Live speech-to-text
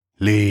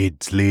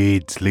Leeds,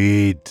 Leeds,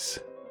 Leeds.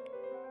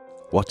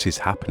 What is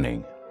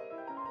happening?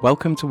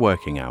 Welcome to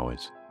Working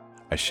Hours,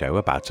 a show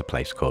about a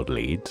place called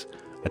Leeds,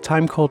 a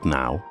time called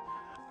now,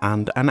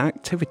 and an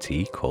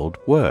activity called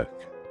work.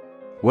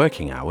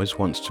 Working Hours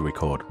wants to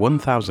record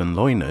 1,000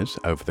 loiners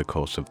over the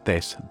course of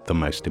this, the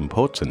most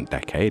important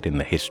decade in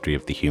the history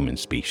of the human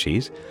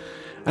species,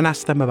 and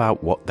ask them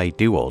about what they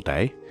do all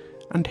day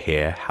and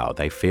hear how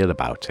they feel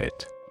about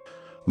it.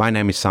 My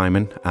name is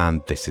Simon,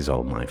 and this is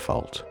all my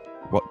fault.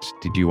 What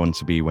did you want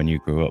to be when you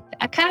grew up?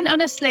 I can't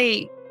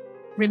honestly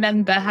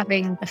remember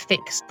having a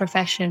fixed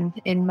profession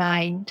in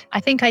mind. I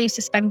think I used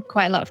to spend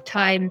quite a lot of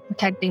time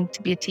pretending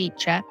to be a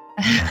teacher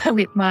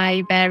with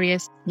my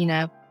various,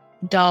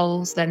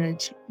 dolls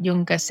and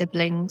younger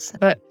siblings.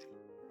 But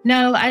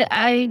no,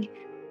 I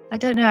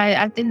don't know.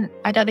 I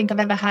don't think I've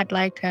ever had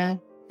like a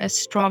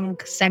strong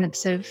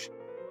sense of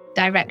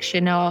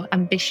direction or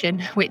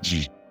ambition,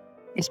 which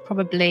is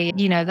probably,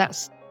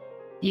 that's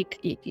you.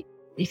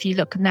 If you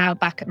look now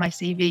back at my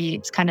CV,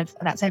 it's kind of,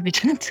 that's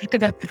evident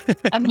because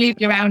I've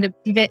moved around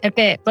a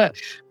bit. But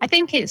I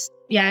think it's,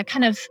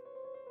 kind of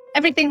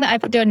everything that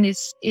I've done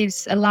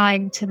is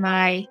aligned to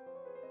my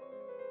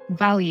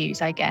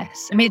values, I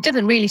guess. I mean, it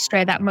doesn't really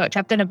stray that much.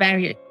 I've done a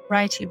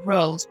variety of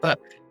roles, but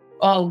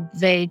all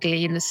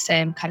vaguely in the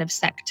same kind of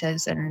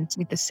sectors and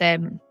with the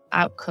same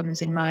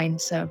outcomes in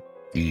mind. So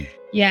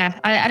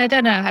I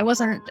don't know. I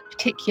wasn't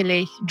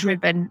particularly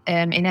driven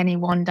in any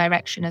one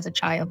direction as a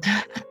child.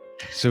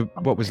 So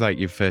what was like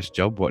your first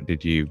job? What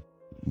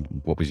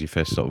was your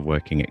first sort of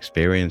working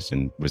experience?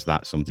 And was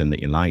that something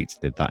that you liked?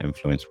 Did that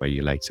influence where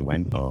you later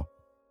went? Or?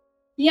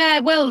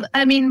 Yeah, well,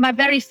 I mean, my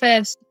very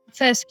first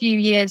few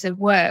years of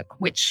work,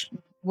 which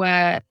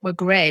were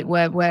great,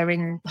 were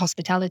in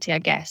hospitality, I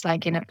guess,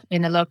 like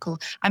in a local,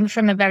 I'm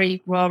from a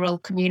very rural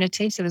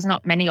community, so there's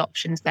not many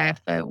options there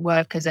for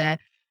work as a,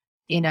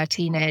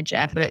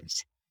 teenager, but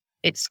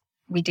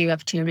we do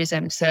have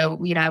tourism. So,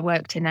 I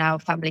worked in our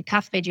family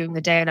cafe during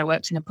the day and I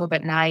worked in a pub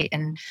at night,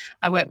 and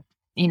I worked,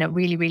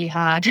 really, really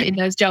hard in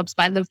those jobs,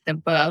 but I loved them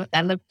both.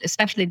 I loved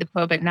especially the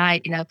pub at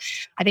night.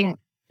 I think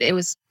that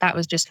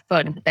was just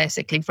fun,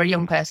 basically. For a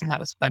young person, that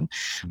was fun.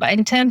 But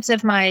in terms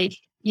of a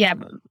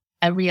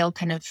real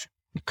kind of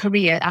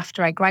career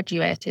after I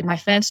graduated, my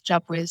first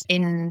job was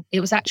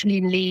actually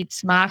in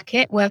Leeds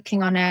Market,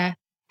 working on a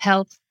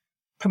health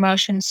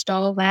promotion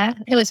stall there.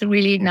 It was a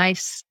really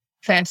nice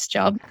first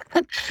job.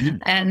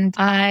 And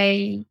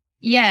I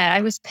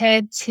was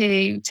paid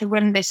to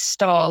run this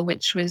stall,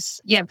 which was,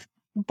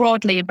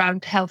 broadly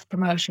around health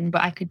promotion,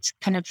 but I could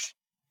kind of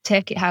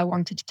take it how I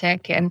wanted to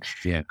take it. And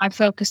I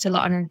focused a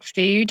lot on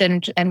food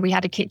and we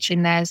had a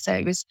kitchen there.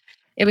 So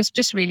it was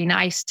just really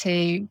nice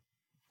to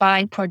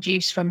buy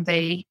produce from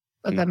the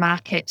other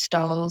market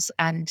stalls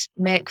and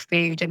make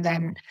food and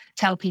then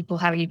tell people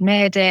how you'd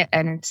made it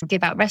and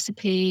give out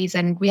recipes.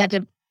 And we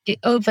had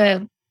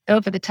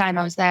over the time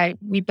I was there,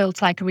 we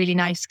built like a really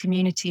nice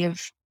community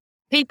of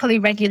people who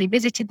regularly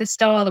visited the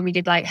stall, and we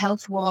did like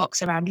health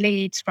walks around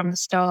Leeds from the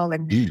stall,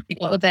 and we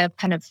got other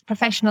kind of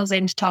professionals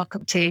in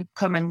to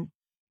come and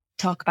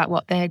talk about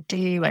what they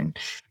do. And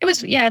it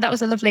was, that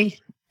was a lovely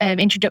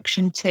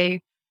introduction to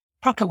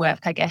proper work,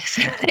 I guess.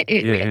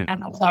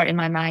 And I saw it in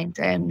my mind.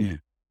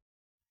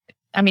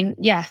 I mean,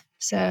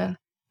 so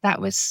that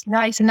was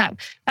nice. And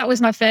that was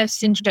my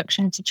first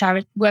introduction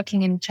to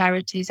working in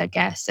charities, I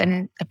guess,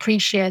 and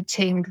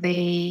appreciating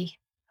the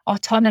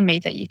autonomy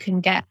that you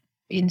can get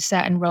in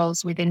certain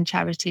roles within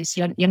charities.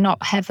 You're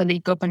not heavily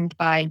governed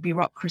by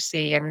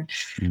bureaucracy and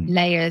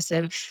layers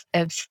of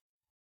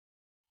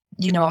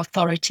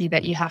authority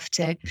that you have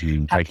to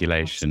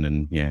regulation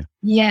and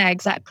yeah,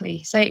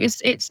 exactly. So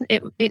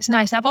it's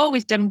nice. I've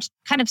always done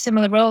kind of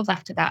similar roles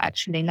after that,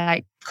 actually,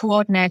 like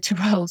coordinator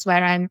roles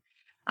where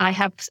I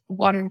have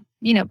one,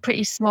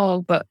 pretty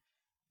small but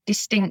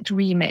distinct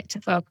remit to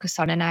focus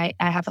on, and I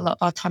have a lot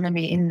of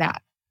autonomy in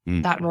that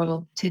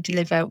role to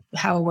deliver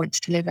how I want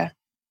to deliver.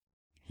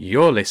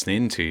 You're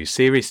listening to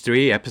Series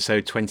 3,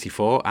 Episode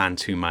 24, and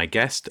to my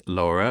guest,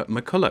 Laura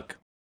McCulloch.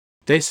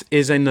 This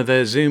is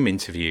another Zoom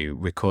interview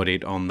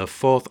recorded on the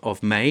 4th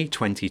of May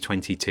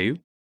 2022.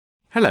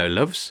 Hello,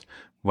 loves.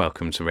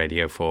 Welcome to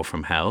Radio 4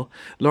 from Hell.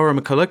 Laura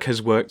McCulloch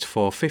has worked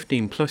for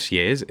 15 plus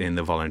years in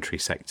the voluntary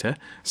sector,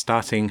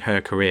 starting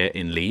her career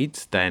in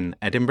Leeds, then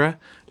Edinburgh,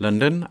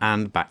 London,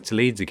 and back to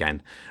Leeds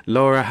again.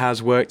 Laura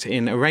has worked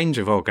in a range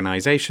of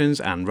organisations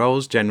and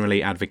roles,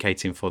 generally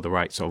advocating for the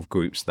rights of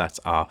groups that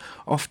are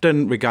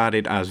often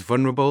regarded as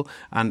vulnerable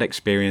and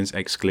experience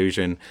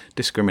exclusion,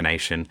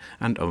 discrimination,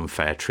 and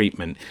unfair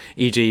treatment,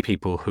 e.g.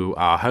 people who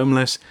are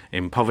homeless,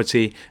 in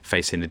poverty,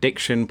 facing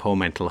addiction, poor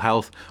mental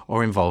health,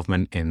 or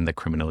involvement in the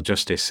criminal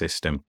justice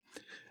system.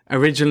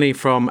 Originally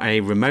from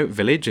a remote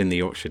village in the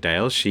Yorkshire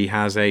Dales, she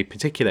has a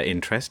particular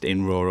interest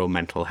in rural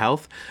mental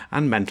health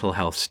and mental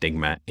health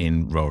stigma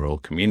in rural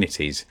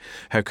communities.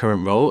 Her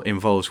current role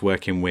involves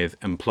working with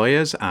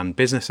employers and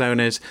business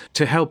owners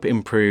to help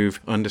improve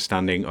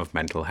understanding of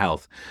mental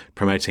health,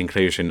 promote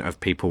inclusion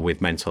of people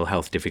with mental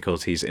health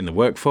difficulties in the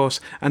workforce,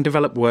 and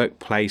develop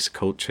workplace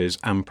cultures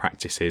and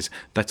practices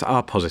that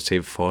are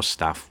positive for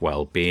staff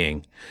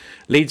well-being.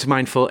 Leeds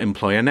Mindful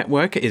Employer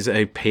Network is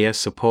a peer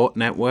support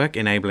network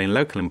enabling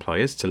local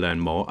employers to learn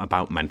more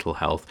about mental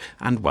health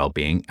and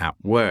well-being at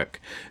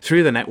work.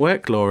 Through the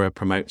network, Laura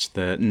promotes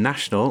the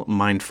National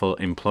Mindful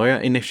Employer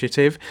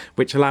Initiative,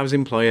 which allows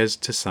employers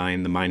to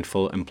sign the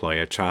Mindful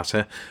Employer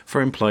Charter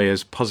for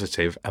employers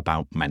positive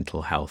about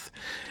mental health.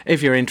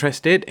 If you're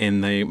interested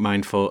in the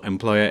Mindful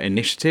Employer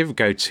Initiative,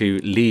 go to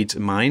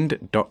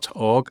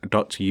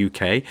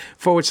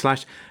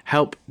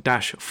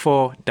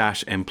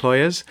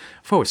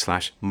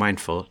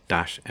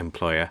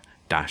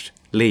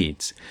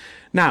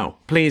Now,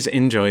 please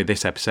enjoy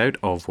this episode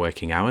of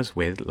Working Hours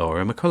with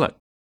Laura McCulloch.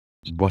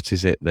 What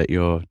is it that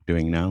you're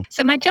doing now?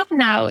 So my job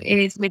now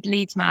is with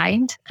Leeds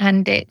Mind,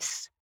 and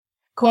it's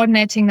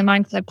coordinating the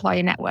Mindful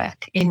Employer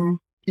Network in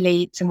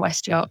Leeds and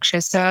West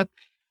Yorkshire. So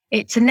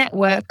it's a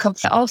network of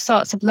all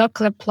sorts of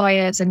local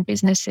employers and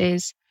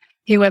businesses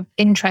who are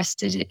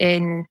interested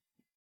in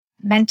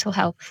mental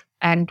health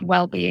and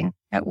well-being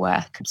at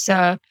work.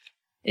 So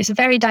it's a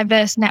very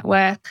diverse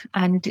network,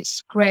 and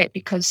it's great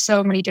because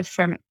so many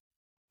different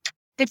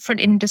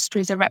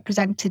industries are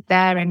represented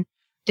there and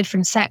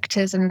different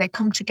sectors, and they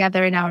come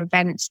together in our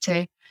events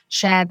to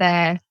share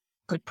their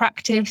good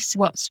practice,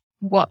 what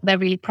they're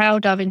really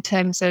proud of in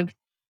terms of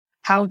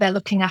how they're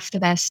looking after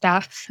their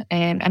staff,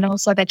 and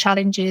also their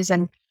challenges.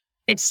 And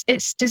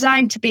it's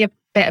designed to be a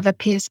bit of a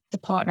peer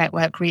support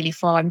network really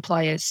for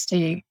employers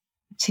to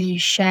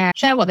share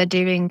what they're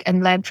doing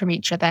and learn from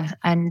each other.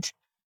 And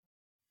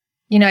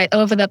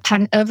over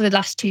the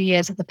last 2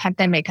 years of the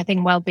pandemic, I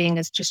think well-being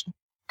has just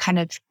kind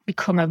of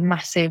become a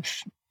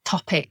massive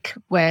topic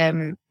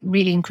where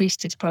really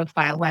increased its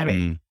profile,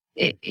 where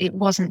it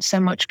wasn't so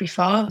much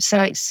before.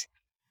 So it's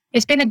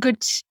been a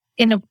good,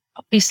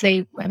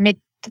 obviously amid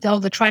all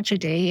the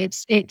tragedy,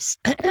 it's it's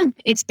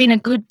been a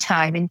good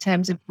time in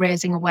terms of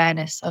raising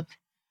awareness of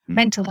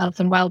mental health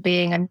and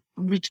well-being, and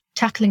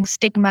tackling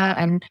stigma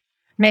and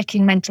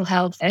making mental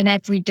health an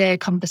everyday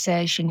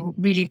conversation,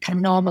 really kind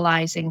of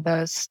normalizing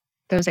those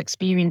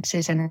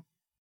experiences and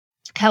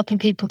helping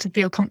people to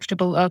feel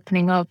comfortable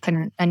opening up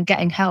and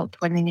getting help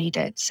when they need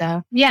it.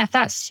 So yeah,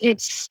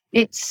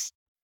 it's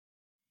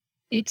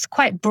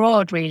quite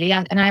broad really.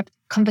 And I have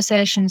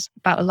conversations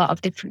about a lot of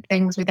different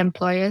things with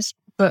employers,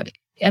 but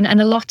and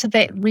a lot of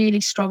it really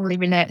strongly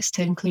relates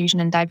to inclusion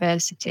and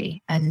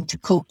diversity and to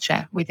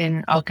culture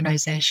within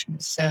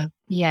organizations. So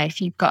yeah, if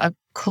you've got a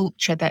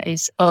culture that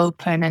is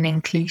open and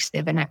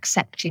inclusive and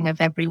accepting of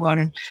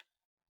everyone,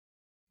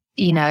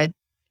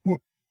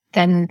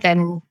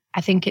 then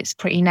I think it's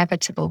pretty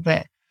inevitable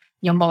that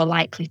you're more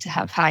likely to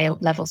have higher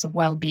levels of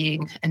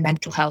well-being and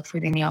mental health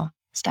within your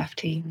staff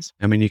teams.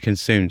 I mean, you can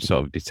soon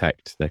sort of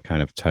detect the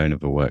kind of tone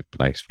of a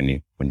workplace when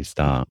you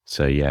start.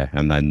 So yeah,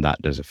 and then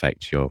that does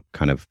affect your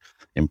kind of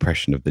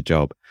impression of the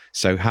job.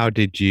 So how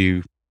did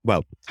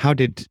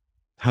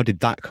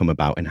that come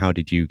about, and how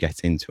did you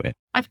get into it?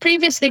 I've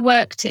previously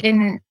worked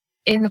in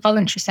the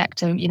voluntary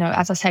sector,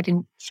 as I said,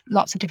 in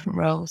lots of different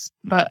roles.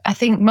 But I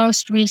think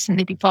most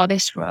recently, before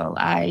this role,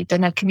 I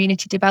done a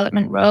community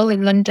development role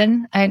in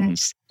London, and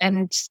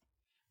the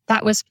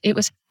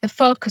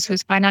focus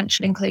was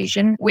financial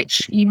inclusion,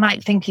 which you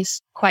might think is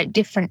quite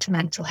different to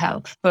mental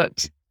health,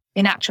 but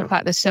in actual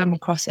fact, there's so many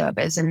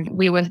crossovers, and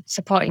we were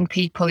supporting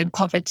people in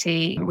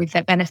poverty with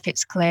their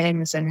benefits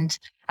claims and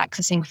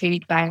accessing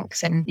food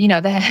banks, and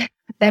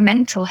their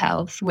mental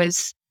health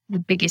was the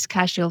biggest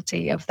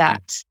casualty of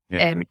that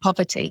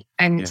poverty.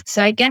 And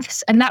so I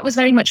guess, and that was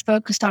very much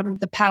focused on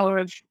the power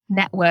of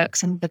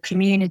networks and the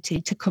community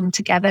to come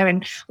together.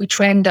 And we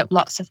trained up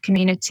lots of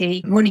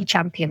community money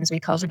champions, we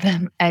called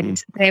them.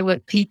 And they were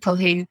people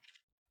who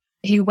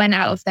went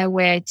out of their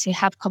way to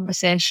have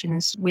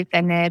conversations with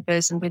their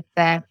neighbours and with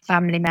their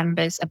family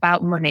members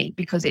about money,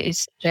 because it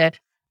is a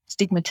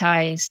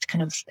stigmatised,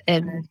 kind of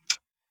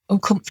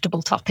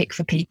uncomfortable topic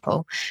for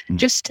people.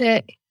 Just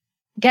to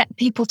get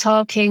people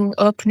talking,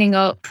 opening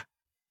up,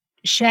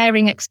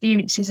 sharing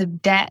experiences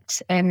of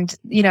debt, and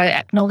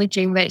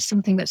acknowledging that it's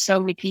something that so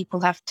many people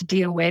have to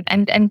deal with,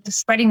 and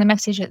spreading the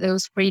message that there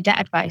was free debt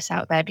advice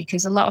out there,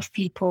 because a lot of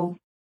people,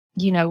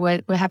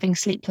 were having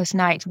sleepless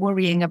nights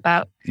worrying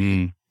about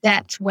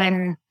debt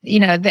when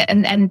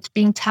and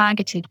being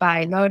targeted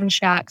by loan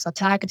sharks or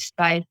targeted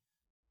by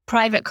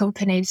private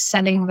companies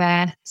selling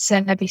their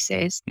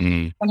services.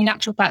 When in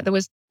actual fact there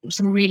was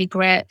some really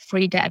great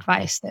free debt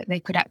advice that they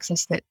could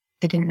access that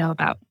they didn't know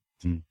about.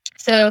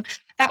 So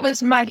that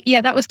was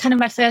kind of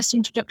my first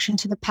introduction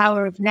to the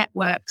power of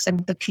networks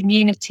and the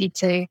community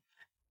to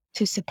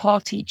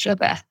support each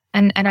other.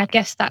 And I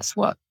guess that's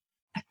what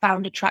I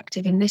found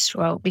attractive in this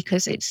role,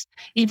 because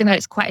even though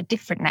it's quite a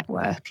different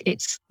network,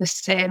 it's the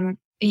same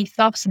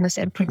ethos and the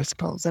same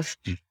principles of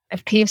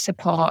peer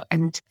support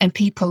and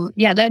people,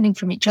 learning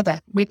from each other.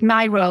 With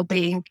my role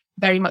being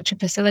very much a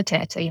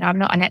facilitator, I'm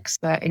not an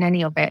expert in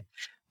any of it,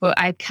 but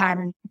I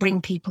can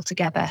bring people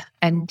together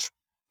and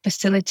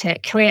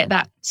facilitate, create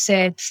that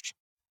safe,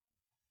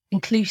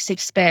 inclusive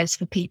space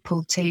for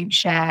people to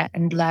share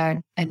and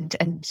learn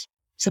and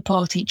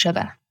support each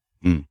other.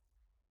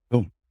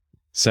 Cool.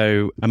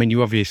 So, I mean,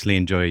 you obviously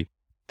enjoy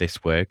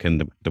this work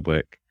and the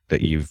work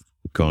that you've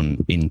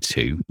gone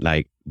into.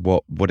 Like,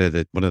 what are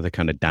the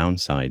kind of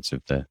downsides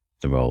of the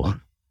role?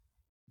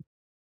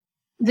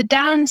 The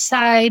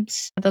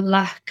downsides,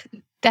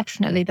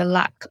 definitely the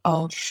lack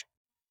of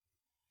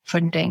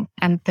funding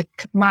and the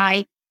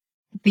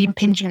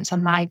impingements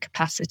on my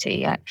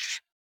capacity.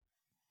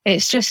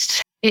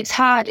 It's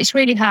hard. It's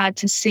really hard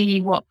to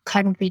see what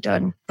can be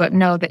done, but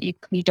know that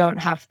you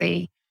don't have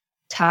the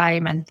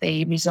time and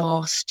the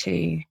resource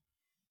to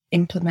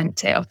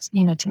implement it, or,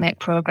 to make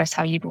progress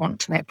how you'd want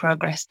to make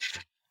progress.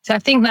 So I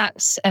think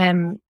that's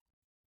a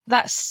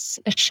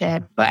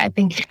shame, but I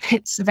think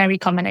it's a very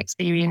common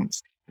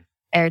experience,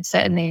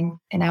 certainly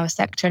in our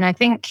sector. And I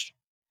think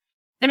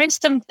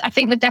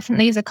there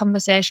definitely is a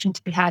conversation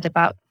to be had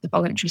about the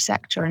voluntary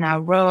sector and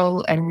our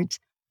role and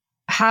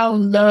how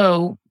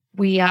low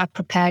we are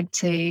prepared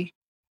to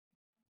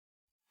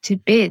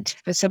bid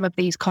for some of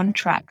these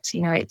contracts.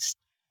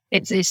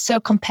 It's so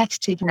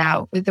competitive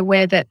now with the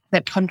way that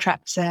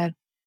contracts are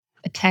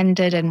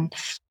attended, and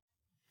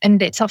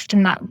it's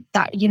often that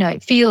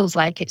it feels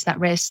like it's that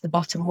race to the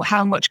bottom.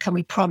 How much can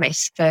we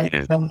promise for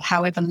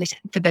however little,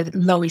 for the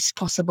lowest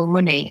possible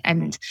money,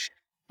 and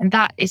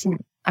that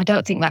isn't. I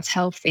don't think that's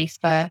healthy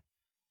for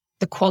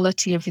the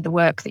quality of the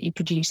work that you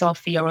produce or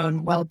for your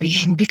own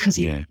well-being, because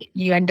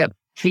you end up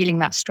feeling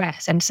that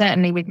stress. And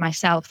certainly with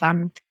myself,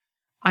 I'm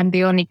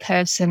the only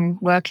person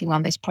working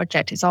on this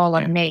project. It's all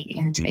on me,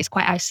 and it's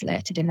quite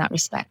isolated in that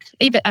respect.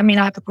 I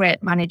have a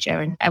great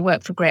manager and I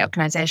work for a great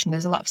organisation.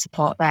 There's a lot of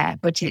support there,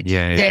 but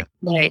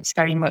it's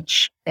very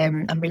much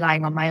I'm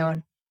relying on my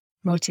own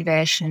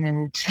motivation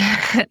and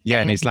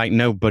and it's like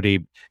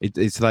nobody.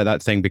 It's like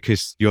that thing,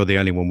 because you're the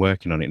only one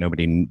working on it.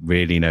 Nobody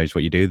really knows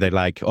what you do. They're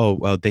like, oh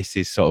well, this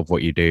is sort of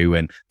what you do,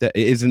 and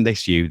isn't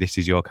this you? This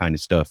is your kind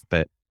of stuff,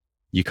 but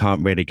you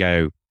can't really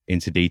go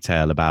into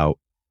detail about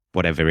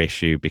whatever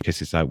issue,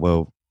 because it's like,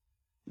 well,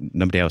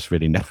 nobody else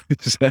really knows.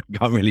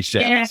 Can't really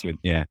share this with.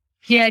 Yeah,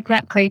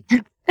 exactly.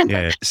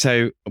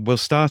 So we'll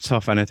start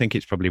off, and I think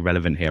it's probably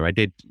relevant here. I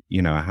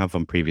have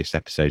on previous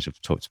episodes,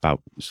 I've talked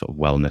about sort of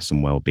wellness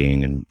and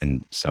well-being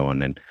and so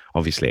on. And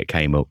obviously it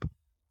came up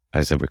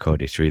as I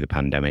recorded through the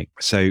pandemic.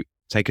 So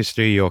take us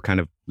through your kind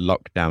of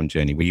lockdown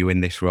journey. Were you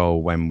in this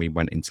role when we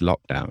went into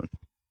lockdown?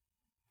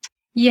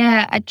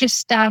 Yeah, I just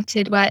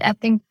started. Well, I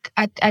think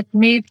I'd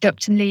moved up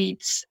to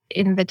Leeds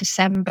in the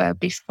December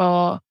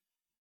before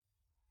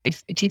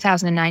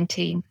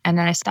 2019, and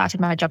then I started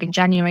my job in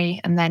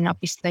January, and then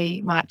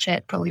obviously March,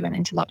 April we went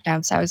into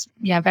lockdown. So I was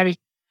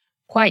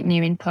quite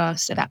new in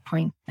post at that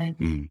point.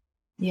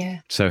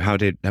 So how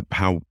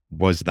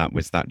was that?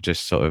 Was that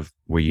just sort of,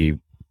 were you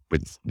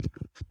with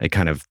a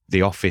kind of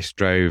the office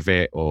drove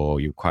it,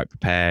 or you were quite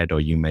prepared, or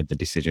you made the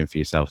decision for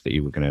yourself that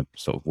you were going to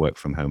sort of work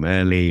from home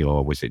early,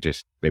 or was it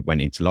just it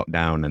went into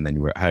lockdown and then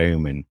you were at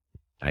home, and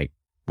like,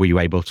 were you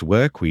able to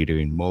work? Were you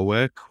doing more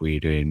work? Were you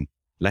doing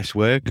less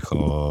work?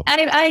 Or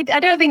I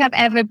don't think I've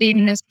ever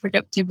been as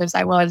productive as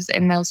I was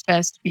in those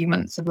first few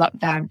months of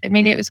lockdown. I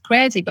mean, it was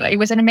crazy, but it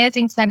was an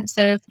amazing sense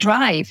of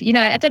drive.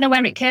 I don't know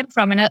where it came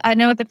from, and I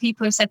know other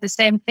people have said the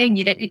same thing.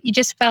 You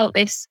just felt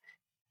this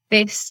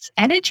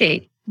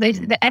energy.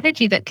 The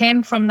energy that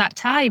came from that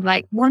time,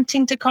 like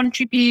wanting to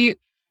contribute.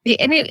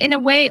 In a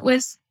way, it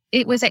was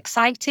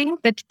exciting.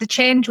 The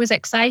change was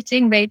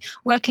exciting. The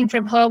working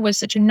from home was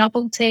such a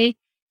novelty,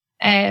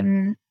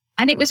 and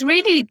it was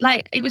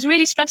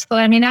really stressful.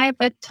 I mean, I have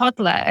a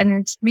toddler,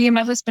 and me and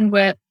my husband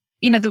were,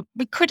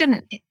 we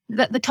couldn't.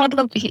 The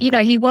toddler,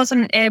 he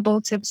wasn't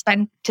able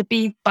to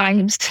be by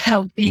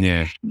himself.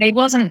 He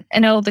wasn't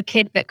an older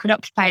kid that could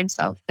occupy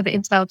himself.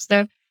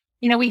 So,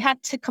 we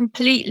had to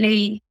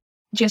completely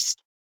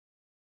just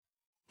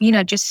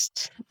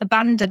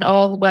abandon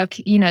all work,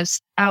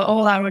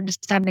 all our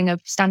understanding of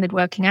standard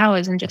working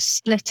hours, and just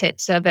split it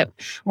so that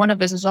one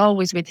of us was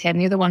always with him,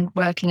 the other one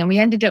working. And we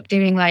ended up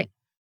doing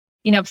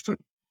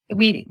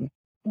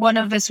one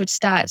of us would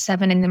start at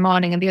 7 a.m,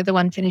 and the other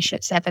one finish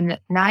at 7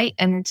 p.m.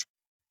 And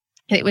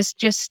it was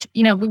just,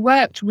 we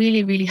worked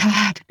really, really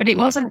hard, but it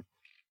wasn't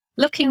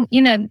looking,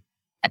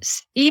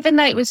 even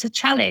though it was a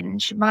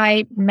challenge,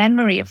 my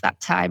memory of that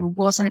time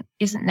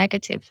isn't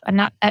negative. And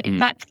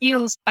that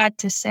feels bad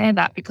to say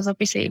that, because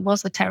obviously it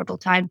was a terrible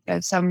time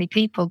for so many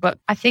people. But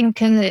I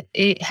think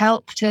it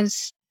helped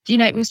us,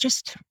 it was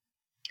just,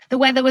 the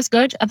weather was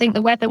good. I think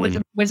the weather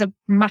was a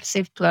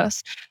massive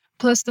plus.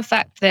 Plus the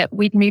fact that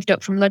we'd moved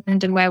up from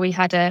London, where we'd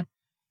had a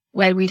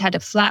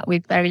flat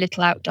with very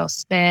little outdoor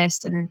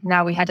space, and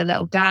now we had a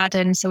little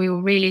garden. So we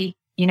were really,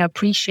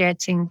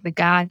 appreciating the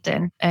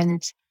garden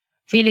and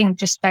feeling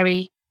just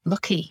very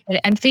lucky,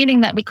 and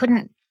feeling that we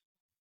couldn't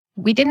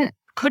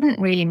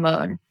couldn't really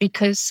moan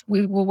because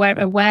we were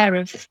aware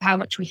of how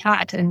much we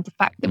had and the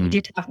fact that we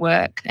did have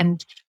work,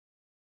 and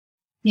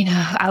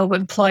our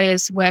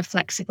employers were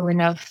flexible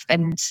enough,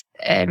 and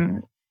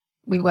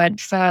we weren't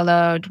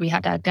furloughed. We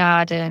had our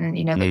garden.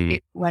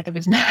 The weather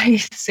was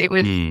nice. It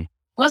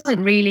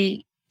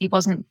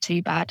wasn't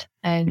too bad.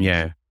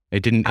 Yeah,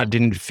 it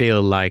didn't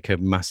feel like a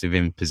massive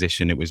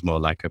imposition. It was more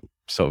like a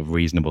sort of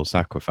reasonable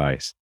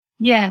sacrifice.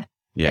 Yeah,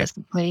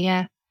 basically,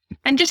 yeah.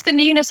 And just the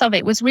newness of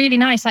it was really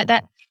nice. Like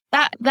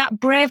that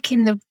break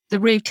in the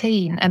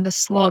routine and the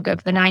slog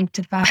of the 9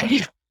 to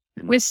 5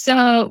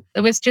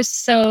 it was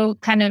just so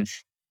kind of,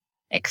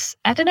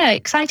 I don't know,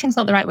 exciting is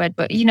not the right word,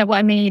 but you know what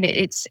I mean?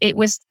 It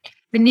was,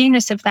 the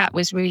newness of that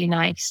was really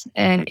nice.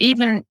 And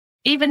even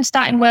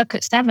starting work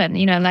at 7,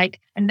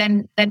 and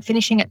then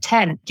finishing at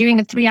 10, doing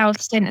a 3-hour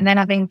stint, and then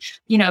having,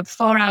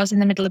 4 hours in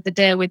the middle of the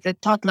day with the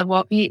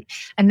toddler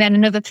and then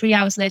another 3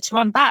 hours later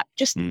on. That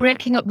just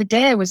breaking up the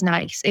day was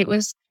nice. It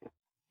was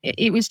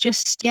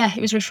just,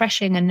 it was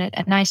refreshing and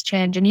a nice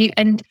change.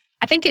 And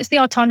I think it's the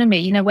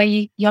autonomy,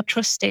 where you're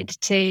trusted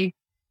to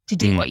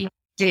do what you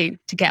do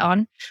to get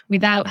on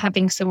without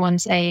having someone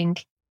saying,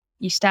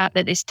 you start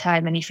at this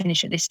time and you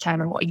finish at this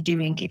time, and what are you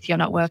doing if you're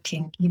not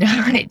working?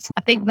 I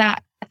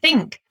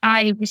think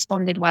I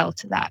responded well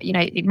to that.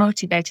 It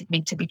motivated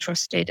me to be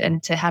trusted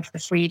and to have the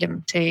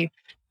freedom to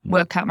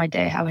work out my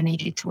day how I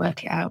needed to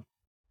work it out.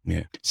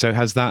 Yeah. So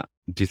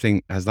do you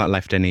think, has that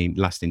left any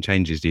lasting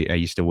changes? Are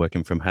you still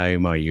working from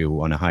home? Are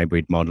you on a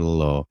hybrid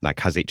model, or like,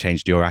 has it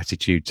changed your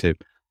attitude to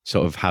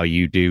sort of how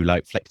you do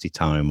like flexi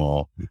time?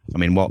 Or, I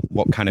mean,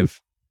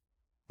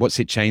 what's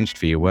it changed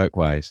for you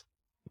work-wise?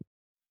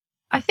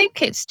 I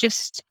think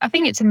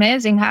it's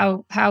amazing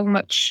how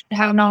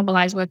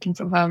normalized working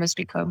from home has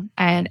become.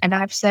 And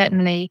I've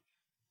certainly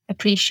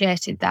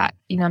appreciated that.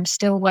 I'm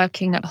still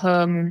working at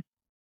home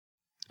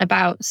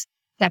about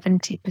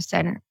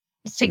 70%,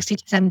 60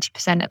 to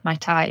 70% of my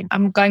time.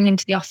 I'm going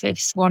into the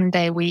office 1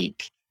 day a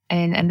week,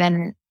 and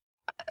then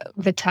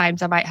the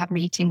times I might have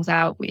meetings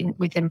out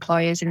with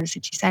employers in the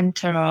city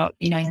centre or,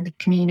 in the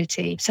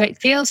community. So it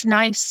feels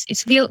nice.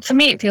 For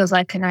me, it feels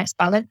like a nice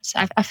balance.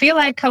 I feel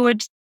like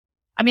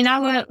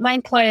my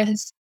employer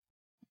has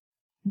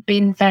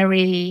been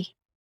very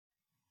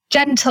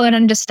gentle and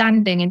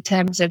understanding in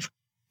terms of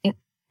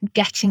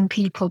getting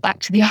people back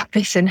to the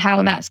office and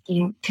how that's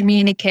being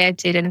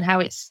communicated and how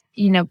it's,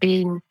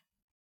 being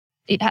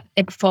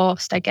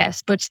enforced, I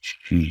guess. But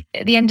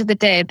at the end of the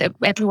day, that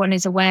everyone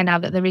is aware now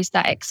that there is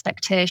that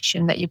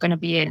expectation that you're going to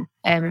be in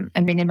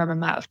a minimum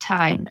amount of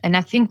time. And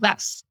I think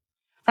that's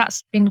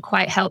been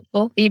quite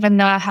helpful, even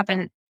though I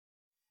haven't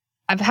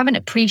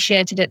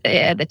appreciated it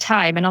at the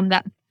time. And on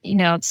that,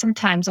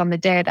 sometimes on the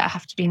day that I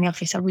have to be in the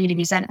office, I really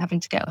resent having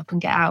to get up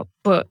and get out.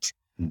 But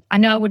I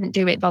know I wouldn't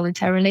do it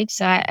voluntarily.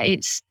 So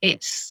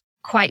it's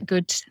quite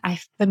good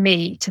for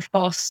me to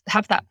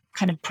have that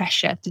kind of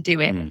pressure to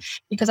do it,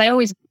 because I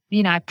always,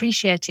 I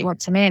appreciate it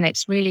once I'm in.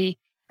 It's really,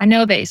 I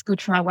know that it's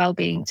good for my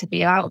well-being to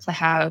be out of the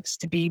house,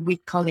 to be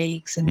with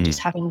colleagues and just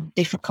having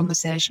different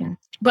conversations.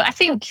 But I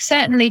think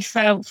certainly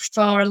for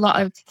a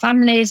lot of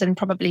families, and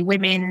probably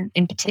women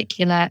in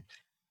particular,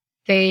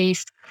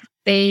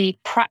 the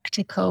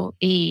practical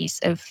ease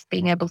of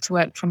being able to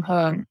work from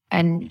home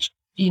and,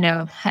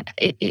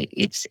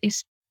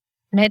 it's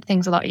made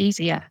things a lot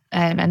easier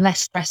and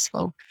less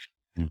stressful.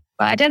 But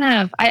I don't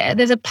know,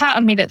 there's a part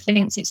of me that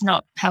thinks it's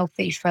not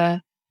healthy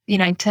for,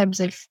 in terms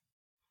of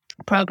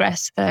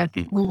progress for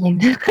women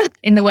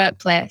in the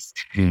workplace.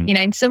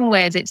 In some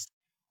ways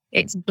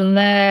it's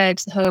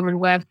blurred home and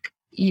work,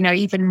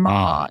 even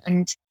more,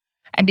 and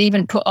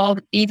even put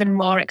even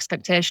more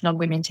expectation on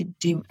women to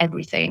do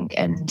everything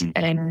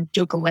and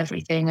juggle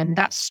everything, and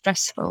that's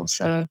stressful.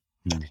 So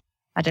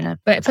I don't know,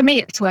 but for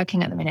me, it's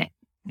working at the minute.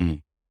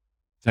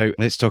 So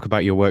let's talk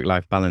about your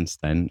work-life balance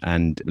then.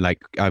 And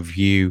like,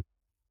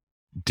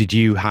 did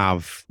you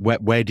have,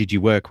 where did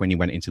you work when you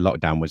went into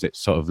lockdown? Was it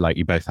sort of like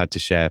you both had to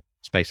share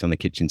space on the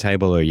kitchen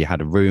table, or you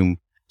had a room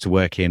to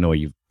work in, or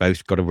you've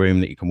both got a room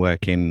that you can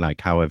work in?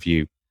 Like, how have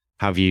you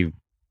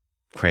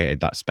created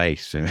that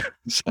space?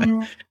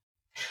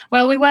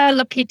 Well, we were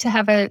lucky to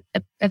have a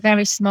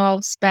very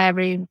small spare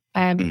room,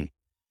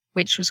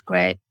 which was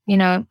great.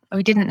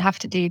 We didn't have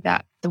to do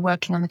the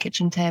working on the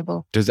kitchen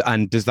table. Does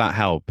that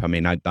help? I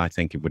mean, I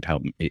think it would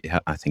help.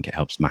 I think it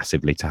helps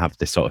massively to have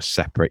this sort of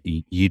separate.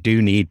 You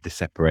do need the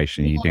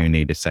separation. You do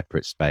need a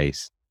separate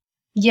space.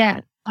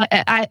 Yeah,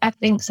 I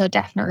think so.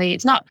 Definitely.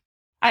 It's not.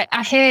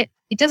 I hate.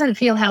 It doesn't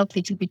feel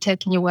healthy to be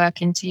taking your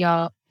work into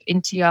your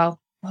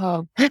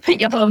home,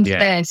 your home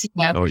space.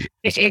 Or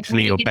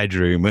especially your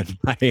bedroom.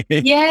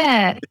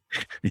 Yeah.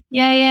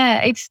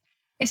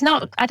 It's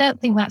not. I don't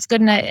think that's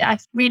good, and I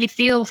really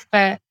feel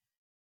for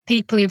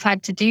people who've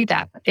had to do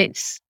that.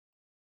 It's,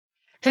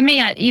 for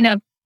me,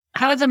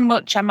 however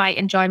much I might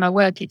enjoy my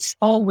work, it's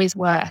always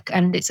work,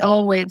 and it's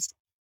always,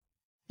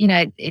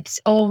 it's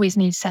always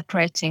needs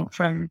separating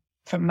from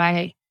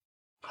my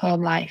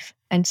home life.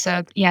 And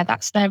so,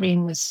 that spare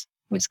room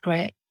was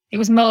great. It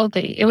was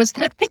mouldy. It was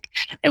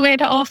we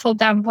had an awful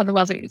damp on the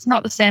walls. It's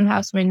not the same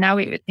house we're in now.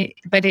 It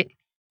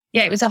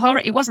was a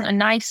horror. It wasn't a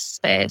nice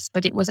space,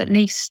 but it was at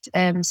least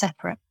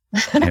separate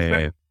from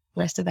the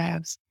rest of the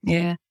house.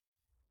 Yeah.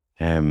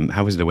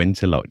 How was the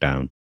winter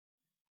lockdown?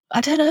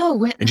 I don't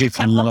know. It's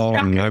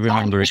long. I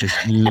remember it's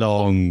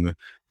long.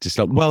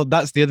 Well,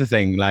 that's the other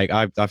thing. Like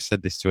I've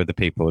said this to other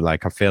people.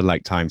 Like I feel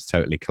like time's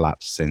totally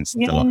collapsed since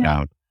the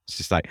lockdown. It's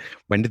just like,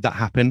 when did that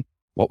happen?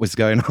 What was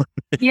going on?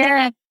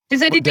 Yeah.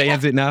 What day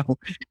is it now?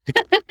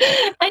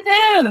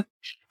 I know.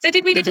 So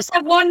did we just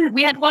have one?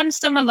 We had one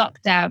summer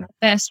lockdown,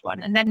 first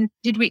one, and then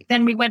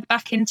we went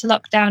back into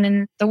lockdown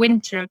in the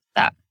winter of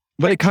that.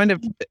 Well, it kind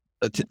of.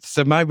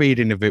 So my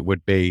reading of it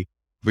would be,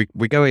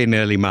 we go in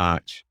early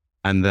March,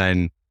 and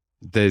then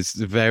there's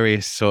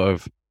various sort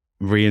of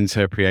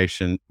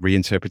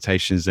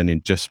reinterpretations and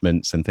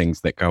adjustments and things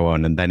that go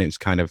on, and then it's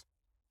kind of.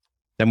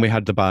 Then we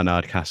had the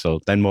Barnard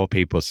Castle. Then more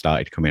people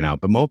started coming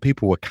out, but more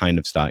people were kind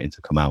of starting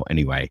to come out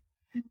anyway.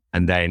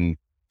 And then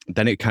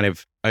it kind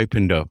of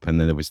opened up, and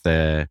then there was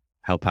the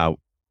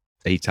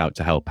Eat Out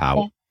to Help Out.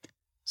 Yeah.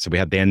 So we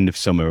had the end of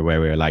summer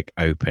where we were like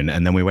open,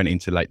 and then we went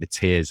into like the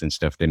tiers and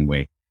stuff, didn't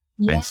we?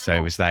 Yeah. And so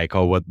it was like,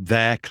 oh, well,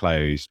 they're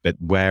closed, but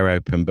we're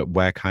open, but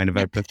we're kind of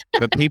open.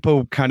 But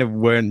people kind of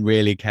weren't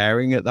really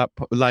caring at that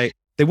point. Like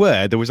there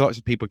was lots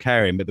of people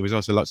caring, but there was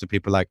also lots of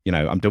people like,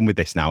 I'm done with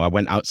this now. I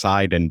went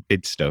outside and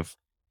did stuff.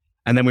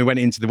 And then we went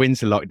into the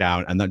winter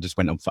lockdown, and that just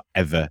went on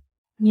forever.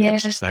 Yeah.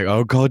 It's just like,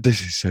 oh God, this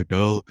is so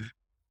dull.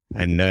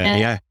 And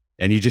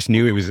and you just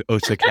knew it was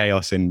utter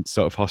chaos in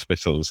sort of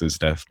hospitals and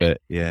stuff. But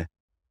yeah.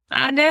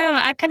 I know.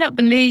 I cannot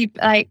believe,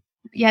 thank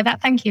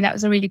you. That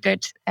was a really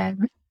good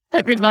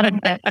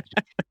reminder.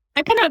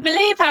 I cannot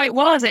believe how it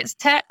was. It's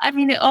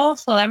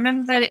awful. I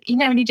remember,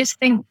 when you just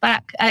think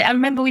back, I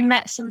remember we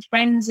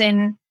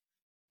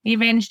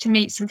arranged to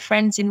meet some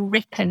friends in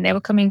Ripon. They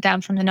were coming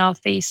down from the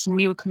northeast, and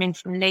we were coming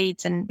from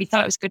Leeds, and we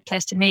thought it was a good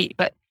place to meet,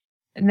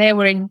 and they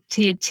were in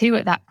tier 2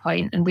 at that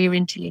point, and we were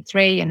in tier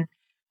 3.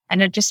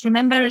 And I just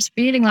remember us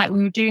feeling like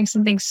we were doing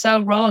something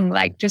so wrong,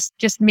 like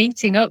just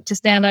meeting up to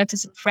say hello to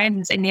some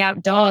friends in the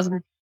outdoors.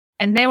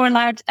 And they were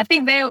allowed, I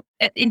think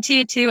in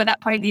tier 2 at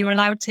that point, you were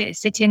allowed to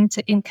sit in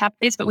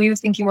cafes, but we were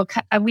thinking, well,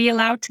 are we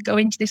allowed to go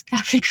into this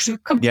cafe? Because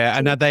we've come. Yeah,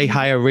 and are they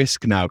higher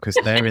risk now because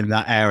they're in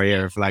that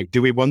area of like,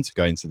 do we want to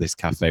go into this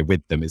cafe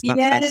with them? Is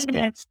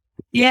that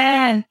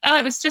Yeah.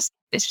 Oh, it's just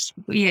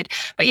weird.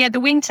 But yeah, the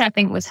winter I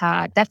think was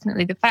hard.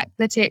 Definitely the fact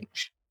that it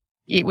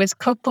was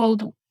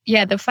coupled.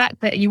 Yeah, the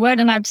fact that you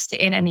weren't allowed to sit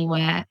in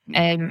anywhere,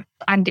 and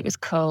it was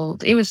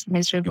cold. It was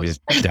miserable. It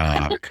was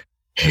dark.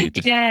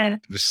 Yeah,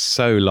 it was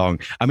so long.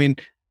 I mean,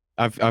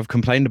 I've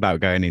complained about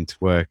going into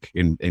work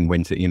in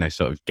winter.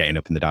 Sort of getting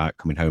up in the dark,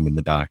 coming home in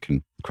the dark,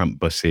 and cramped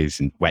buses,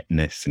 and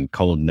wetness, and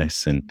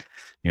coldness, and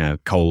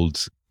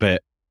colds.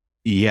 But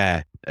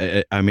yeah,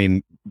 I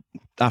mean,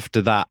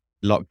 after that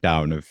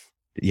lockdown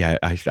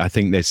I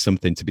think there's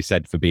something to be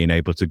said for being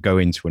able to go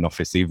into an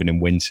office even in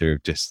winter,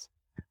 just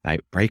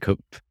like break up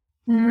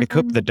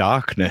the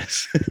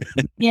darkness.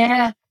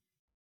 Yeah.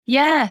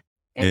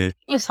 It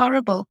was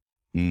horrible.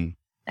 Mm.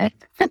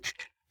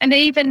 And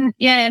even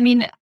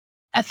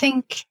I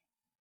think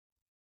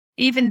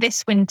even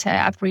this winter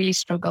I've really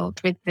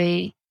struggled with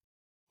the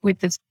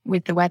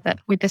weather,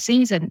 with the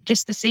season,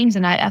 just the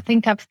season. I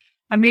think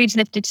my mood's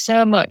lifted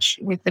so much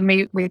with the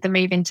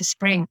move into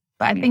spring,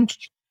 but I think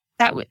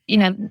that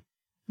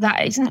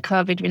that isn't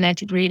COVID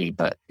related really.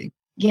 But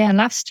yeah,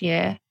 last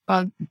year,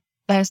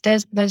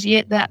 those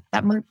year that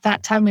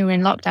time we were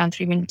in lockdown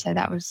through winter,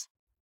 that was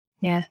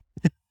yeah.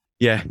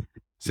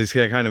 So it's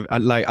kind of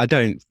like I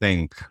don't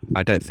think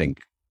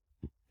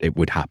it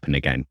would happen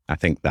again. I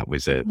think that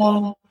was a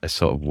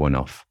sort of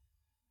one-off,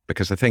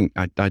 because I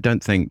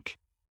don't think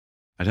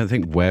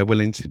we're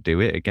willing to do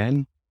it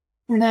again.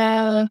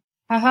 No,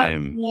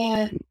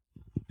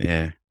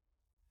 yeah.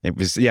 It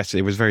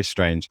was very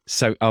strange.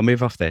 So I'll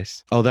move off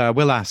this. Although I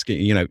will ask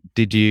you,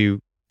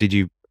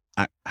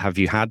 have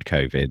you had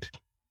COVID?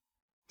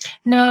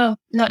 No,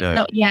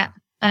 not yet.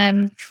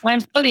 I'm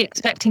fully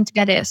expecting to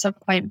get it at some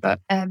point,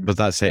 but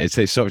that's it.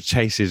 It sort of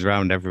chases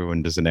around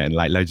everyone, doesn't it? And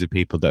like loads of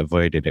people that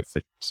avoided it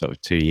for sort of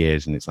 2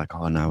 years, and it's like,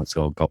 oh, now it's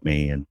all got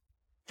me. And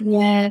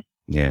yeah.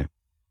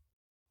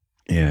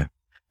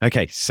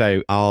 Okay,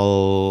 so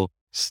I'll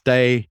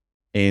stay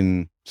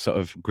in sort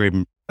of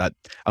grim.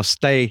 I'll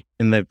stay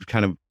in the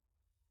kind of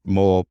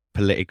more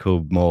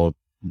political, more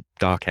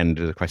dark end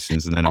of the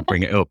questions, and then I'll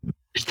bring it up.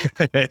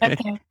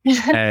 Okay.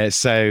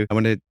 So I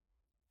want to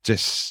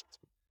just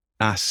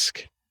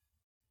ask.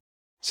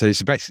 So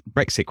it's a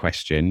Brexit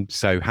question.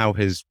 So how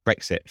has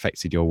Brexit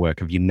affected your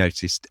work? Have you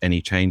noticed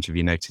any change? Have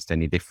you noticed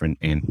any different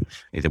in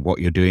either what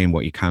you're doing,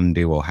 what you can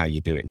do, or how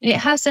you do it? It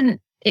hasn't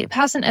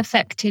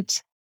affected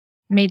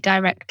me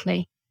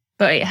directly,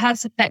 but it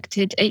has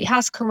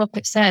come up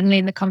certainly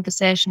in the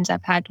conversations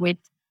I've had with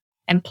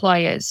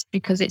employers,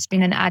 because it's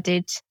been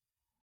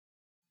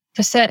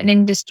for certain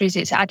industries,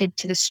 it's added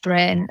to the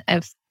strain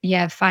of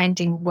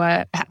finding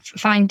work,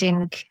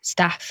 finding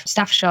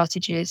staff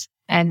shortages.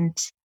 And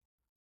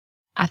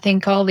I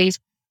think all these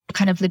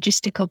kind of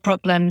logistical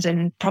problems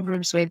and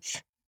problems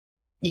with,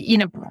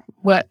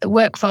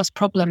 workforce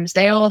problems,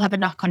 they all have a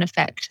knock-on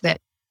effect that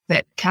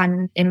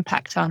can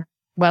impact on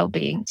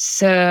well-being.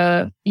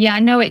 So yeah, I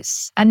know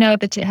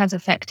that it has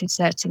affected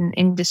certain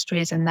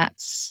industries, and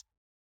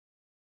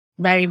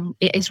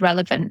it is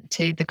relevant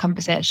to the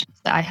conversations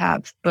that I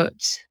have.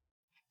 But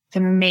for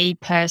me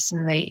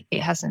personally,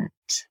 it hasn't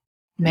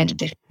made a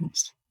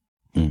difference.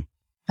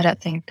 I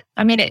don't think.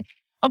 I mean, it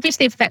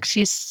obviously affects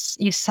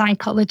your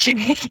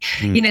psychology.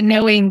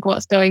 Knowing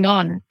what's going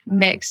on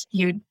makes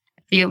you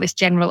feel this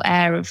general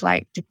air of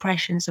like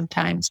depression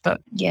sometimes,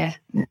 but yeah,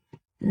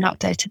 not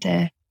day to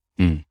day.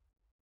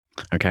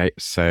 Okay,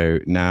 so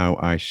now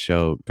I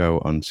shall go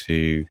on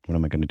to, what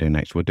am I going to do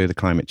next? We'll do the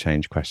climate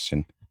change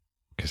question,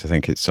 because I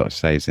think it sort of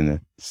stays in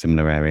a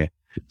similar area.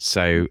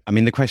 So, I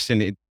mean, the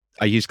question,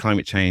 I use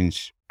climate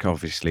change,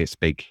 obviously it's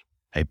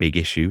a big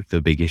issue,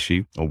 the big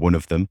issue, or one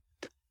of them.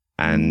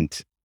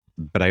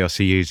 But I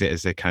also use it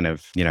as a kind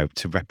of,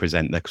 to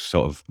represent the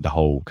sort of the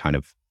whole kind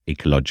of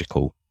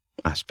ecological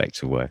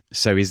aspect of work.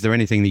 So is there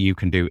anything that you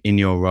can do in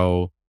your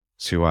role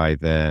to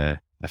either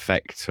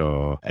affect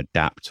or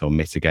adapt or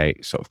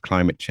mitigate sort of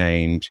climate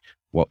change?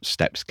 What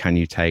steps can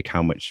you take?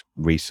 How much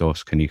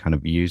resource can you kind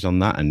of use on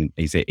that? And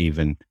is it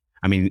even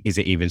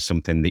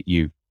something that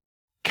you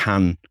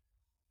can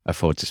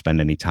afford to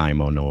spend any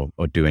time on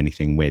or do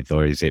anything with?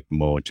 Or is it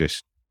more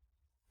just,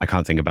 I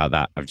can't think about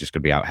that, I've just got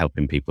to be out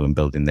helping people and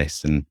building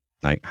this? And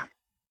like,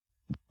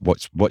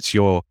 what's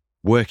your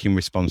working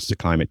response to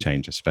climate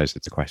change? I suppose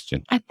that's the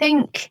question. I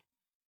think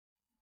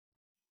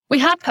we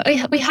have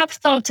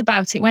thought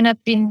about it when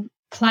I've been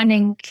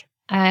planning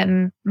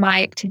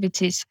my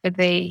activities for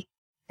the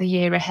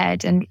year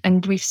ahead,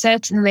 and we've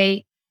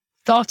certainly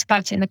thought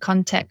about it in the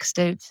context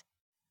of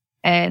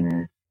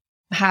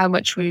how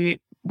much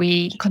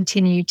we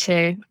continue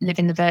to live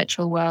in the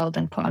virtual world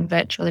and put on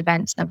virtual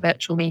events and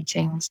virtual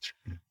meetings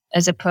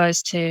as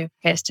opposed to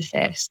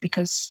face-to-face,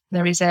 because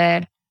there is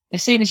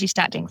as soon as you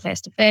start doing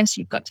face-to-face,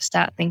 you've got to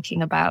start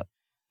thinking about,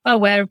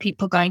 where are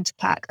people going to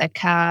park their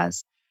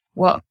cars?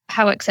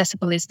 How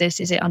accessible is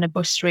this? Is it on a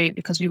bus route?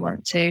 Because we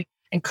want to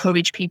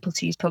encourage people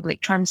to use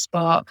public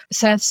transport.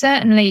 So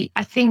certainly,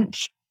 I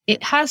think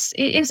it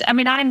is. I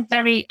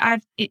mean,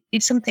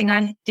 it's something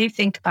I do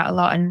think about a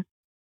lot, and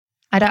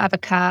I don't have a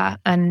car,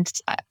 and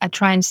I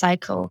try and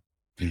cycle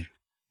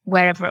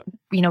wherever,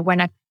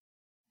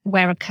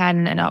 where I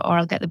can, or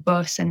I'll get the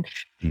bus. And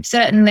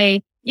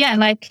certainly, yeah,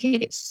 like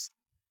it's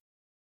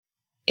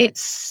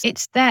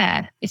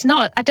there. It's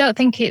not, I don't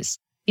think it's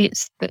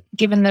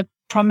given the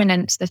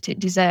prominence that it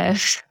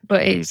deserves,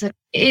 but it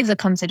is a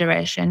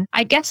consideration.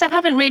 I guess I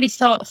haven't really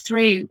thought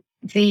through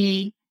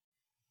the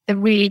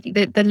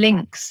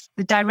links,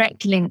 the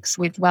direct links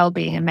with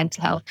well-being and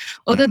mental health,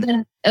 other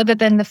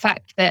than the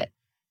fact that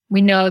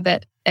we know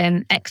that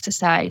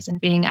exercise and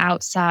being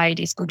outside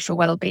is good for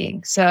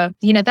well-being. So,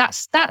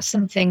 that's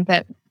something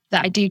that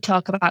I do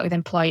talk about with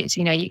employers.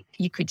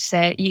 You could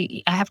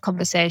say, I have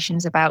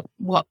conversations about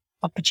what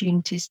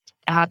opportunities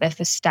are there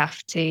for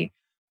staff to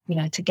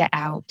get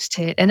out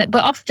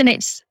but often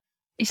it's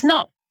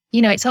not,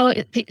 it's all,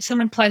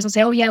 some employers will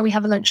say, oh yeah, we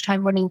have a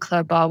lunchtime running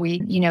club, or we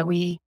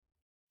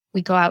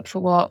go out for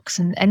walks,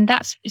 and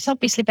it's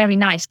obviously very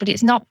nice, but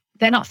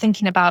they're not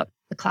thinking about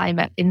the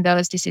climate in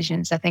those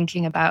decisions. They're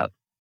thinking about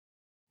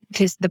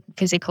the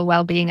physical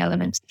well-being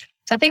elements.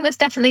 So I think there's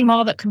definitely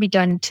more that can be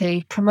done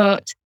to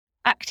promote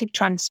active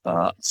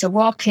transport, so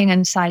walking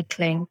and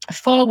cycling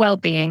for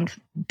well-being,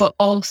 but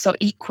also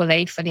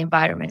equally for the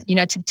environment.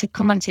 To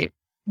come on to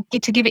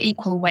give it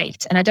equal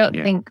weight. And I don't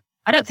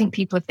think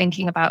people are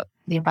thinking about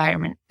the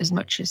environment as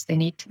much as they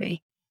need to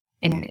be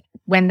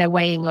when they're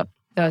weighing up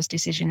those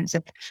decisions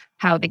of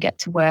how they get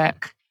to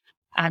work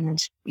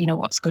and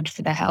what's good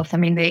for their health. I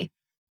mean, a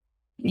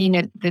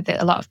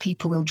lot of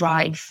people will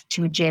drive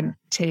to a gym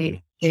to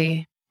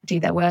do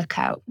their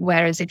workout,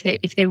 whereas if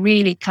they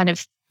really kind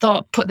of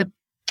put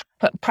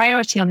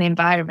priority on the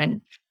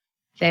environment,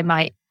 they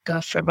might go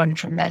for a run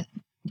from their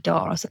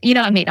door or something. You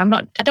know what I mean? I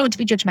don't want to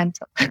be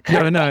judgmental.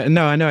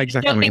 No, I know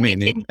exactly what you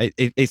mean.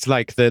 It's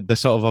like the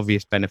sort of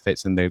obvious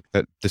benefits and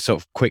the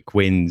sort of quick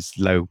wins,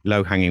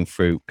 low hanging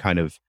fruit kind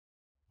of,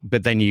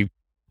 but then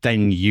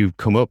you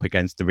come up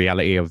against the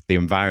reality of the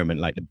environment,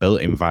 like the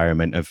built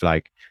environment of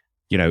like,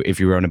 if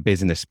you were on a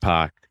business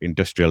park,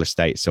 industrial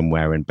estate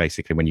somewhere, and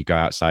basically when you go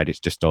outside, it's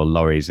just all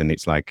lorries, and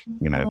it's like,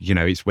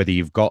 it's whether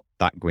you've got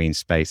that green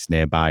space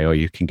nearby or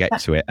you can get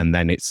to it. And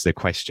then it's the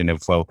question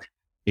of, well,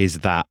 is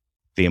that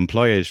the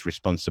employer's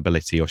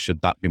responsibility, or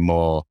should that be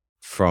more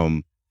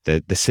from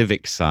the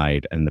civic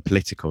side and the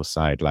political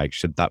side? Like,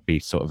 should that be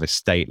sort of a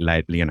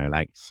state-led,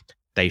 like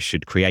they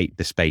should create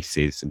the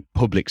spaces and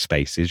public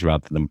spaces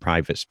rather than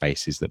private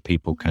spaces that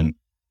people can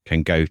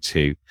go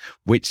to,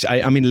 which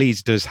I mean,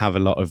 Leeds does have a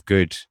lot of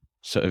good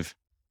sort of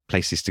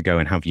places to go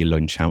and have your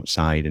lunch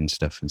outside and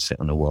stuff and sit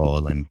on a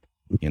wall and,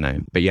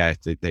 but yeah,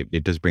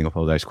 it does bring up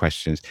all those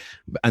questions.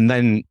 And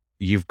then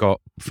you've got,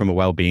 from a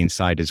well-being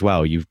side as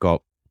well, you've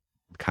got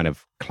kind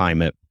of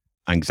climate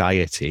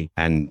anxiety.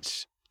 And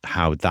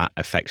how that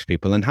affects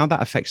people and how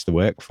that affects the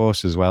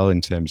workforce as well,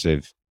 in terms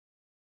of,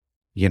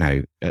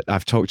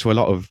 I've talked to a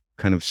lot of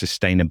kind of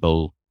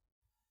sustainable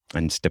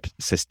and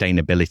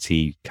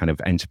sustainability kind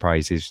of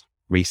enterprises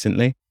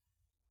recently.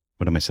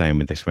 What am I saying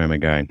with this? Where am I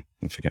going?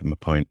 I'm forgetting my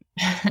point.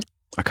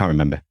 I can't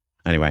remember.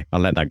 Anyway, I'll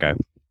let that go.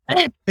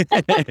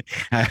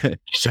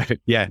 So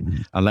yeah,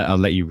 I'll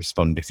let you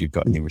respond if you've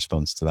got any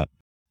response to that.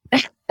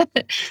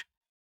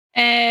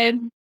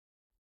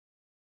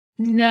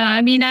 No,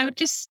 I mean,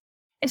 it's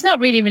not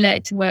really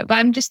related to work, but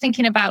I'm just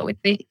thinking about with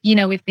the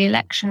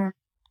election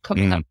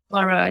coming up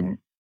tomorrow,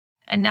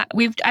 and that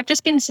I've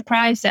just been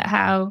surprised at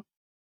how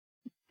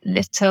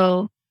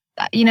little,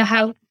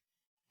 how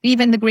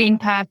even the Green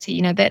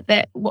Party,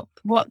 that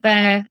what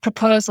their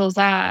proposals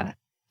are,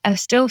 I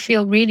still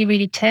feel really,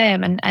 really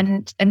tame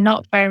and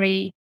not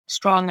very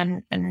strong.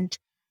 And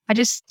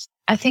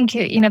I think,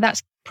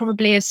 that's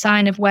probably a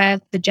sign of where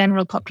the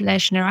general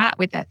population are at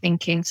with their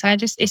thinking. So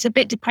it's a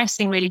bit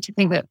depressing really to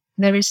think that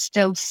there is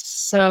still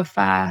so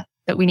far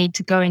that we need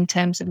to go in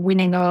terms of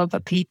winning over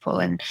people.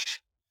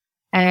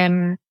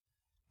 And,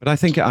 but I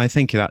think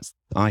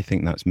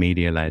that's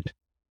media led.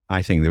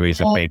 I think there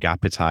is a big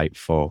appetite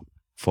for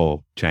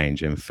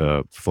change and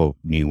for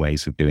new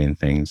ways of doing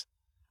things.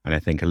 And I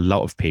think a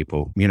lot of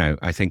people,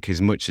 I think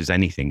as much as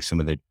anything, some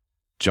of the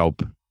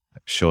job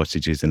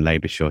shortages and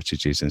labor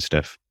shortages and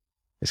stuff,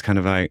 it's kind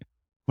of like,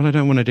 well, I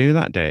don't want to do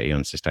that dirty,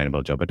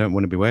 unsustainable job. I don't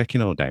want to be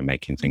working all day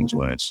making things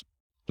worse.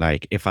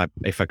 Like if I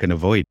can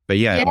avoid, but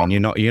I mean, you're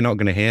not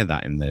going to hear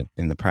that in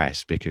the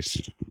press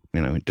because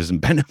it doesn't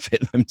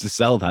benefit them to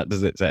sell that,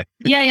 does it? So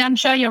yeah, I'm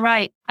sure you're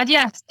right. And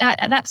yes,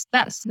 that's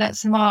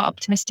a more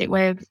optimistic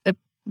way of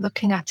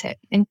looking at it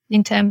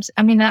in terms.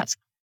 I mean,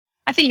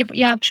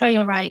 I'm sure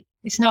you're right.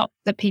 It's not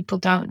that people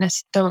don't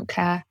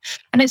care,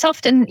 and it's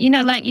often,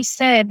 like you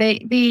said,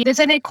 there's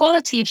an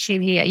equality issue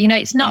here.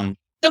 It's not.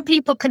 Some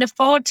people can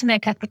afford to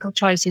make ethical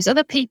choices,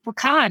 other people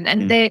can't,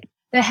 and they're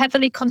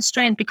heavily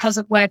constrained because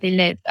of where they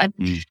live, and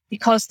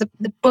because the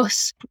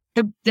bus,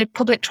 the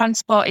public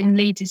transport in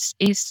Leeds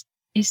is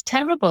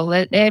terrible.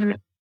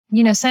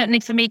 Certainly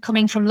for me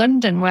coming from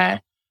London,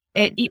 where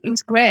it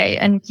was great,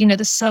 and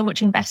there's so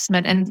much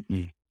investment,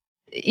 and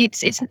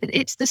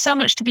there's so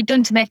much to be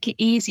done to make it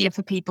easier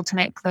for people to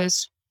make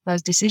those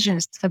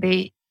decisions for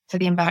the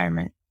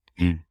environment.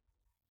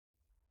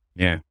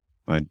 Yeah,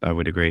 I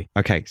would agree.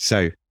 Okay,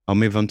 so I'll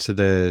move on to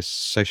the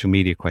social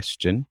media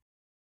question.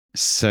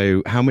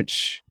 So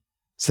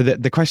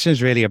the question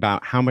is really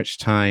about how much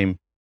time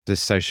does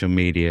social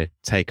media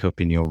take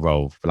up in your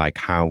role? Like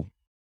how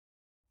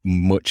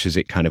much has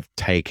it kind of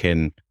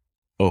taken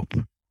up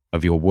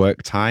of your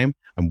work time,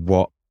 and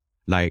what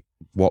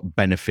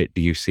benefit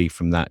do you see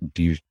from that?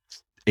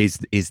 Is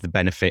the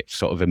benefit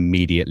sort of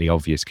immediately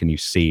obvious? Can you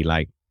see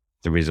like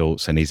the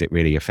results, and is it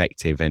really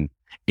effective, and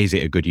is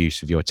it a good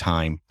use of your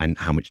time, and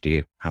how much do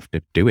you have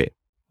to do it?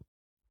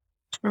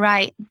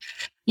 Right.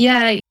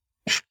 Yeah,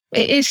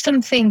 it is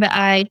something that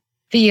I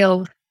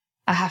feel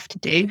I have to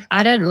do.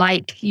 I don't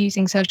like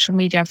using social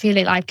media. I feel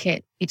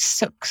it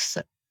sucks.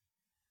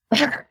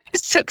 It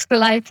sucks the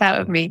life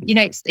out of me.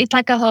 It's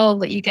like a hole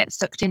that you get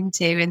sucked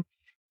into,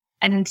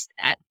 and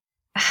I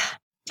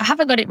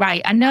haven't got it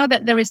right. I know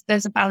that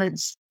there's a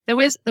balance. There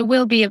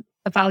will be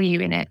a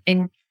value in it.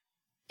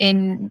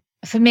 In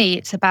for me,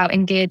 it's about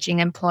engaging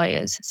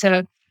employers.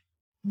 So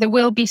there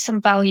will be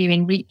some value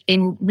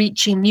in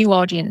reaching new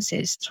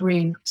audiences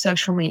through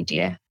social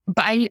media.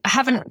 But I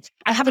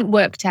haven't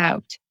worked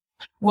out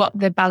what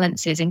the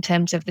balance is in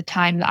terms of the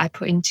time that I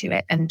put into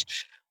it and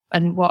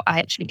what I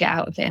actually get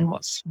out of it, and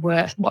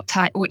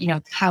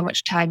how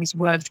much time is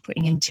worth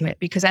putting into it.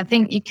 Because I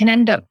think you can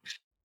end up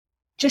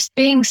just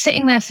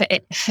sitting there for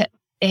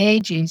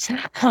ages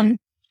on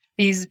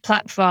these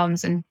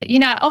platforms, and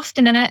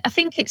often, and I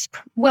think it's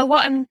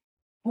what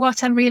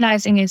I'm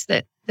realizing is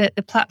that the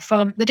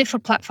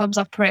different platforms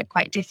operate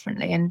quite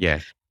differently, and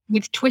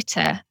with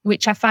Twitter,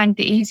 which I find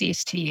the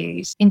easiest to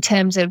use in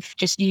terms of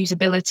just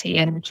usability,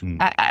 and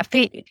I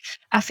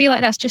feel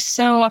like that's just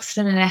so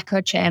often an echo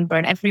chamber,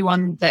 and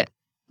everyone that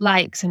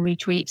likes and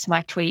retweets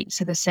my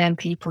tweets are the same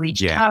people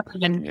each time,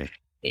 and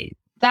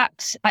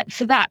that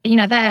for that,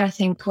 there I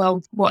think,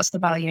 well, what's the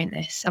value in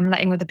this? I'm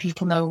letting other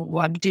people know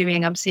what I'm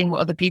doing. I'm seeing what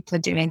other people are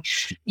doing.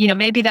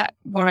 Maybe that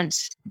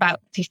warrants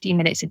about 15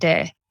 minutes a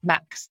day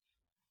max.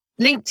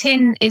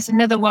 LinkedIn is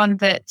another one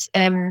that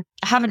I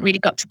haven't really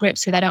got to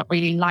grips with. I don't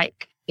really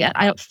like yet.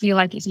 I don't feel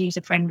like it's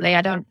user friendly.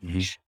 I don't,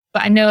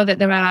 but I know that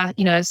there are,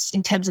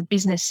 in terms of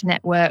business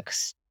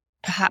networks,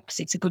 perhaps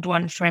it's a good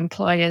one for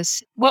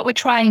employers. What we're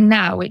trying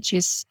now, which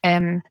is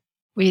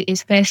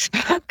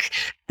Facebook,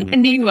 a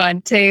new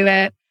one,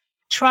 to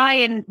try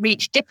and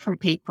reach different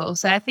people.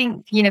 So I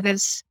think,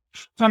 there's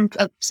from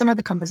some of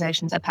the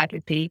conversations I've had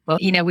with people,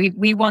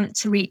 we want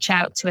to reach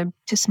out to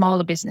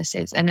smaller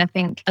businesses. And I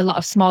think a lot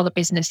of smaller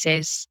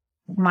businesses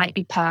might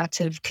be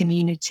part of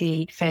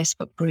community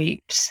Facebook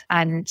groups.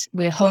 And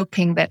we're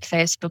hoping that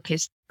Facebook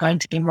is going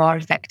to be more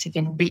effective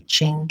in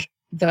reaching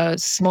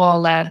those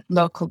smaller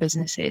local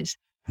businesses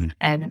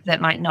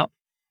that might not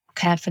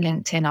care for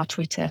LinkedIn or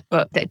Twitter,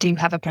 but that do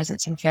have a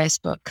presence in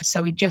Facebook.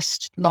 So we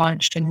just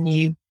launched a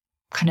new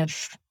kind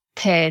of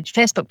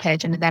Facebook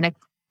page, and then a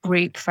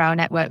group for our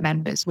network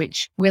members,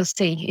 which we'll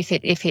see if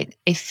it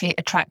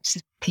attracts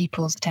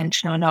people's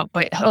attention or not.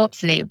 But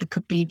hopefully it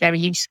could be very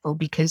useful,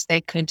 because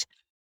they could,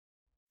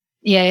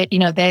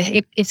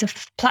 it's a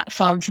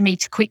platform for me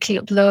to quickly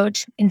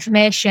upload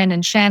information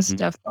and share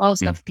stuff, all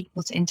stuff for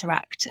people to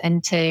interact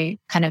and to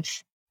kind of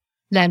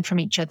learn from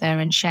each other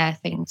and share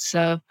things.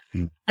 So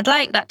I'd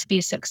like that to be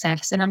a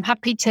success. And I'm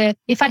happy to,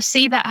 if I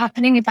see that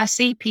happening, if I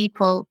see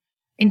people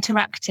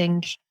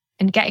interacting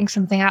and getting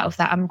something out of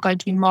that, I'm going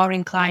to be more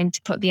inclined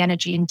to put the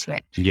energy into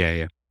it.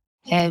 Yeah.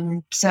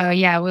 So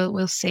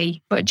we'll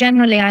see. But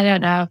generally, I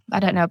don't know.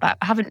 But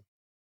I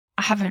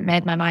haven't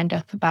made my mind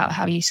up about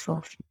how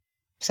useful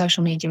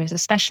social media is,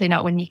 especially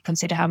not when you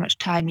consider how much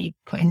time you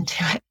put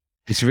into it.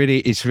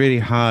 It's really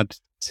hard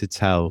to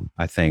tell,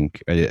 I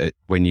think,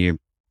 when you're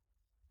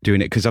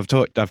doing it, because I've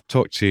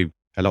talked to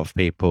a lot of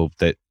people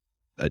that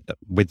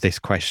with this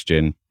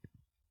question,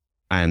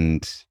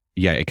 and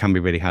it can be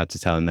really hard to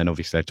tell. And then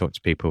obviously I talk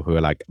to people who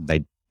are like,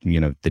 they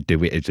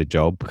do it as a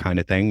job kind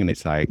of thing, and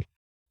it's like,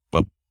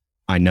 well,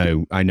 I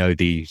know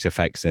these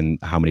effects and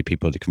how many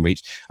people they can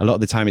reach. A lot of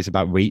the time it's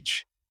about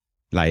reach.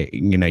 Like,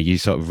 you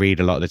sort of read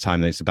a lot of the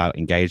time that it's about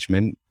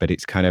engagement, but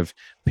it's kind of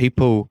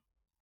people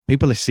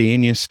are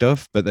seeing your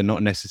stuff, but they're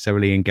not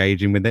necessarily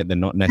engaging with it. They're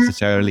not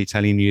necessarily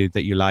telling you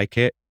that you like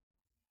it.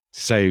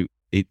 So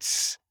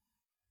it's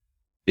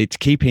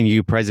keeping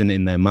you present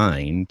in their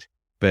mind,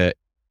 but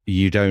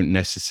you don't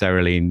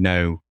necessarily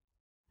know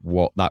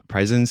what that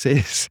presence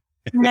is.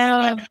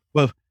 No.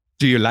 Well,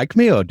 do you like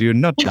me or do you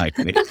not like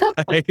me?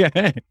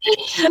 Yeah.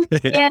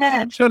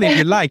 Surely if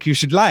you like, you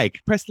should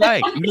like. Press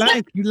like.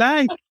 You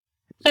like.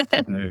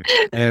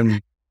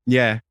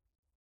 Yeah.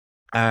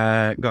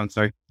 Go on,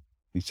 sorry.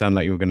 You sound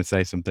like you were going to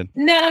say something.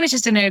 No, I was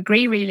just going to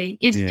agree, really.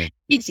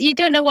 It's you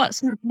don't know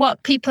what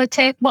people are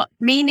what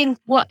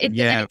meaningful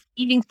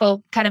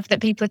kind of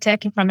that people are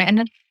taking from it. And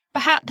then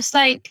perhaps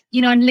like,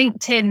 on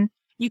LinkedIn,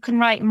 you can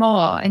write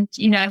more. And,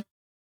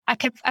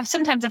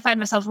 sometimes I find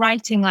myself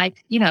writing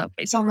like,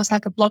 it's almost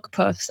like a blog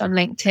post on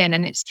LinkedIn.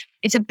 And it's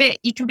a bit,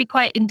 you can be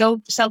quite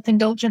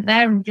self-indulgent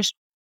there and just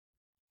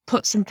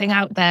put something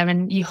out there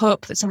and you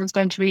hope that someone's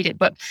going to read it.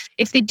 But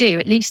if they do,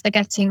 at least they're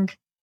getting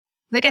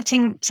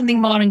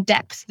something more in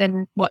depth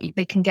than what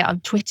they can get on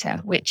Twitter,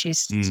 which is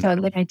so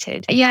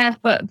limited. Yeah,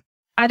 but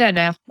I don't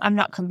know. I'm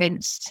not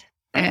convinced.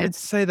 I'd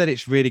say that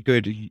it's really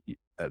good.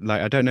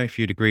 Like, I don't know if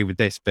you'd agree with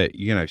this, but,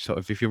 sort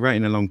of if you're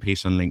writing a long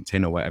piece on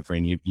LinkedIn or whatever,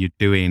 and you're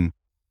doing,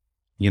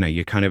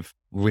 you're kind of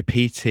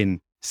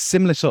repeating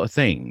similar sort of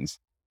things,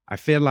 I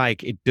feel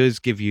like it does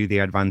give you the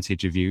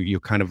advantage of you're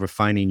kind of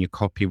refining your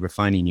copy,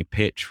 refining your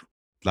pitch,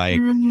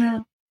 like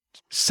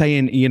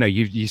saying,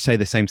 you say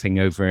the same thing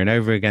over and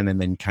over again,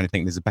 and then you kind of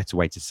think there's a better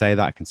way to say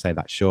that. I can say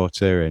that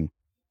shorter. And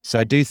so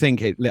I do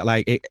think it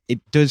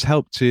does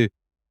help to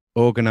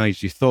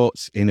organize your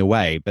thoughts in a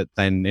way, but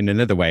then in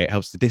another way, it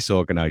helps to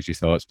disorganize your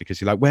thoughts, because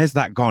you're like, where's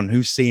that gone?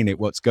 Who's seen it?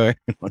 What's going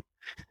on?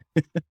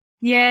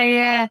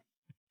 Yeah.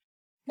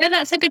 No,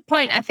 that's a good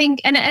point. I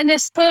think, and I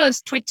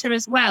suppose Twitter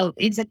as well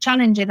is a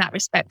challenge in that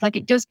respect. Like,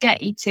 it does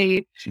get you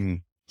to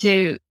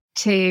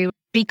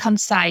be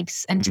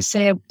concise and to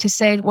say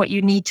what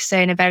you need to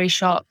say in a very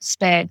short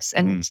space.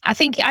 And I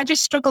think I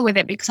just struggle with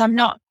it because I'm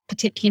not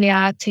particularly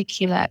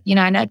articulate,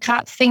 and I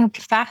can't think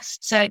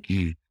fast. So,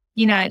 I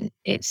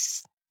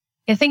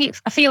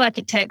feel like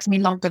it takes me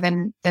longer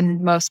than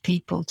most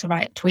people to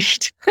write a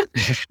tweet.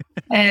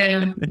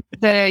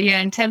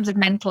 In terms of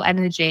mental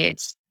energy,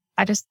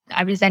 I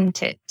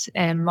resent it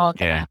more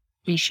than I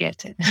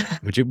appreciate it.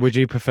 Would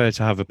you prefer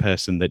to have a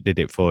person that did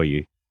it for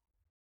you?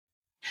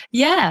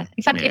 Yeah,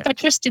 if I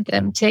trusted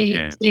them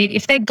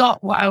if they got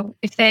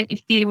if they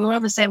were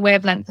on the same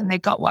wavelength and they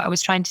got what I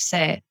was trying to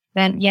say,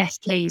 then yes,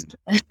 please.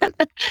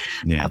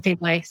 That'd be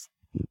nice.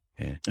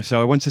 Yeah. So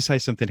I want to say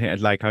something here.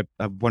 Like, I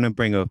want to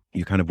bring up,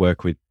 you kind of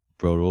work with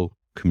rural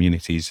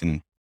communities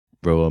and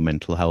rural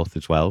mental health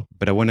as well.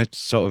 But I want to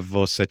sort of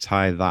also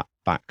tie that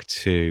back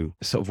to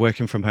sort of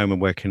working from home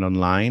and working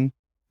online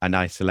and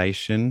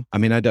isolation. I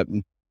mean, I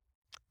don't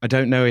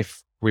know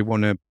if we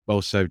want to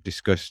also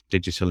discuss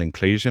digital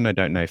inclusion. I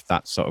don't know if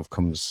that sort of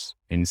comes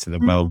into the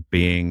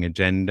well-being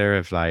agenda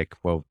of like,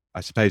 well,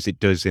 I suppose it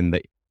does, in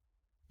that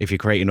if you're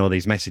creating all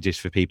these messages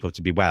for people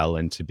to be well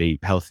and to be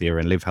healthier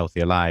and live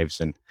healthier lives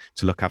and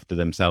to look after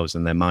themselves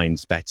and their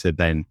minds better,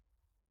 then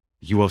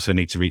you also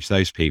need to reach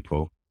those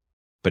people.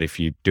 But if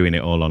you're doing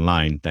it all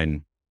online,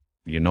 then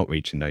you're not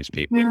reaching those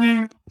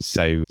people.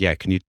 So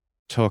can you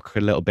talk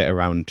a little bit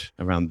around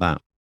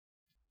that?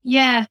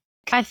 Yeah,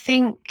 I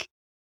think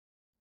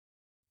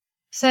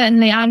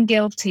certainly I'm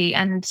guilty,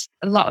 and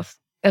a lot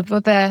of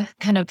other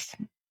kind of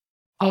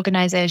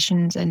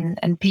organizations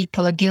and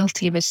people are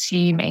guilty of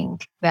assuming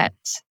that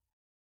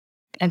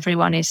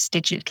everyone is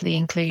digitally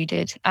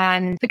included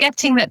and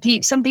forgetting that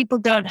some people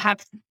don't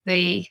have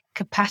the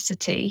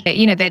capacity.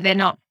 They're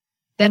not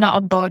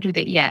on board with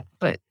it yet,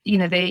 but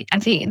I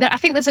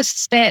think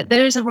there's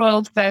there is a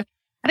role for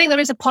I think there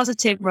is a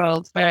positive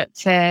role for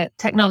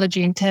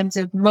technology in terms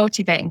of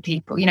motivating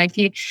people.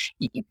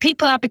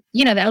 People are,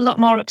 they're a lot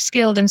more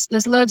upskilled, and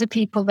there's loads of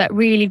people that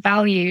really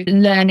value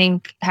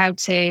learning how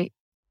to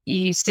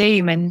use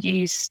Zoom and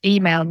use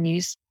email and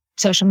use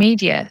social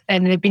media.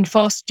 And they've been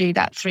forced to do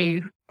that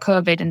through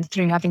COVID and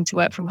through having to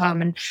work from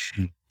home. And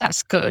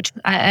that's good.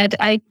 I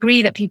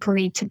agree that people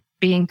need to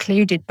be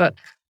included, but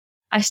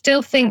I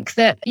still think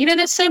that,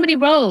 there's so many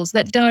roles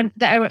that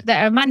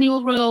are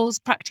manual roles,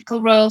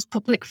 practical roles,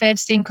 public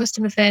facing,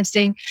 customer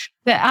facing,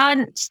 they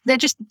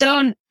just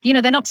don't,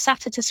 they're not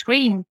sat at a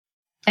screen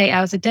 8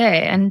 hours a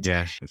day. And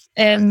yeah,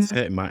 it's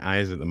hurting my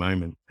eyes at the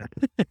moment.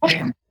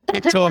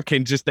 Keep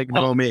talking, just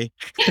ignore me.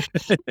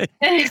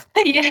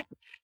 Yeah.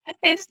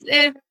 So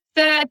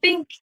I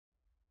think,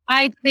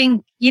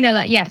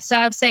 so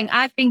I was saying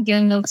I've been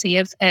guilty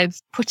of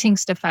putting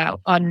stuff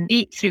out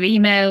through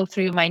email,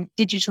 through my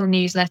digital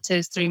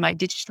newsletters, through my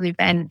digital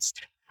events,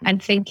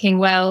 and thinking,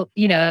 well,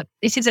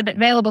 this is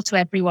available to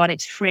everyone.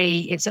 It's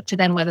free. It's up to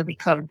them whether they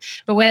come.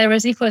 But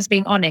whereas if I was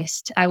being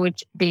honest, I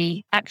would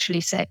be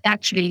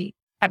actually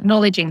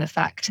acknowledging the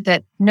fact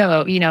that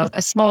no,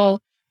 a small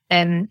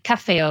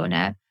cafe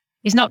owner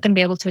is not going to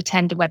be able to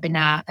attend a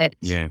webinar at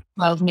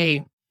 12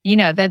 noon.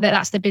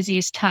 That's the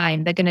busiest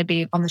time. They're going to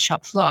be on the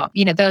shop floor.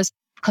 Those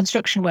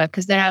construction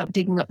workers, they're out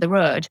digging up the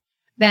road.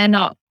 They're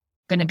not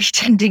going to be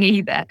attending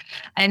either.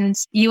 And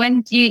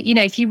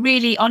if you're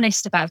really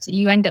honest about it,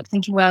 you end up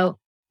thinking,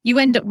 you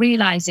end up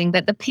realizing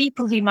that the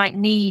people who might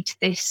need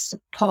this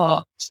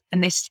support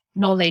and this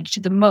knowledge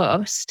the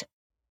most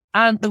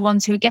aren't the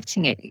ones who are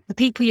getting it. The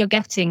people you're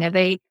getting are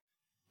the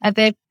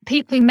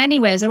people in many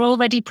ways are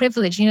already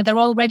privileged. They've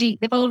already.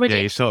 Yeah,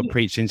 you're sort of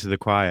preaching to the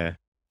choir.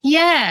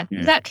 Yeah,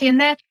 exactly.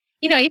 And they're,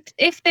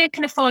 if they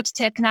can afford to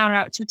take an hour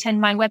out to attend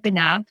my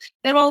webinar,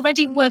 they're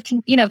already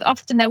working,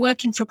 often they're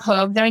working from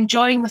home. They're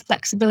enjoying the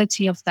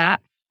flexibility of that.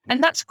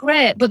 And that's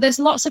great. But there's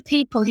lots of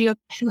people who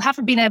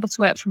haven't been able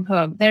to work from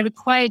home. They're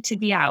required to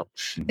be out.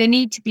 They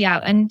need to be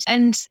out. And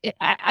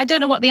I don't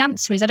know what the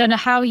answer is. I don't know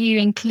how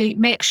you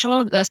make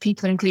sure that those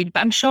people are included, but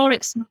I'm sure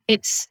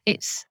it's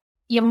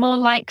you're more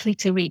likely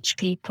to reach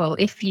people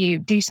if you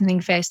do something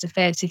face to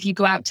face, if you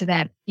go out to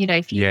them,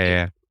 if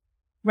you,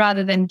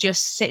 rather than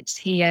just sit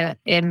here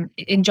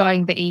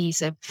enjoying the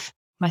ease of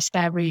my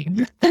spare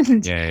room.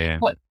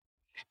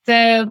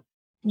 So,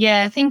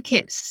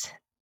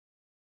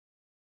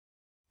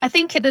 I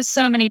think there's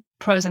so many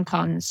pros and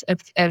cons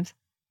of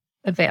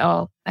it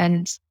all.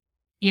 And,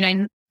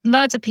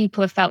 loads of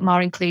people have felt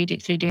more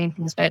included through doing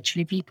things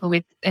virtually, people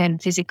with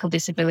physical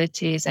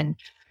disabilities and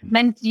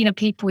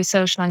people with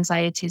social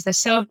anxieties.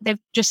 They've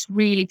just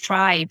really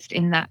thrived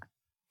in that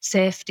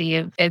safety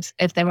of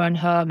their own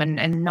home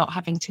and not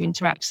having to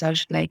interact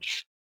socially.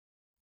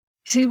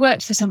 So it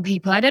works for some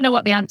people. I don't know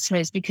what the answer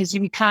is, because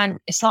you can't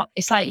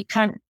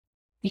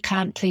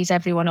please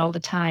everyone all the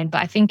time.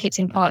 But I think it's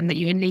important that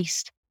you at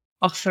least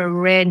offer a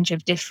range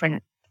of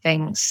different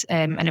things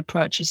and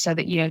approaches, so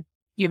that you're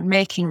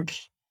making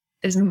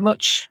as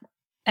much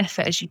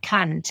effort as you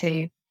can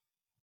to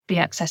be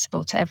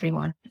accessible to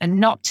everyone, and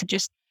not to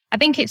just. I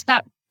think it's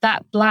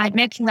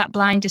making that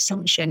blind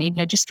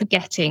assumption, just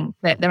forgetting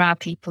that there are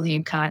people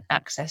who can't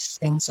access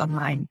things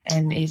online,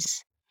 and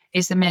is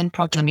the main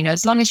problem.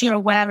 As long as you're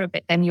aware of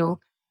it, then you'll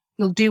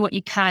do what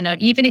you can, or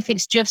even if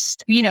it's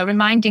just,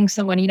 reminding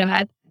someone,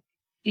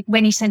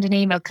 when you send an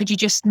email, could you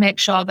just make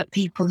sure that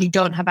people who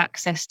don't have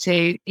access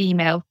to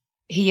email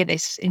hear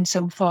this in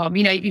some form?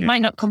 It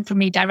might not come from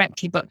me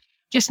directly, but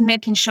just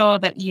making sure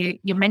that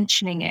you're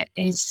mentioning it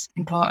is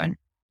important.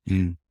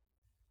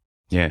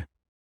 Yeah.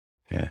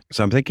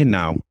 So I'm thinking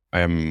now,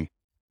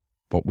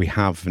 what we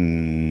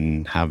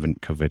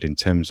haven't covered in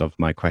terms of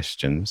my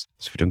questions.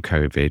 So we've done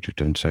COVID, we've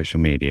done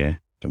social media,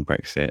 done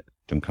Brexit,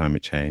 done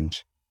climate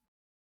change.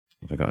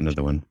 Have I got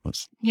another one?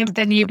 You've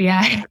done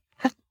UBI.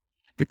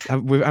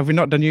 Have we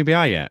not done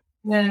UBI yet?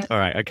 No. All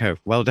right. Okay.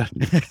 Well done.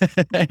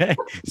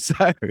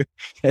 So,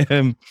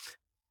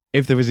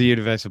 if there was a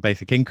universal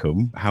basic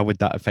income, how would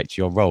that affect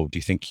your role? Do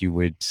you think you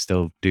would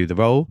still do the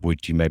role?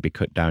 Would you maybe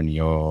cut down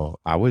your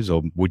hours,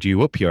 or would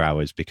you up your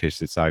hours?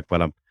 Because it's like,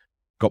 well, I've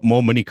got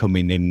more money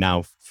coming in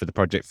now for the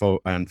project for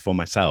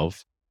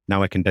myself.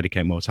 Now I can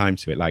dedicate more time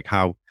to it. Like,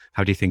 how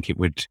do you think it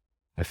would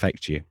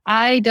affect you?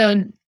 I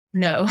don't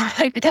know.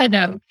 I don't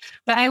know.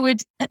 But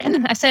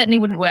I certainly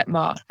wouldn't work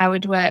more. I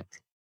would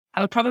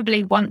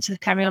probably want to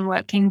carry on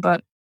working,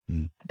 but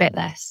a bit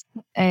less.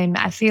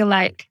 I feel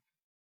like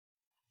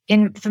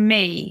for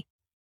me,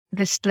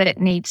 the split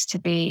needs to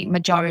be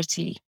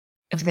majority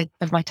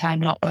of my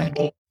time not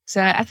working.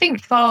 So I think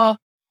for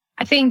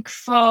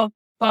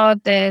 4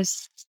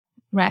 days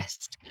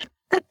rest,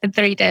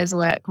 3 days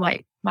work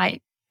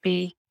might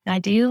be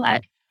ideal.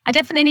 I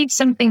definitely need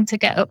something to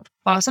get up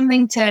for,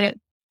 something to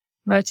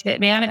motivate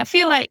me. I mean, I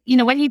feel like,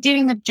 when you're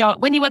doing the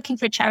job, when you're working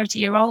for a charity,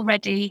 you're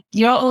already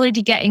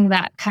getting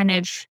that kind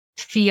of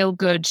feel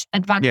good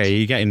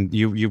advantage. Yeah,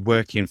 you're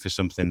working for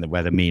something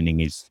where the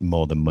meaning is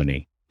more than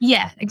money.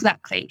 Yeah,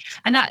 exactly.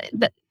 And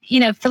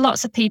for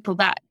lots of people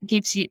that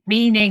gives you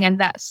meaning, and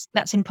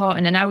that's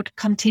important. And I would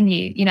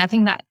continue, I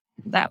think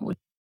that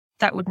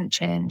wouldn't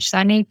change. So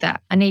I need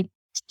that. I need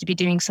to be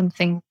doing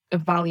something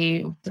of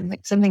value,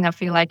 something I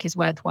feel like is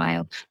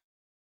worthwhile.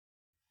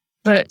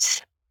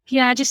 But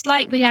yeah, I just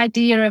like the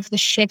idea of the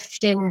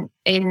shift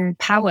in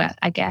power,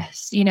 I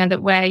guess,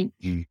 that where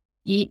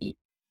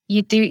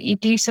you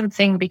do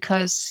something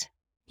because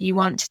you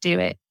want to do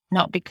it,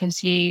 not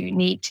because you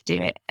need to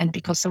do it and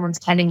because someone's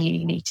telling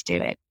you need to do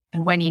it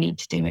and when you need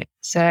to do it.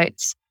 So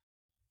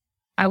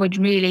I would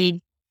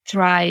really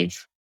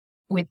thrive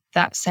with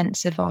that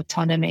sense of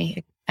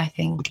autonomy, I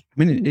think.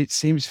 I mean, it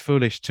seems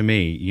foolish to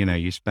me,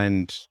 you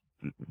spend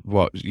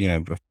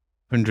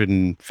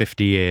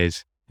 150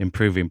 years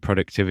improving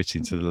productivity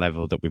to the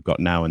level that we've got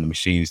now and the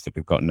machines that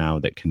we've got now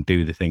that can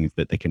do the things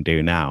that they can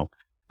do now.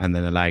 And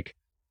then they're like,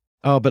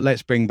 oh, but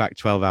let's bring back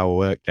 12-hour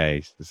work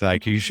days. It's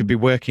like, you should be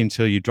working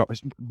until you drop.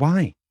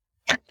 Why?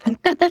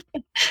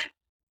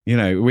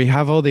 We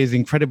have all these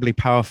incredibly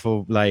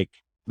powerful, like,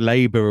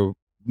 labor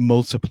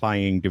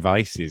multiplying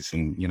devices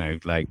and,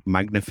 like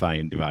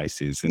magnifying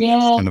devices. And it's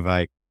kind of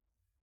like,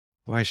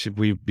 why should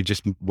we be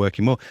just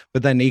working more?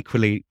 But then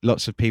equally,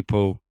 lots of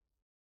people,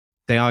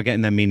 they are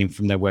getting their meaning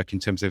from their work in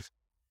terms of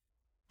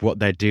what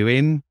they're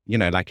doing.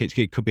 Like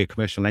it could be a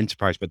commercial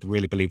enterprise, but they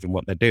really believe in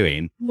what they're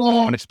doing.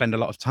 Want to spend a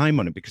lot of time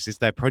on it because it's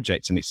their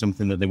project and it's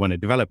something that they want to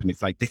develop. And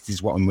it's like, this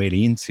is what I'm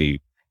really into.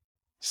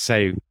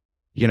 So,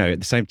 at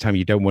the same time,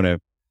 you don't want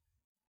to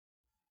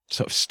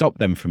sort of stop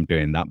them from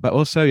doing that. But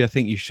also, I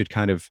think you should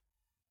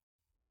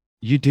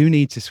you do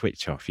need to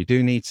switch off. You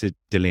do need to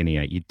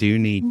delineate. You do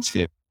need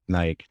to,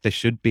 like, there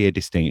should be a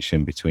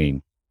distinction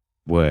between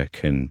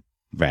work and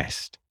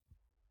rest.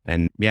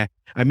 And yeah,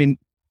 I mean,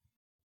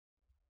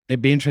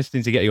 it'd be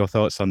interesting to get your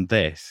thoughts on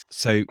this.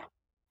 So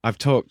I've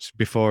talked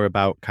before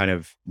about kind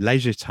of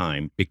leisure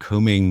time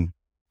becoming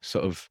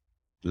sort of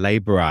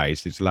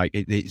laborized. It's like,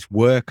 it's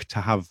work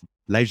to have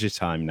leisure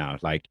time now.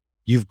 Like,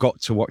 you've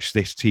got to watch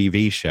this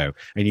TV show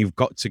and you've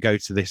got to go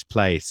to this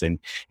place. And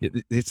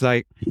it's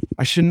like,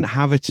 I shouldn't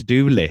have a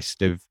to-do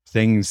list of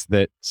things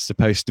that's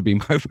supposed to be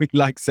my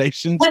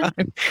relaxation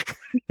time.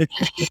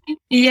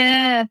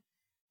 Yeah.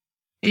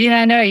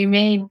 Yeah, I know what you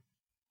mean.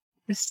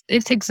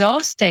 It's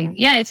exhausting.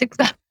 Yeah, it's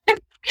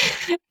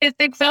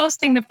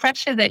exhausting, the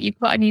pressure that you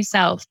put on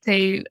yourself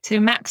to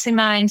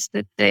maximize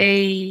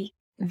the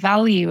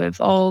value of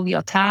all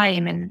your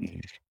time.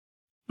 And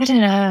I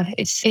don't know,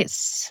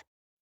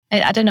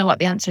 I don't know what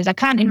the answer is. I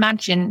can't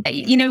imagine,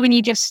 when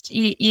you just,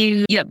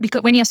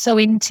 because when you're so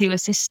into a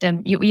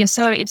system,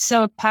 it's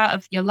so a part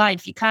of your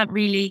life, you can't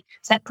really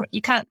separate,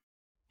 you can't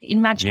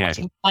imagine what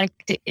it's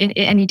like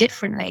any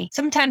differently.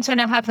 Sometimes when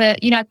I have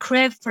I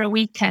crave for a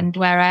weekend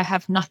where I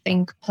have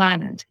nothing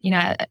planned.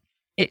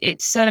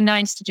 It's so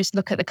nice to just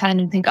look at the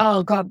calendar and think,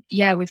 oh God,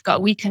 yeah, we've got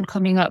a weekend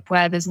coming up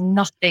where there's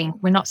nothing.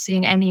 We're not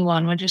seeing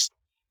anyone. We're just,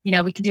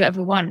 we can do whatever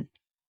we want.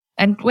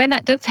 And when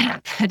that does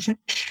happen,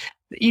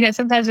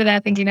 sometimes when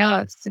I'm thinking,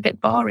 oh, it's a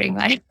bit boring.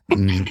 Like,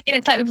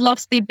 it's like we've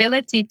lost the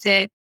ability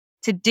to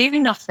do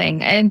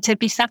nothing and to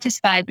be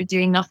satisfied with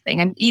doing nothing.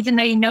 And even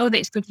though that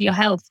it's good for your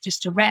health,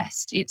 just to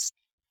rest, it's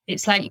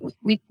like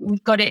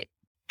we've got it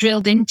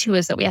drilled into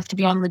us that we have to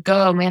be on the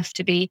go and we have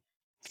to be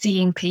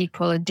seeing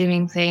people and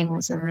doing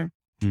things. And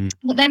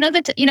but then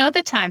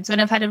other times when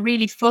I've had a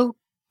really full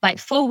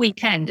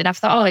weekend and I've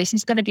thought, oh, this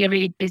is going to be a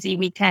really busy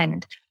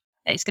weekend,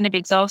 it's going to be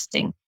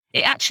exhausting.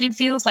 It actually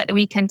feels like the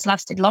weekend's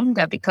lasted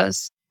longer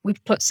because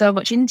we've put so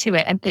much into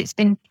it and it's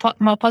been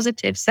more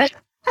positive. So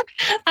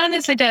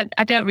honestly,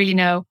 I don't really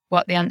know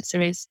what the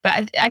answer is,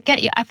 but I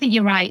get you. I think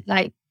you're right.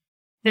 Like,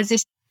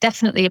 there's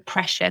definitely a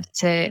pressure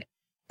to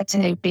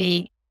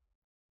be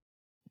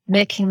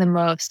making the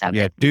most out of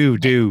it. Do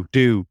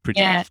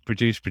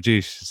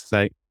produce. It's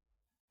like,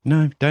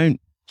 no, don't.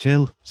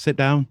 Chill, sit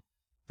down,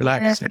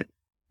 relax,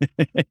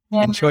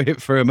 enjoy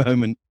it for a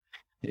moment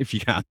if you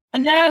can. I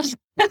know.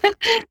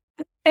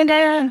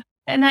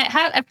 And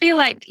I feel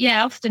like,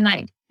 often,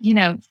 like,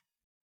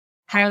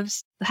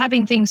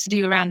 having things to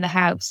do around the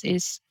house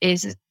is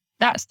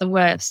that's the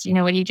worst.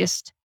 When you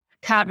just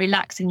can't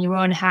relax in your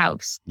own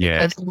house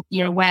because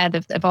you're aware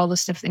of all the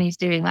stuff that he's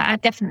doing. Like, I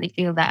definitely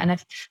feel that,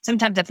 and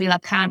sometimes I feel I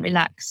can't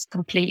relax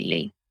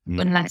completely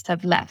unless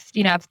I've left.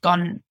 I've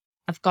gone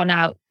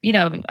out.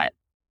 I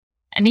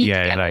need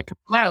to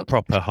go out.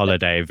 Proper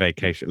holiday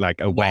vacation, like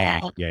away.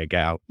 Get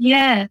out.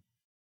 Yeah.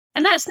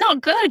 And that's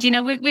not good.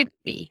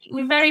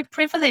 We're very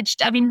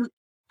privileged. I mean,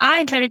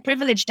 I'm very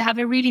privileged to have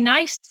a really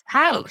nice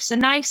house, a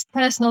nice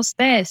personal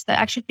space that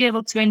I should be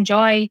able to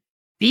enjoy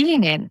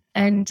being in.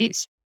 And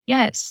it's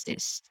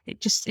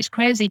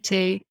crazy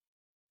to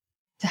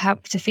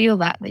have to feel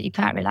that you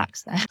can't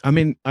relax there. I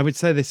mean, I would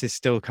say this is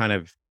still kind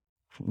of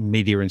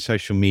media and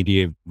social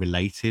media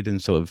related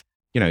and sort of,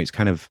 it's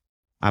kind of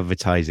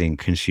advertising,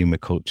 consumer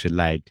culture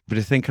led. But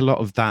I think a lot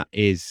of that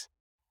is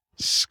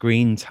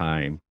screen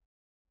time.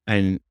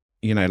 And,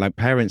 like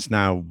parents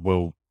now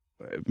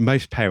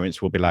most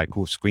parents will be like,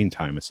 oh, screen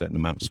time, a certain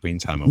amount of screen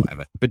time or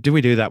whatever. But do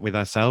we do that with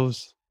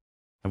ourselves?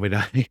 And we're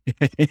like,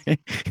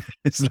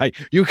 it's like,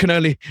 you can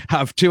only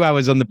have 2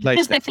 hours on the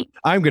PlayStation.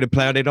 I'm going to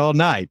play on it all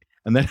night.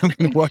 And then I'm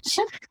going to watch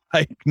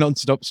like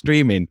non-stop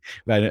streaming.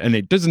 And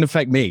it doesn't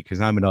affect me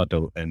because I'm an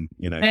adult and,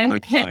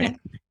 I'm fine.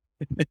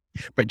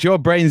 But your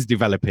brain's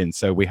developing,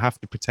 so we have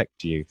to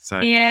protect you. So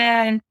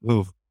yeah.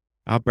 Ooh,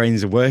 our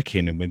brains are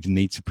working and we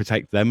need to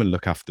protect them and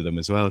look after them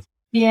as well.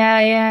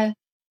 Yeah,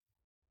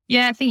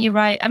 I think you're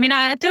right. I mean,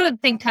 I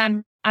don't think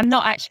I'm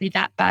not actually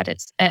that bad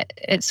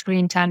at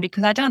screen time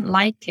because I don't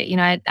like it.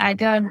 I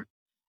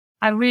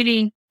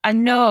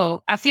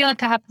feel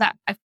like I have that.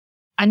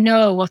 I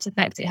know what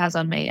effect it has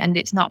on me and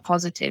it's not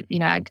positive.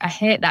 I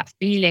hate that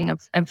feeling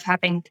of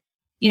having,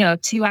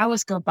 2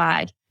 hours go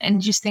by and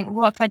just think,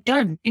 what have I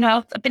done?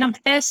 I've been on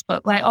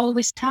Facebook like all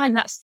this time.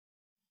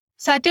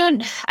 So I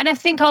don't, and I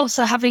think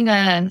also having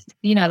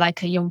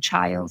like a young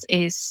child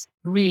is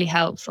really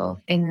helpful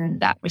in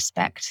that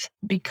respect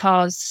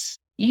because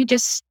you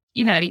just,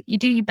 you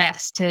do your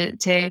best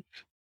to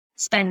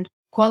spend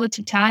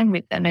quality time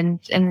with them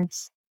and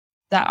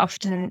that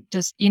often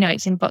just,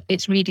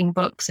 it's reading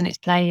books and it's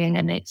playing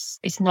and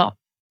it's not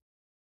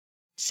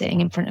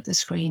sitting in front of the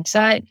screen.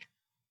 So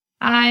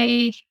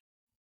I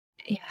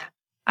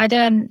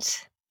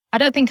don't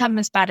think I'm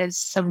as bad as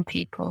some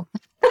people.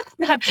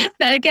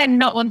 Again,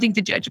 not wanting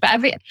to judge, but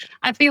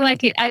I feel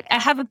like I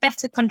have a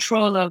better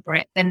control over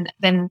it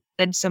than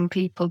some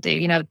people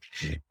do. I've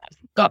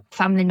got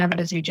family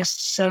members who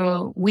just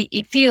so weak.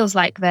 It feels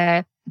like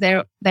they're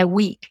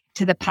weak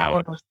to the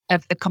power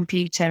of the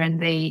computer and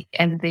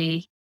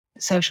the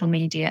social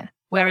media.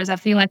 Whereas I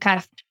feel like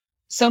I've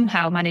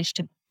somehow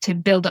managed to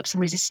build up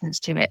some resistance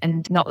to it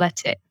and not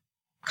let it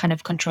kind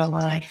of control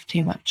my life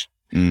too much.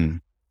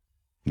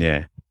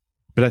 Yeah.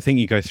 But I think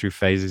you go through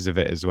phases of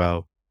it as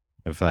well.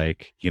 Of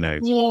like, you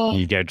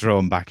get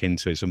drawn back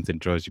into it, something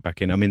draws you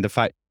back in. I mean,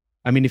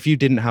 if you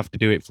didn't have to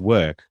do it for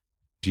work,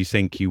 do you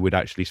think you would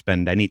actually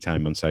spend any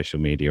time on social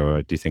media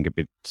or do you think it'd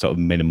be sort of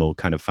minimal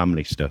kind of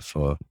family stuff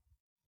or?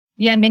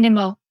 Yeah,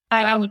 minimal.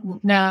 I would,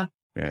 no.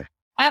 Yeah.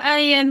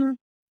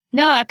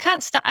 No, I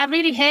can't stop. I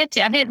really hate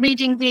it. I hate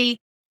reading the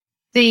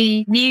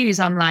news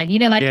online,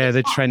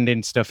 the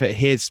trending stuff.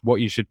 Here's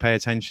what you should pay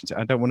attention to.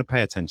 I don't want to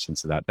pay attention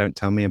to that. Don't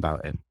tell me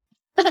about it.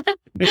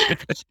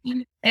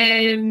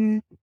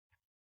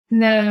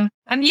 No,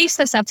 I'm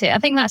useless at it. I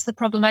think that's the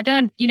problem. I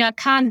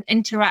can't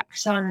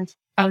interact on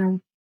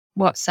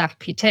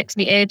WhatsApp. It takes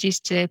me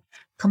ages to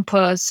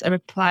compose a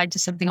reply to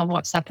something on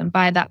WhatsApp. And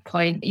by that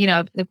point,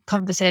 the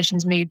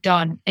conversation's moved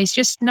on. It's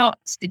just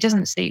it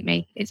doesn't suit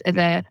me. It's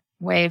a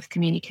way of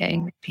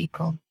communicating with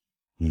people.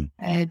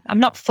 I'm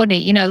not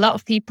funny. A lot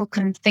of people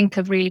can think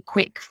of really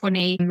quick,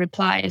 funny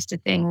replies to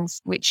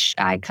things, which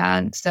I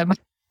can't. So my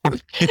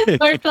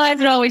replies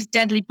are always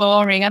deadly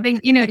boring. I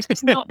think, it's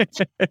just not...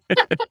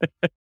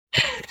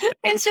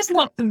 It's just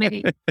not for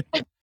me.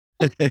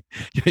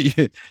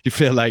 You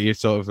feel like you're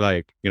sort of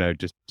like,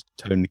 just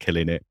tone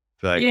killing it.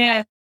 Like,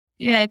 yeah.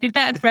 It'd be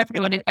better for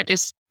everyone if I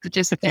just said,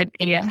 just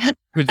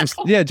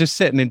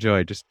sit and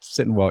enjoy. Just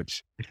sit and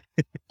watch.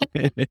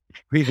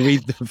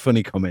 Read the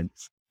funny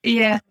comments.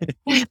 Yeah.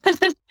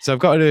 So I've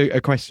got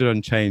a question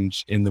on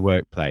change in the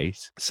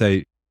workplace. So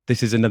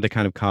this is another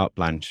kind of carte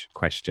blanche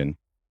question.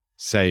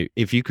 So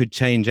if you could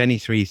change any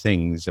 3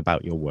 things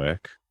about your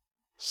work,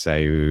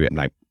 so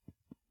like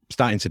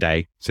starting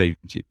today, so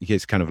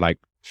it's kind of like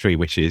 3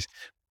 wishes,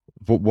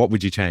 what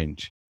would you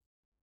change?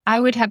 I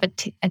would have a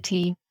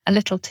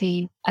little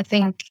team. I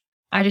think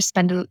I just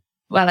spend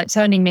it's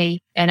only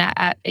me and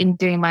in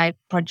doing my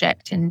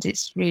project and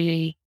it's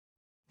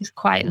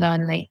quite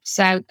lonely.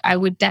 So I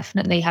would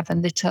definitely have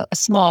a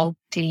small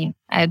team,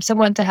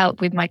 someone to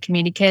help with my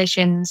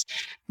communications,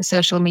 the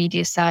social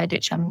media side,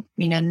 which I'm,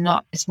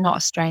 it's not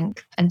a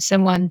strength, and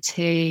someone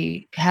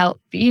to help,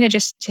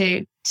 just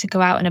to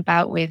go out and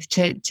about with,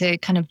 to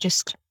kind of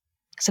just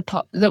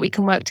support that we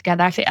can work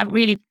together. I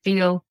really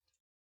feel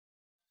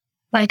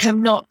like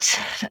I'm not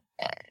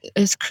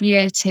as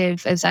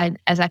creative as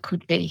I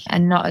could be,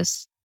 and not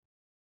as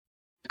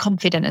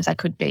confident as I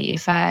could be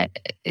if I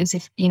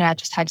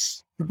just had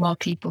more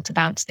people to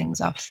bounce things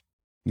off.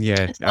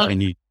 Yeah, I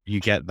mean, you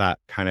get that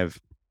kind of,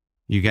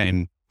 you're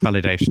getting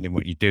validation in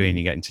what you're doing,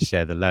 you're getting to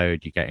share the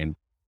load, you're getting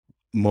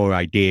more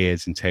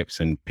ideas and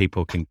tips, and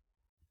people can,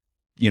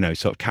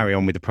 sort of carry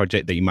on with the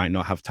project that you might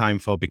not have time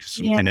for because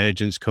something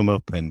urgent's come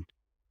up, and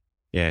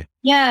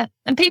yeah,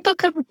 and people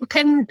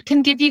can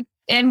give you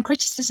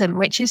criticism,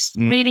 which is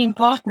really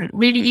important,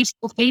 really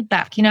useful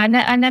feedback.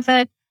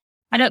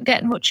 I don't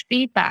get much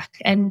feedback,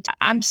 and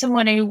I'm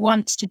someone who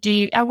wants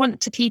to I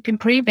want to keep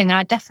improving.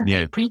 I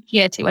definitely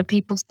appreciate it when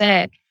people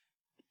say,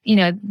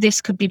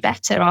 this could be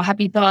better, or have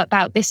you thought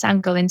about this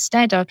angle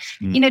instead, or,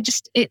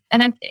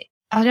 and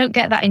I don't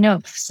get that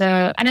enough.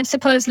 So, and I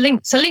suppose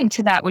linked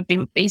to that would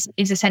be, is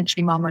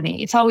essentially more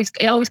money. It always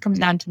comes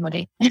down to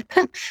money.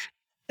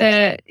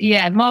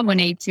 More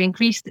money to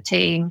increase the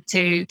team,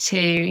 to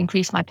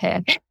increase my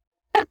pay.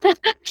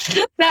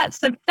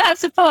 That's an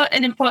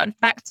important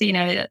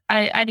factor.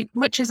 I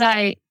much as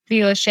I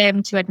feel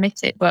ashamed to admit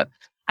it, but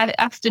I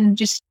often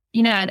just,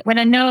 when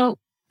I know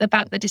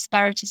about the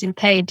disparities in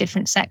pay in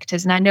different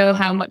sectors, and I know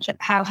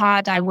how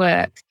hard I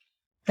work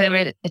for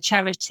a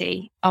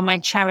charity on my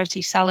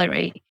charity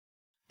salary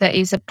that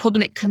is a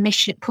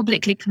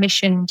publicly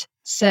commissioned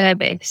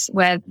service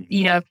where,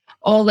 you know,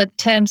 all the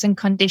terms and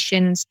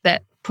conditions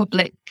that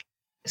public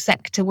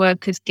sector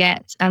workers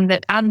get and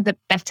the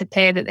better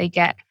pay that they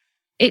get.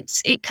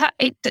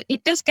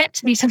 It does get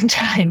to me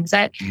sometimes.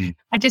 I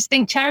just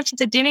think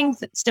charities are doing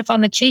stuff on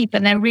the cheap,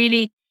 and they're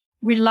really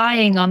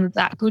relying on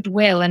that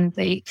goodwill and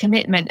the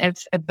commitment of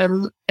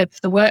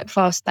the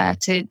workforce there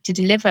to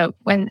deliver.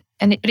 But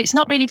it's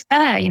not really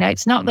fair. You know,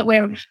 it's not that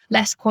we're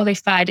less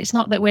qualified. It's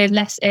not that we're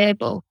less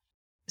able.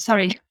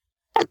 Sorry.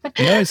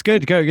 No, it's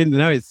good. Go again.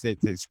 No,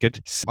 it's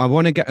good. I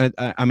want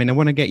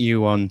to get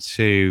you on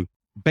to.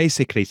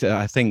 Basically, so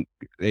I think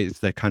it's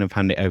the kind of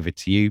hand it over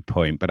to you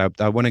point, but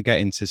I want to get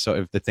into sort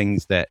of the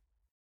things that,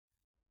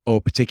 or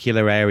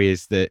particular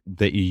areas that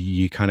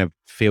you kind of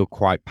feel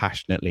quite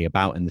passionately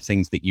about, and the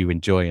things that you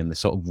enjoy, and the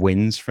sort of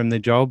wins from the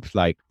job.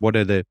 Like, what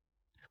are the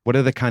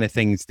kind of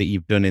things that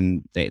you've done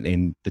in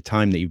the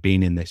time that you've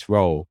been in this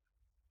role,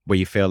 where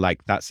you feel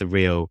like that's a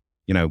real,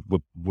 you know,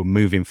 we're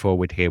moving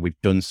forward here. We've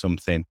done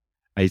something.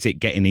 Is it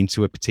getting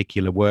into a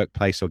particular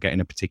workplace, or getting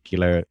a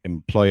particular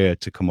employer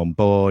to come on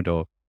board,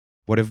 or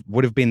what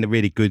have been the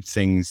really good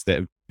things that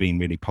have been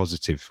really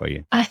positive for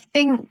you? I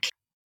think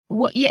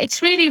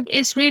it's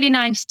really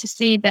nice to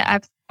see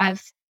that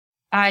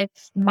I've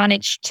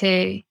managed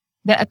that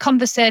a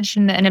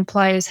conversation that an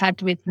employer has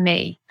had with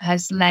me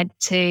has led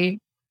to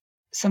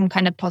some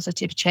kind of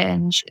positive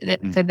change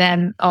for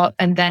them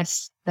and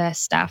their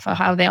staff, or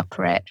how they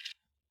operate.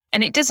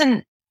 And it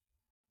doesn't,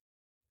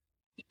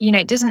 you know,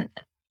 it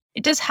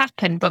does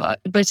happen, but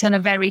on a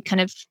very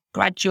kind of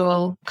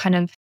gradual, kind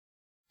of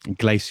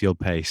glacial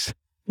pace.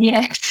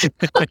 Yes.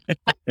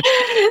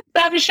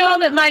 I'm sure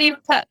that my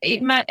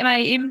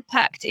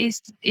impact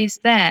is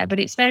there, but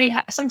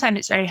sometimes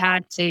it's very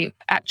hard to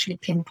actually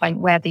pinpoint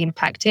where the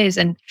impact is,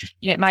 and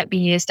you know, it might be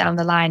years down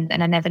the line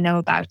and I never know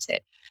about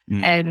it.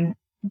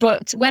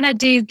 But when I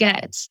do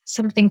get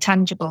something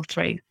tangible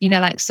through, you know,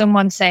 like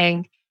someone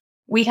saying,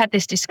 we had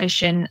this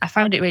discussion, I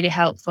found it really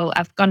helpful,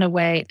 I've gone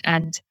away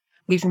and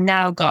we've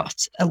now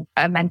got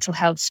a mental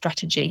health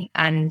strategy,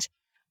 and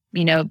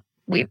you know,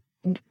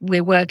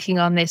 we're working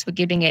on this, we're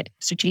giving it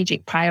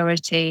strategic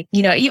priority,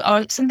 you know,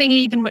 or something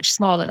even much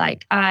smaller.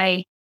 Like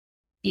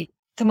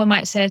someone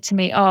might say to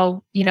me,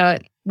 oh, you know,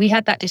 we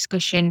had that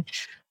discussion.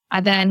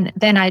 And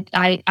then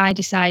I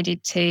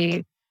decided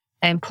to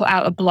put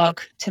out a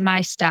blog to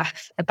my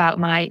staff about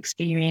my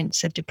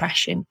experience of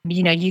depression.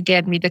 You know, you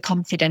gave me the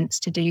confidence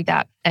to do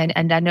that.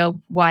 And I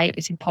know why it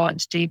was important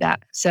to do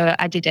that. So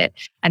I did it.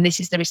 And this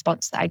is the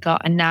response that I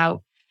got. And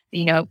now,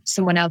 you know,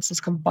 someone else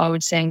has come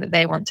forward saying that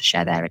they want to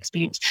share their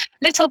experience.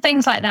 Little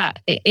things like that.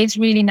 It is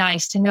really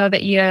nice to know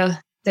that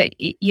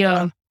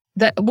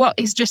what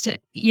is just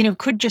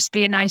could just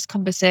be a nice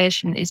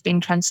conversation is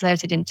being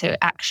translated into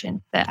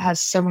action that has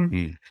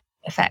some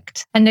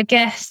effect. And I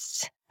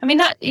guess, I mean,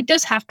 that it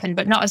does happen,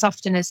 but not as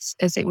often as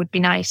it would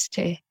be nice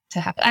to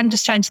happen. I'm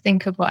just trying to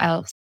think of what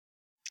else.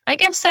 I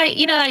guess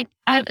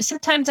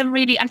sometimes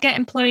I get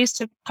employers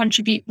to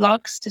contribute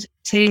blogs to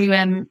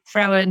for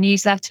our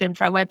newsletter and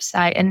for our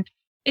website, and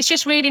it's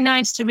just really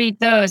nice to read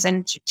those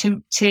and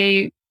to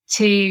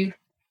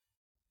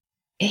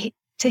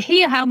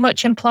hear how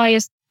much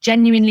employers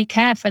genuinely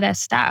care for their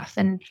staff.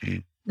 And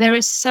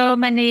there's a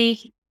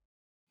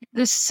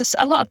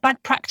lot of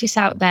bad practice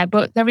out there,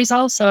 but there is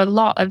also a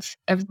lot of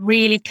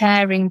really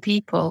caring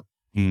people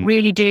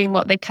really doing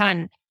what they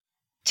can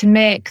to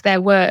make their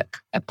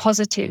work a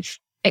positive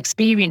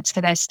experience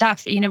for their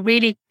staff, you know,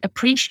 really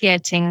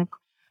appreciating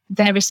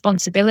their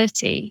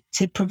responsibility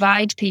to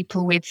provide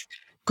people with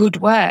good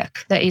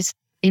work that is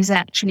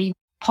actually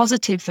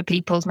positive for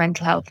people's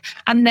mental health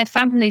and their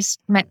families.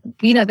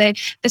 You know,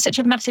 there's such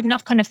a massive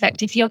knock-on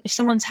effect. If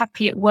someone's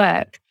happy at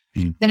work,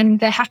 then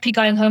they're happy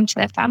going home to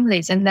their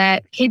families, and their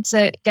kids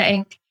are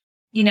getting,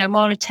 you know,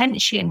 more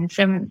attention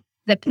from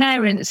their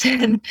parents.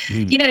 And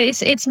you know,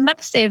 it's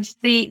massive.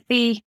 The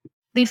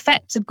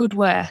effects of good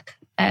work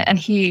are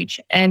huge,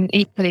 and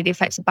equally the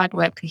effects of bad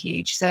work are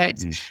huge. So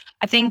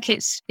I think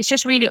it's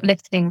just really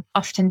uplifting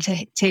often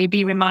to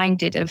be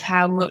reminded of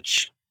how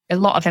much a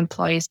lot of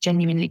employers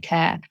genuinely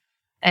care,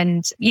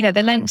 and you know,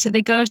 the lengths that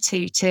they go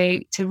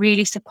to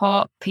really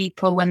support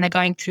people when they're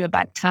going through a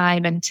bad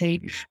time, and to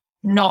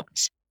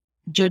not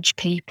judge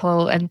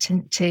people, and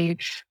to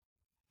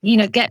you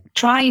know,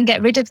 try and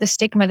get rid of the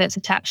stigma that's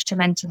attached to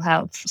mental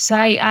health. So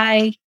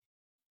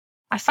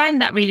I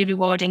find that really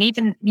rewarding,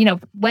 even, you know,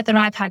 whether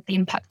I've had the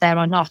impact there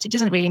or not, it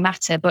doesn't really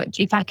matter. But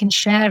if I can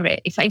share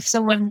it, if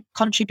someone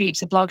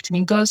contributes a blog to me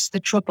and goes to the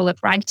trouble of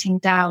writing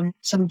down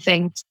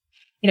something,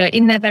 you know,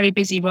 in their very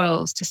busy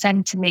roles to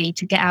send to me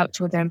to get out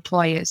to other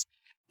employers,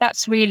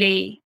 that's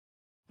really,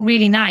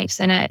 really nice.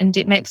 And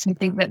it makes me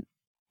think that,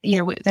 you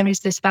know, there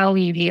is this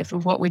value here for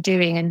what we're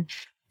doing. And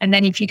And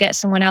then if you get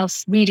someone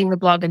else reading the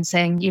blog and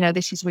saying,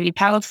 this is really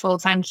powerful,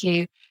 thank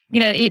you,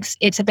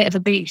 it's a bit of a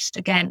boost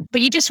again.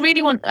 But you just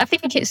really I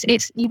think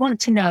it's you want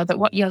to know that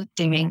what you're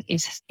doing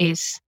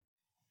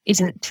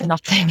isn't for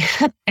nothing.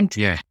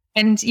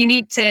 And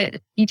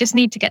you just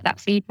need to get that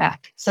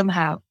feedback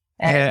somehow.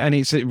 And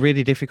it's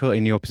really difficult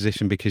in your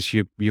position because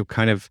you're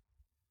kind of,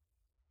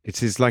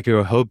 it's like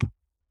you're a hub,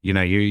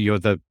 you're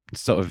the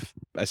sort of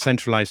a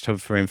centralized hub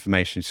for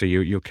information. So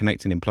you're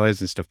connecting employers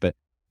and stuff, but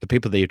the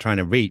people that you're trying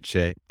to reach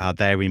are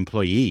their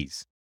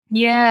employees.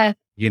 Yeah.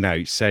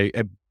 So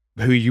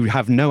who you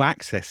have no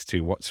access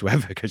to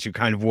whatsoever because you're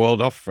kind of walled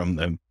off from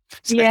them.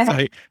 So it's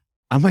like,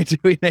 am I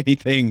doing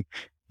anything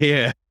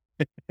here?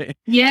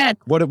 Yeah.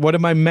 What are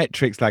my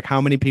metrics? Like,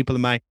 how many people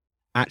am I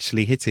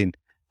actually hitting?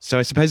 So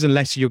I suppose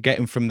unless you're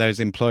getting from those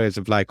employers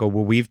of like, oh,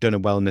 well, we've done a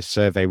wellness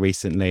survey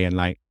recently and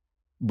like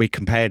we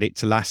compared it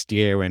to last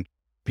year and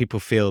people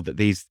feel that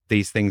these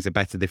things are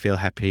better, they feel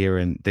happier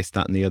and this,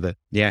 that, and the other.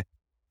 Yeah.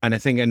 And I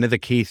think another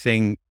key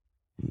thing,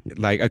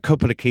 like a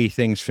couple of key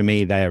things for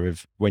me there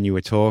of when you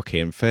were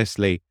talking,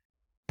 firstly,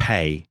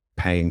 pay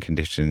and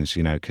conditions,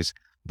 because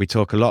we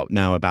talk a lot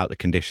now about the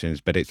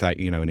conditions, but it's like,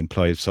 an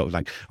employer's sort of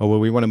like, oh,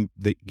 well, we want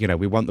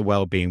we want the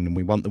well-being and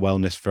we want the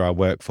wellness for our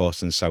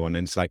workforce and so on.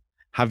 And it's like,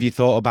 have you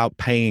thought about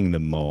paying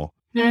them more?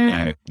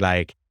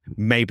 Like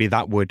maybe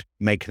that would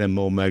make them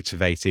more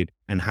motivated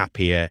and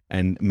happier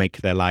and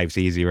make their lives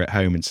easier at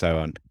home and so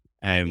on.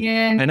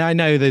 And I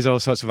know there's all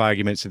sorts of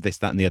arguments of this,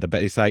 that, and the other,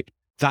 but it's like,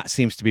 that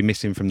seems to be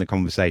missing from the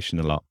conversation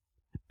a lot.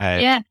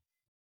 And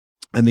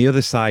the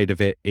other side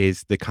of it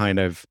is the kind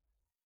of,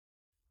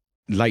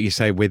 like you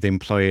say, with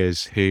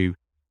employers who,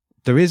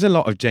 there is a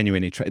lot of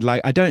genuine interest.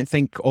 Like, I don't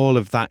think all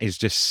of that is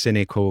just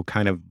cynical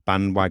kind of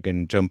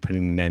bandwagon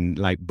jumping and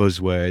like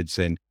buzzwords.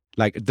 And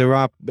like, there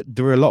are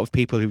a lot of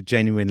people who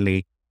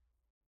genuinely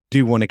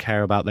do want to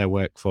care about their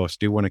workforce,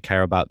 do want to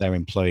care about their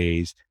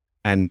employees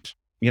and,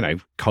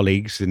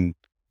 colleagues and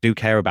do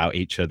care about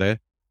each other.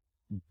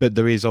 But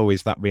there is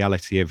always that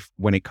reality of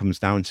when it comes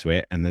down to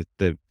it and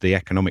the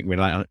economic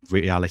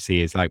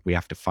reality is like, we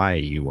have to fire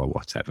you or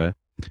whatever.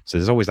 So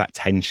there's always that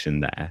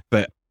tension there.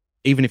 But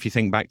even if you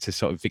think back to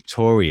sort of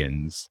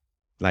Victorians,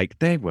 like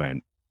they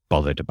weren't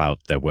bothered about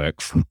their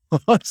workforce.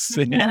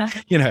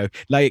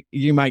 Like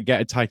you might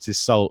get a Titus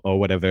Salt or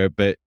whatever,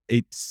 but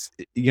it's,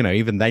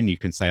 even then you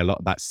can say a lot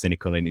of that's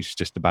cynical and it's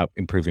just about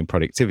improving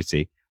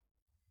productivity.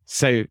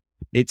 So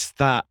it's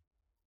that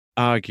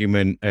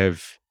argument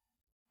of,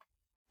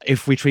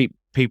 if we treat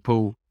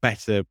people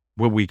better,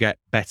 will we get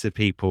better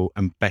people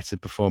and better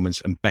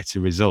performance and better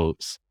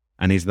results?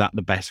 And is that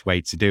the best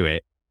way to do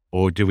it?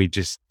 Or do we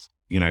just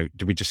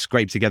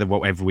scrape together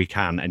whatever we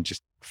can and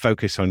just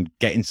focus on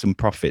getting some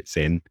profits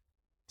in?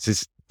 So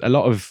it's a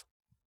lot of,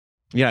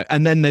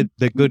 and then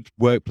the good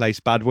workplace,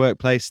 bad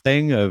workplace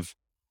thing of,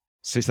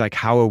 so it's like,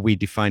 how are we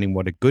defining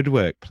what a good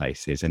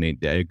workplace is and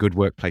a good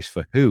workplace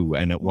for who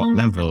and at what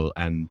level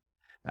and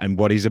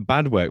what is a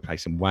bad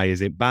workplace and why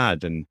is it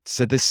bad? And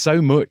so there's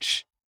so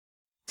much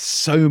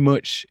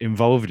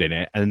involved in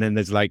it. And then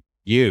there's like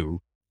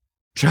you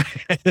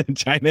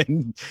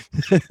trying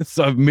to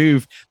sort of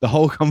move the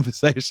whole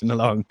conversation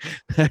along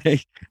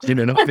in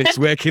an office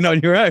working on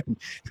your own.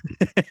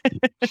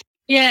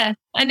 Yeah,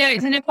 I know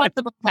it's an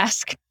impossible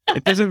task.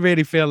 It doesn't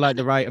really feel like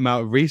the right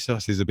amount of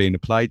resources are being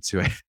applied to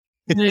it.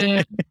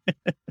 Yeah.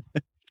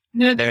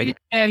 No,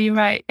 you're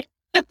right.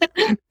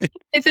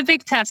 It's a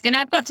big task and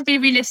I've got to be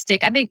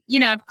realistic. I think,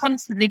 I've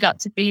constantly got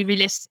to be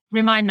realistic,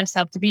 remind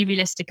myself to be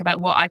realistic about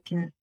what I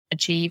can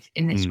achieve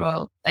in this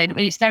role. And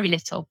it's very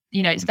little,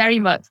 it's very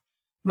much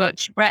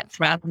breadth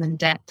rather than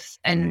depth.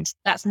 And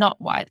that's not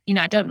why,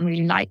 I don't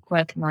really like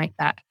working like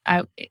that.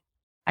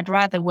 I'd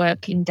rather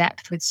work in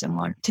depth with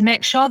someone to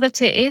make sure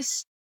that it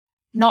is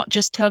not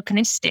just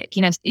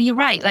tokenistic. You're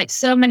right. Like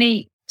so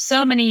many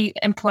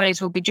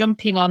employees will be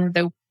jumping on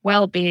the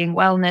well-being,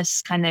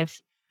 wellness kind of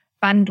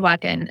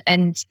bandwagon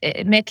and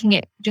making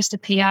it just a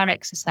PR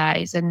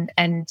exercise. And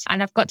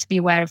I've got to be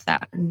aware of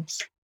that. And,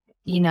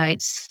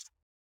 it's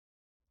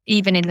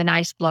even in the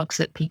nice blogs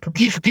that people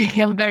give me,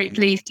 I'm very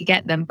pleased to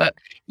get them. But,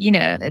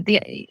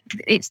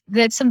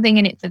 there's something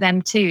in it for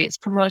them too. It's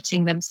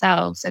promoting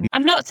themselves. And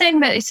I'm not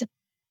saying that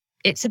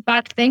it's a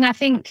bad thing. I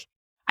think,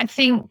 But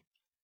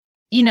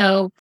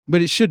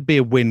it should be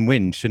a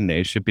win-win, shouldn't it?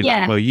 It should be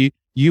like, well,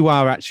 you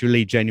are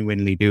actually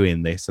genuinely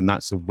doing this and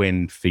that's a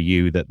win for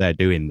you that they're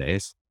doing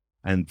this.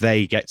 And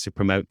they get to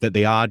promote that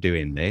they are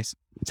doing this,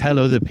 tell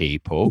other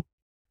people,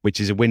 which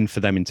is a win for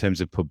them in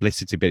terms of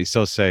publicity, but it's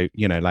also,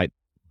 like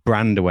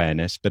brand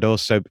awareness, but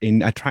also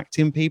in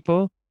attracting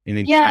people,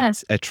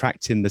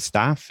 attracting the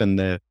staff and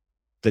the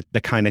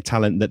kind of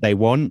talent that they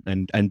want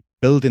and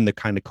building the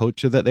kind of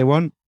culture that they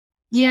want.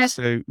 Yeah.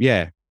 So,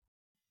 yeah.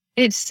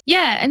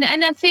 And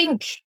I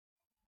think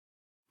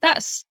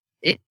that's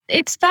it.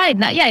 It's fine.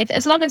 That,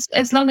 as long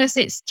as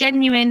it's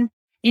genuine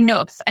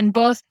enough and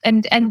both,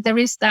 and there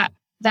is that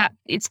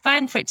it's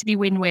fine for it to be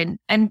win-win.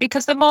 And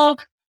because the more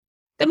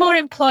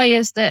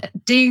employers that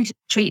do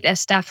treat their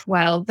staff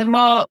well, the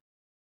more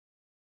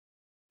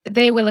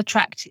they will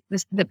attract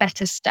the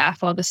better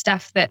staff, or the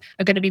staff that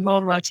are going to be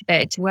more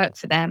motivated to work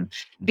for them,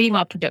 be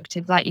more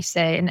productive, like you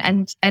say.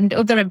 And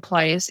other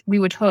employers, we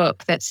would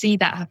hope, that see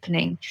that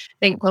happening,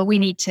 think, well, we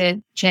need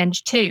to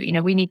change too.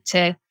 We need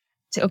to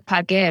up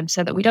our game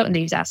so that we don't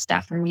lose our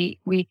staff. And we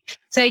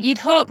so you'd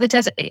hope that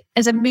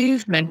as a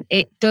movement,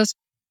 it does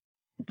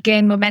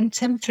gain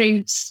momentum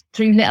through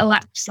little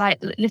acts,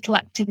 like little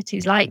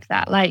activities like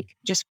that, like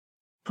just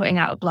putting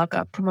out a blog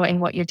or promoting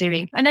what you're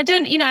doing. And I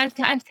don't,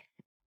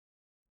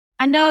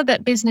 I know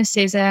that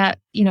businesses are,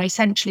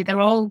 essentially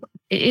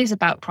it is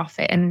about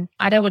profit, and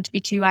I don't want to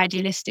be too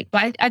idealistic,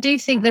 but I do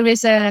think there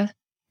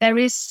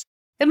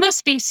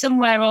must be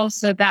somewhere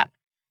also that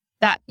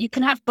you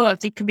can have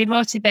both. You can be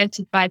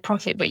motivated by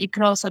profit, but you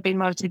can also be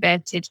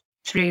motivated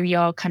through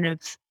your kind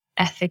of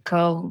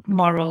ethical,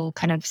 moral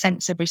kind of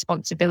sense of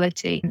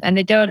responsibility, and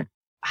they don't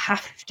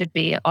have to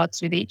be at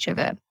odds with each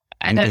other.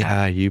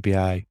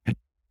 UBI.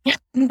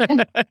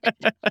 I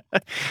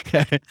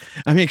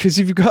mean, because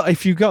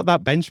if you've got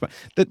that benchmark,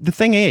 the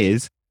thing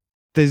is,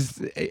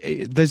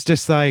 there's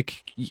just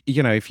like,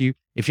 if you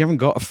haven't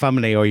got a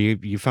family, or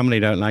your family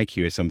don't like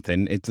you or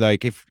something, it's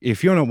like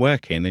if you're not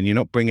working and you're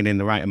not bringing in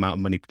the right amount of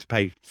money to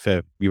pay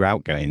for your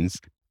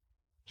outgoings,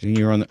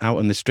 you're out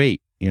on the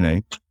street,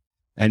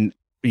 and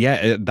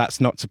yeah,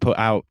 that's not to put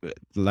out,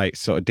 like,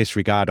 sort of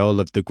disregard all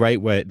of the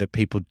great work that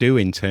people do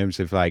in terms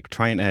of like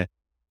trying to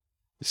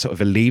sort of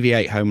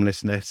alleviate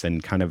homelessness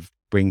and kind of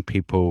bring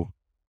people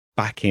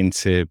back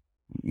into,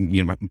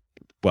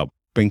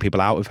 bring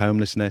people out of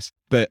homelessness.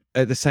 But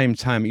at the same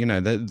time,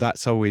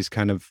 that's always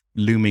kind of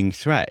looming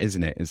threat,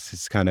 isn't it?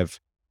 It's kind of,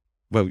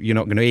 well, you're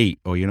not going to eat,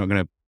 or you're not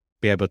going to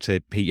be able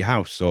to heat your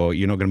house, or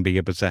you're not going to be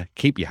able to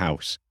keep your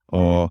house,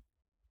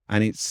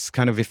 and it's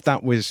kind of, if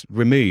that was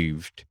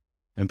removed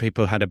and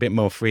people had a bit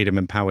more freedom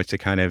and power to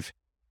kind of,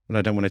 well,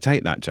 I don't want to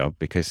take that job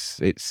because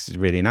it's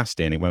really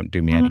nasty and it won't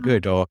do me any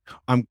good, or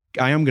I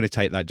am going to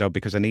take that job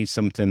because I need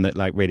something that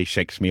like really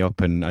shakes me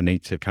up and I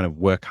need to kind of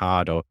work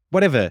hard or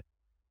whatever.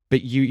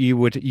 But you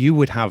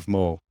would have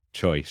more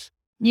choice.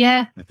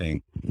 Yeah, I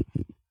think.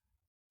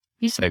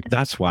 So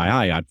that's why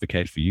I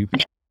advocate for you.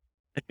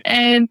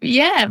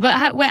 Yeah, but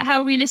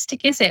how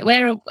realistic is it?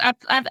 I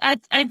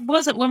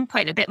was at one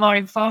point a bit more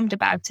informed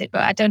about it,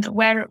 but I don't know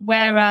where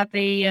are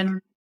we at?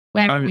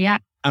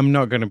 I'm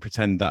not going to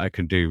pretend that I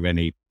can do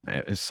any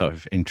sort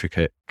of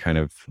intricate kind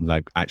of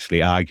like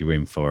actually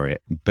arguing for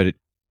it. But,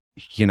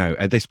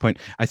 at this point,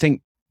 I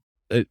think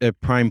a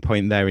prime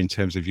point there in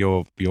terms of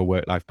your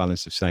work-life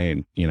balance of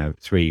saying,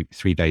 3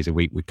 days a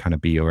week would kind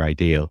of be your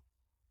ideal.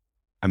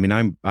 I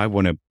mean,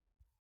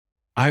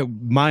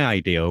 my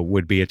ideal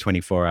would be a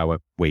 24-hour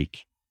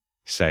week.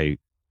 So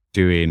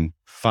doing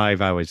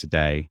 5 hours a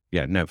day.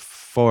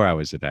 4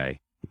 hours a day,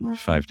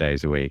 5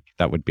 days a week.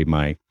 That would be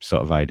my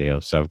sort of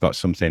ideal. So I've got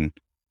something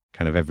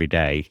kind of every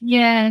day.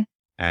 Yeah.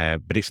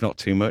 But it's not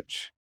too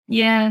much.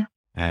 Yeah.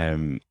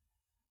 And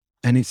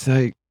it's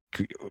like,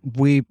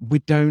 we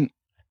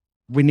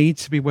need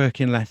to be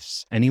working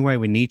less anyway.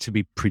 We need to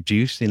be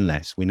producing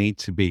less. We need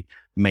to be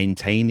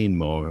maintaining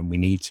more, and we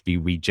need to be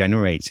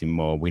regenerating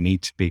more. We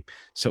need to be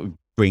sort of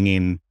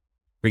bringing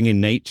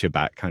nature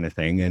back, kind of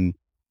thing. And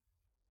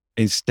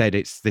instead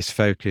it's this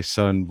focus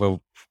on,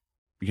 well,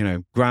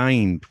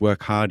 grind,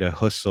 work harder,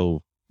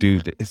 hustle,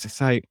 do this. It's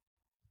just like,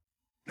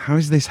 how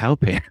is this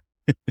helping?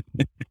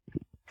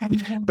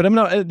 But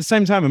at the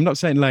same time, I'm not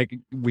saying like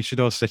we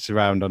should all sit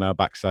around on our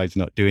backsides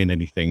not doing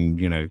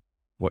anything,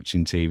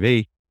 watching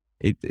TV.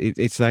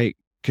 It's like,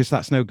 because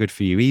that's no good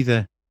for you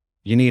either.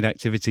 You need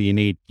activity, you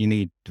need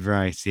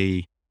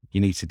variety,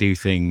 you need to do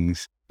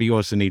things, but you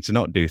also need to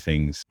not do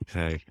things.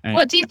 So,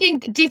 what do you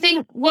think?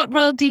 What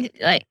role do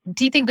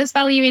you think there's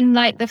value in,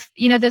 like,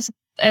 there's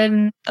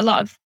a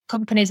lot of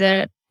companies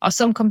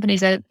some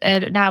companies are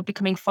now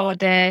becoming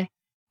 4-day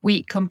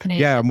week companies.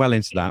 Yeah, I'm well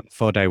into that.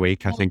 4-day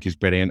week, I think, is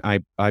brilliant. I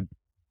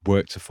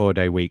worked a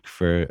 4-day week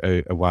for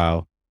a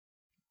while,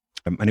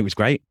 and it was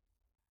great.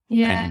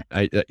 Yeah.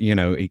 And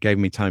it gave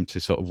me time to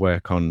sort of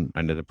work on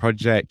another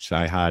project.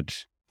 I had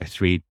a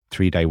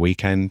three-day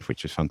weekend,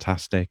 which was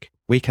fantastic.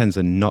 Weekends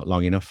are not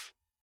long enough.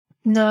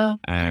 No.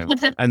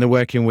 And the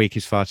working week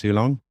is far too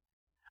long.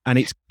 And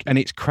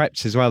it's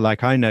crept as well.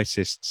 Like, I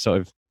noticed,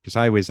 sort of, because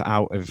I was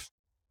out of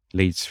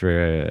Leeds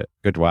for a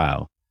good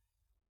while.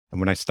 And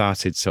when I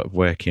started sort of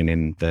working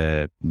in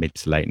the mid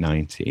to late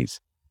 90s,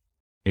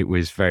 it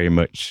was very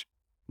much,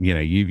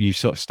 you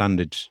sort of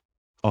standard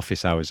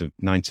office hours of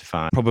 9 to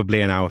 5,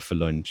 probably an hour for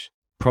lunch,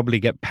 probably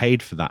get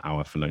paid for that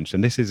hour for lunch.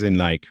 And this is in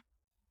like,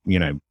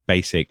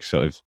 basic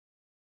sort of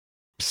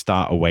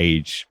starter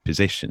wage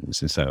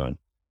positions and so on.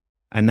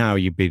 And now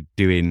you'd be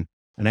doing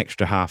an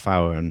extra half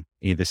hour on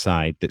either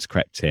side that's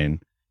crept in.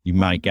 You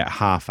might get a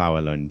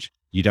half-hour lunch.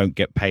 You don't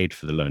get paid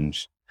for the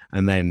lunch.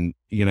 And then,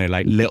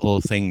 like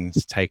little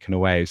things taken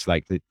away. It's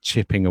like the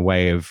chipping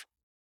away of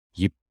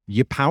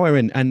your power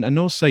and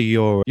also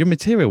your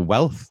material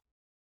wealth,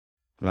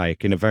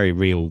 like in a very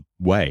real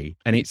way.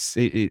 And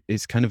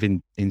it's kind of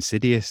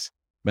insidious.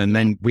 And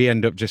then we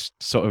end up just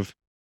sort of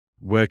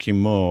working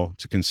more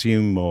to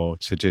consume more,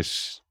 to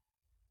just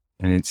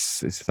And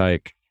it's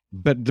like,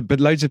 but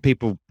loads of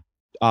people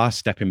are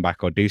stepping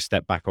back or do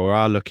step back or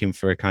are looking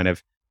for a kind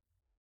of,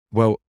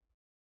 well,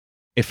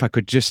 if I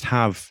could just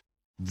have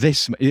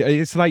this,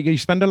 it's like you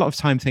spend a lot of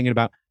time thinking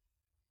about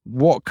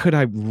what could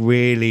I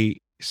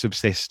really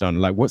subsist on?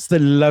 Like, what's the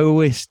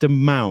lowest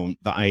amount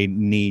that I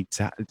need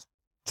to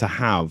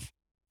have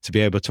to be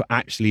able to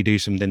actually do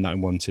something that I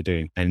want to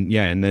do? And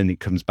yeah, and then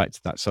it comes back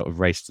to that sort of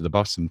race to the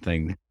bottom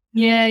thing.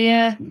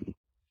 Yeah.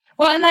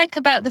 What I like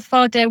about the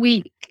 4-day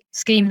week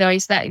scheme, though,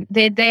 is that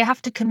they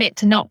have to commit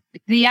to not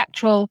the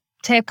actual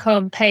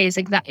take-home pay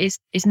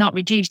is not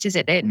reduced, is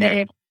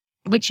it?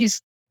 Which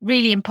is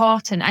really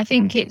important. I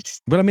think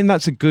it's. Well, I mean,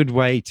 that's a good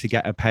way to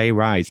get a pay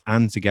rise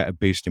and to get a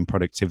boost in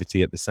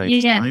productivity at the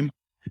same time,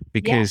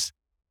 because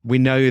we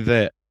know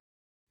that,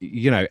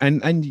 you know,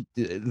 and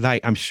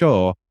like I'm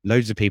sure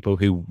loads of people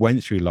who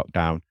went through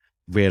lockdown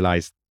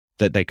realized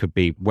that they could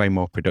be way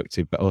more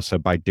productive, but also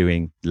by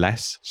doing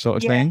less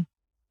sort of thing.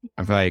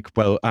 I'm like,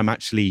 well, I'm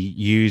actually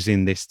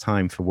using this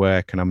time for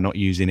work and I'm not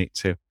using it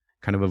to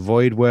kind of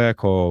avoid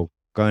work or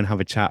go and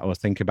have a chat or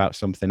think about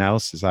something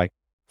else. It's like,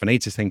 if I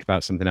need to think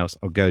about something else,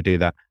 I'll go do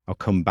that. I'll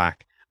come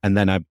back. And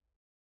then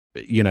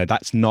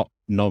that's not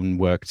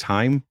non-work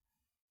time.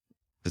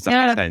 Does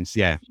that make sense?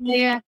 Yeah.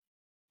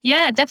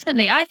 Yeah,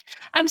 definitely.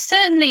 I'm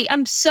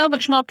so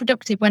much more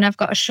productive when I've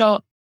got a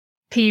short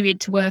period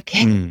to work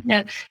in. You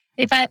know,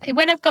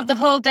 when I've got the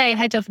whole day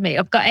ahead of me,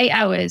 I've got 8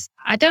 hours.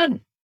 I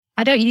don't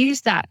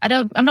use that.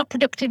 I'm not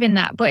productive in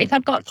that. But if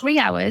I've got 3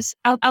 hours,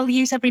 I'll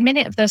use every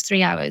minute of those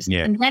 3 hours.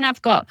 Yeah. And then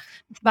I've got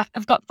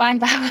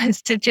 5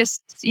 hours to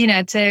just,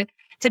 to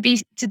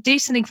do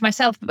something for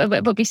myself,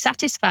 but be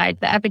satisfied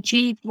that I've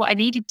achieved what I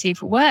needed to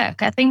for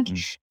work. I think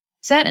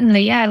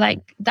certainly,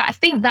 like that. I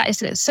think that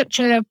is such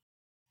a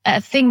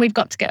thing we've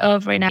got to get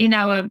over in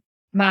our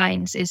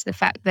minds, is the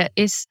fact that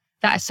is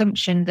that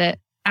assumption that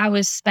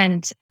hours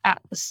spent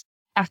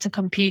at a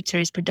computer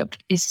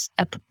is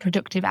a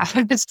productive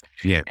hours.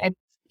 Yeah. And,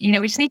 we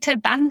just need to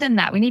abandon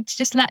that. We need to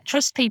just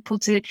trust people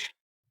to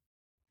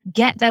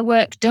get their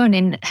work done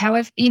in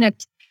however,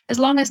 as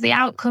long as the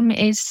outcome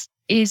is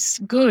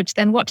good,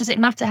 then what does it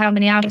matter how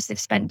many hours they've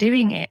spent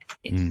doing it?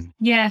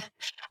 Yeah.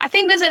 I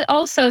think there's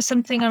also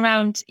something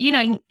around,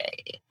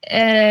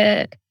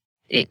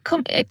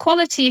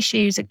 equality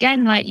issues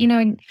again, like,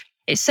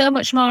 it's so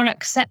much more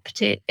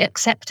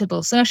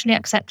acceptable, socially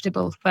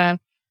acceptable for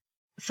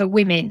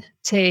women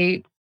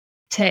to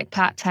take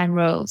part-time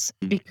roles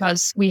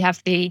because we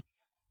have the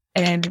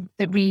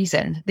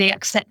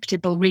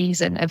acceptable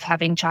reason of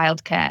having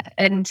childcare.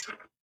 And,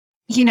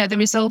 the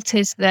result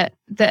is that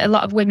a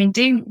lot of women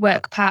do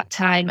work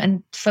part-time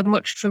and for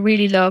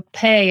really low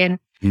pay. And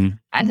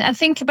I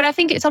think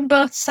it's on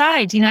both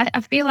sides.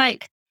 I feel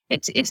like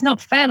it's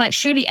not fair. Like,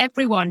 surely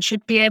everyone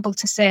should be able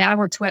to say, I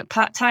want to work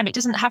part-time. It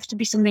doesn't have to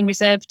be something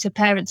reserved to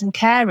parents and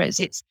carers.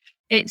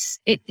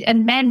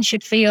 And men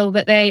should feel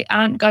that they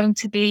aren't going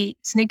to be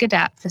sniggered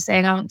at for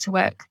saying, I want to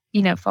work,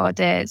 4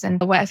 days and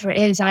whatever it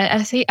is.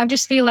 I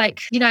just feel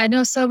like, I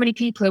know so many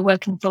people who are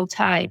working full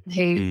time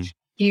who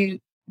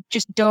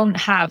just don't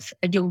have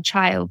a young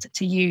child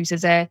to use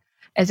as a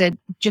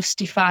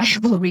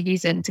justifiable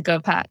reason to go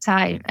part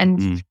time.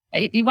 And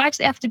why does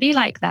it have to be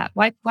like that?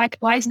 Why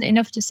isn't it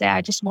enough to say,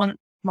 I just want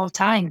more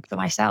time for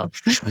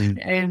myself?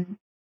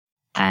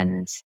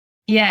 And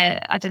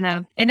yeah, I don't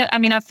know.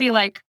 I feel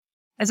like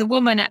as a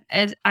woman,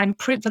 I'm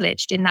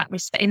privileged in that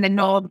respect, in the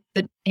norm,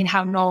 in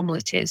how normal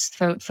it is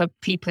for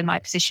people in my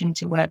position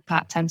to work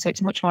part time. So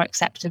it's much more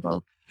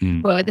acceptable.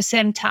 But at the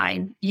same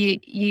time,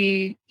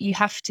 you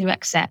have to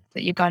accept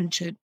that you're going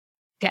to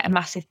get a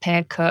massive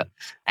pay cut,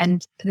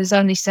 and there's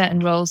only certain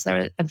roles that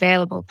are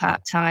available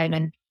part time.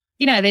 And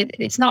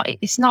it's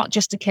not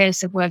just a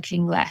case of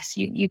working less.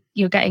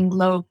 You're getting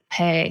low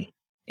pay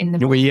in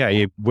the. Well, yeah,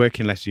 you're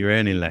working less, you're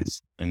earning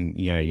less, and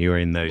you're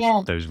in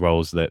those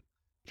roles that.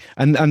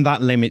 And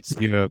that limits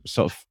your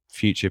sort of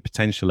future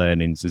potential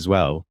earnings as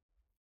well,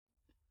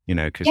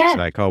 because it's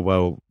like, oh,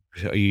 well,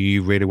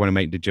 you really want to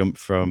make the jump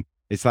from,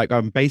 it's like,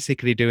 I'm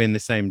basically doing the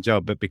same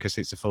job, but because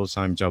it's a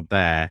full-time job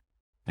there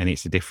and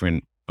it's a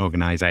different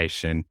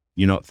organization,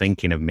 you're not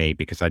thinking of me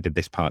because I did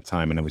this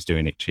part-time and I was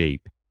doing it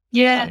cheap.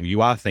 Yeah. So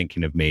you are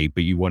thinking of me,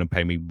 but you want to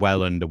pay me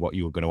well under what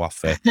you were going to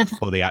offer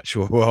for the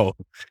actual role.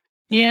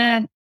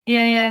 Yeah.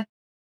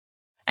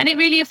 And it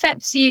really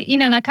affects you,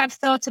 like I've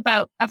thought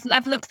about, I've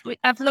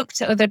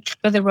looked at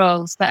other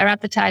roles that are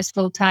advertised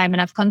full time,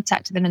 and I've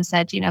contacted them and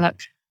said, look,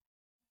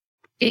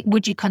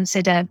 would you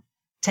consider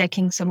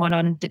taking someone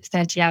on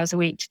 30 hours a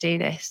week to do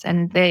this?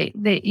 And they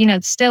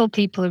still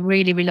people are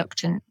really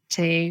reluctant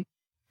to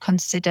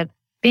consider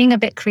being a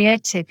bit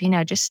creative,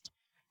 just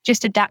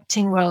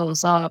adapting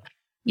roles or,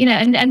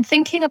 and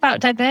thinking about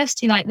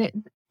diversity, like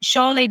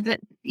surely that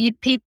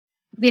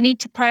they need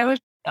to prioritize.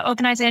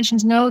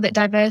 Organizations know that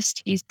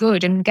diversity is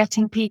good, and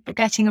getting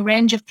a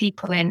range of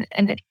people in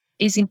and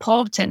is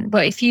important.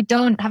 But if you're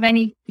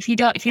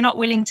not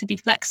willing to be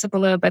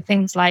flexible over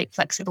things like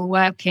flexible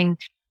working,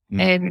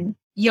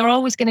 you're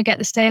always going to get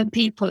the same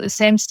people at the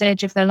same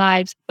stage of their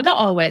lives, but not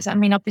always. I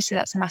mean, obviously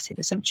that's a massive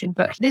assumption,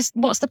 but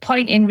what's the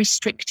point in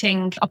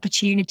restricting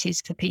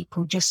opportunities for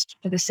people just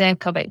for the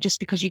sake of it, just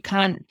because you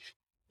can't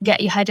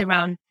get your head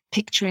around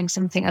picturing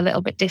something a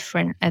little bit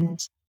different,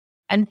 and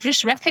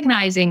just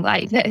recognizing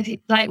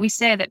like we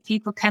say that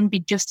people can be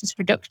just as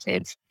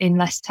productive in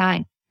less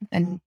time,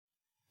 and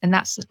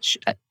that's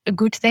a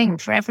good thing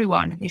for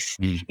everyone if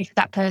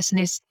that person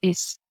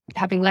is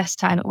having less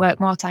time at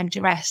work, more time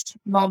to rest,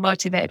 more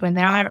motivated when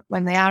they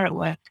are at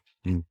work.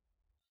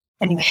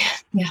 Anyway,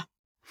 yeah.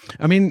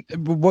 I mean,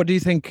 what do you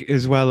think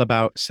as well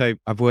about, so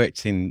I've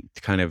worked in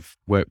kind of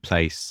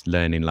workplace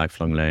learning,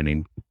 lifelong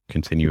learning,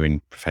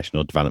 continuing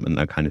professional development,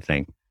 that kind of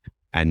thing.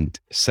 And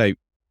so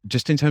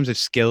just in terms of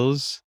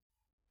skills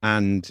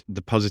and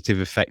the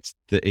positive effects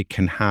that it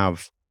can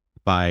have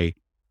by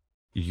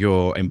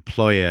your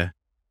employer,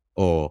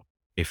 or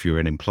if you're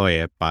an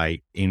employer,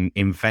 by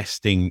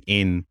investing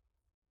in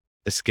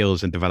the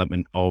skills and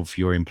development of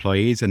your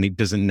employees. And it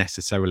doesn't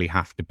necessarily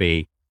have to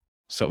be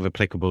sort of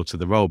applicable to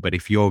the role, but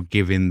if you're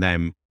giving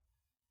them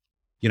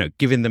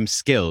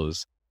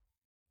skills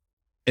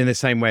in the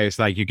same way, it's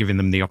like you're giving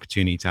them the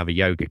opportunity to have a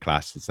yoga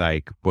class. It's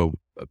like, well,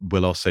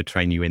 we'll also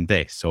train you in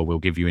this, or we'll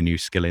give you a new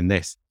skill in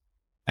this.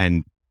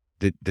 And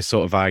the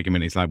sort of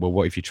argument is like, well,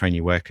 what if you train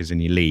your workers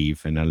and you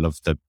leave? And I love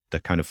the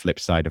kind of flip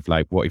side of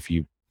like, what if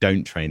you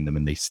don't train them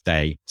and they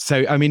stay?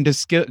 So, I mean,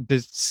 does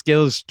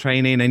skills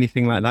training,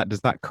 anything like that,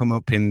 does that come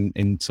up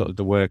in sort of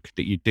the work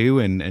that you do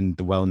and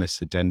the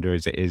wellness agenda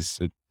as it is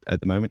at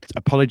the moment?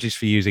 Apologies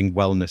for using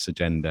wellness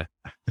agenda.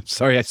 I'm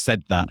sorry I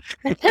said that.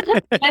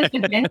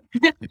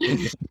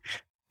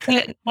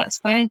 That's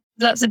fine.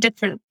 Lots of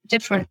different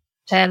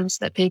terms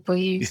that people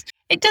use.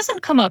 It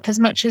doesn't come up as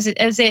much as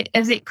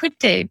it could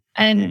do,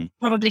 and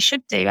probably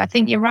should do. I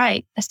think you're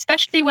right,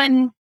 especially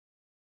when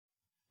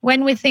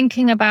we're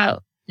thinking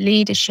about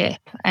leadership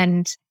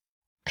and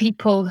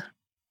people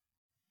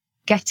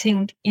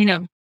getting,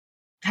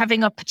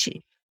 having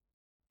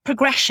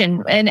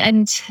progression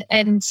and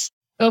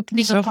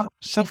opening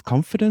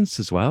self-confidence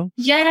as well.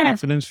 Yeah.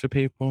 Confidence for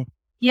people.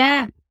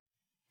 Yeah,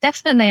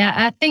 definitely.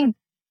 I think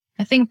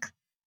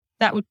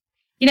that would,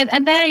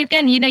 and there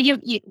again, you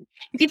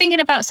if you're thinking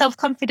about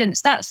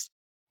self-confidence,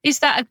 is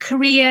that a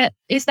career?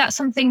 Is that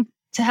something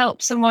to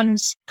help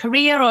someone's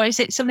career, or is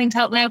it something to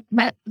help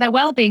their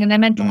well-being and their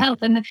mental health?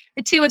 And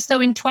the two are so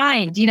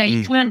entwined.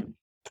 You can't.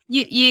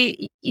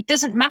 It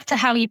doesn't matter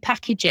how you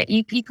package it.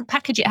 You can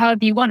package it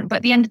however you want, but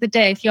at the end of the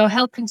day, if you're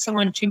helping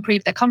someone to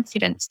improve their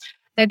confidence,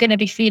 they're going to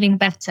be feeling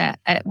better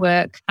at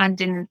work and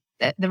in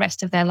the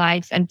rest of their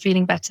life, and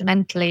feeling better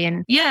mentally.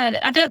 And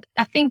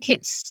I think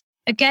it's,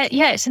 again,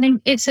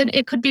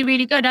 it could be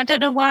really good. I don't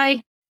know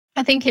why.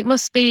 I think it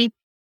must be,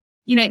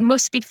 it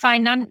must be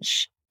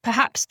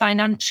perhaps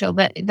financial,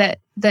 that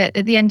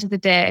at the end of the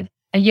day,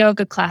 a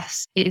yoga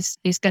class is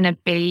going to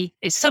be,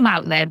 it's some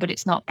outlay, but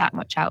it's not that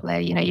much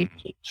outlay.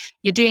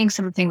 You're doing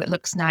something that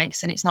looks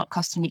nice and it's not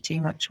costing you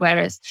too much.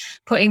 Whereas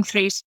putting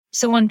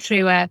someone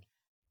through a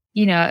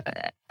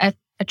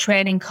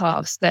training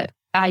course that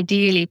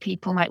ideally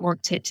people might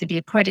want it to be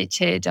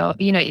accredited, or,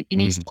 it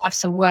needs to have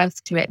some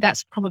worth to it,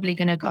 that's probably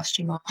going to cost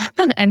you more.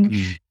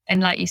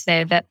 And like you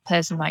say, that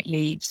person might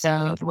leave.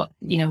 So what,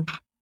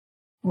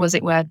 was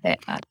it worth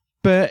it?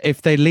 But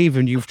if they leave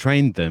and you've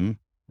trained them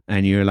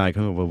and you're like,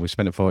 oh, well, we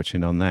spent a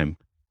fortune on them,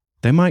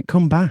 they might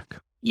come back.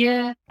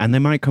 Yeah. And they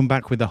might come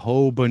back with a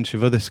whole bunch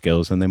of other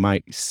skills, and they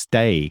might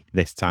stay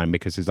this time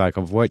because it's like,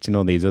 I've worked in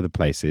all these other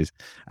places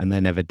and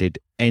they never did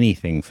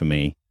anything for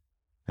me.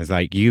 It's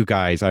like, you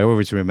guys, I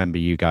always remember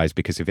you guys,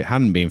 because if it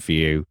hadn't been for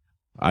you,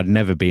 I'd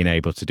never been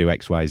able to do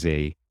X, Y,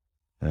 Z.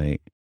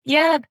 Like,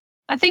 yeah,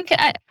 I think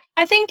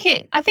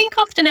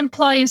often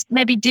employers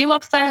maybe do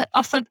offer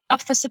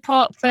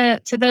support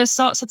to those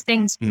sorts of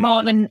things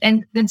more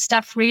than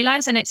staff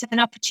realise, and it's an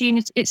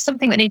opportunity. It's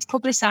something that needs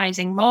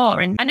publicising more.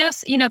 And I know,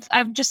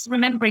 I'm just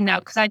remembering now,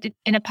 because I did,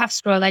 in a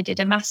past role, I did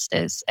a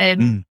master's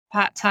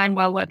part-time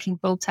while working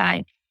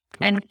full-time,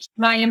 and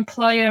my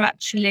employer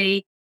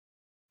actually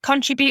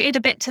contributed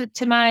a bit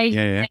to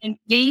my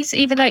fees,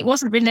 even though it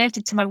wasn't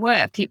related to my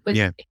work. It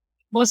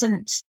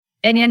wasn't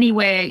in any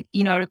way,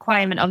 a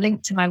requirement or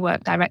linked to my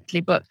work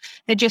directly, but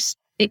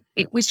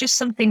it was just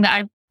something that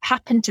I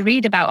happened to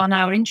read about on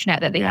our internet,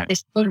 that they had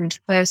this fund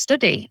for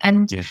study.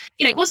 And,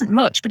 it wasn't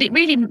much, but it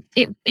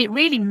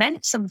really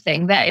meant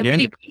something, that I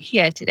really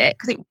appreciated it,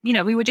 because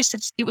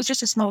it was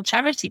just a small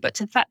charity, but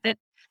the fact that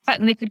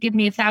they could give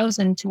me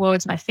 1,000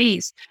 towards my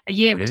fees a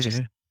year was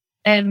just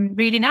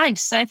really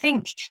nice. So I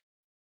think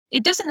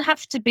it doesn't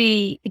have to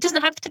be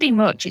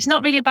much. It's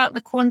not really about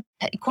the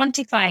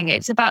quantifying it.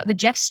 It's about the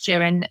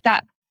gesture, and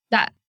that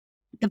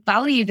the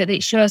value that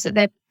it shows that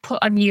they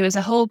put on you as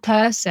a whole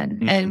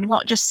person, and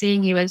not just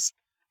seeing you as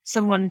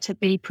someone to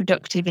be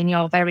productive in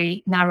your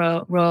very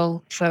narrow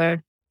role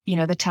for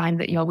the time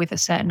that you're with a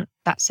certain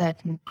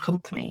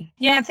company.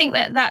 Yeah, I think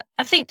that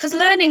because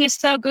learning is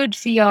so good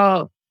for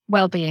your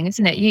well-being,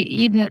 isn't it?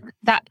 You know,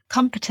 that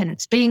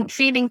competence,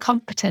 feeling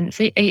competent,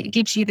 it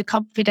gives you the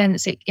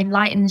confidence, it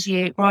enlightens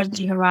you, broadens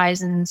your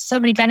horizons, so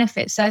many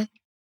benefits. So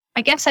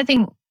I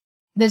think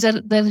there's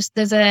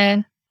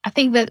I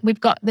think that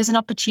there's an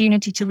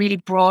opportunity to really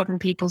broaden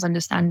people's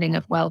understanding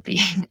of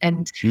well-being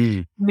and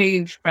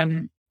move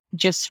from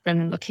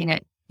looking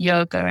at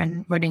yoga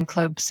and running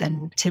clubs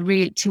and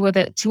to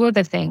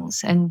other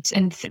things,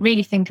 and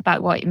really think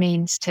about what it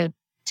means to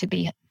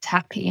be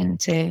happy and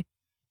to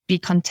be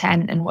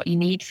content and what you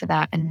need for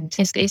that. And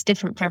it's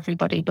different for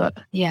everybody, but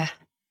yeah.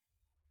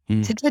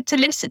 To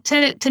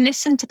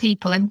listen to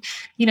people, and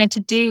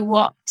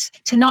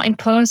to not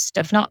impose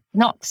stuff,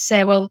 not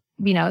say, well,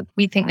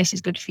 we think this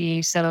is good for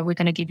you, so we're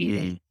going to give you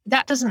this.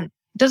 That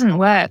doesn't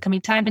work. I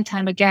mean, time and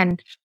time again,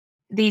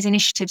 these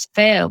initiatives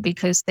fail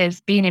because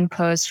they've been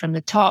imposed from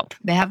the top.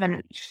 They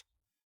haven't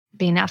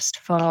been asked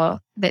for.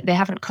 They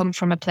haven't come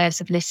from a place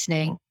of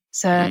listening.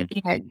 So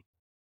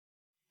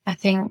I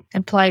think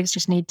employers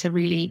just need to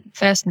really,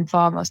 first and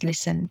foremost,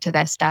 listen to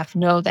their staff,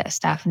 know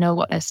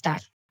what their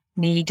staff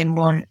need and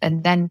want,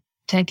 and then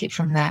take it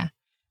from there.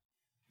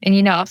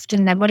 And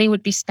often their money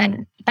would be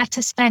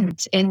better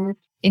spent in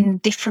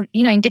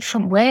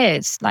different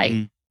ways, like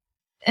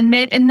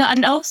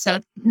and also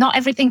not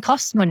everything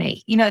costs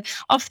money.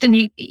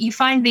 Often you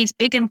find these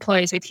big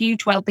employers with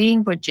huge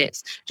well-being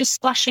budgets just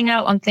splashing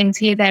out on things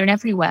here, there, and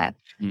everywhere,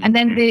 and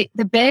then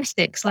the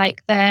basics,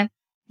 like their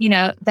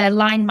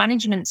line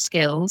management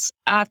skills,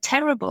 are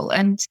terrible,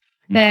 and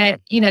they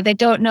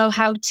don't know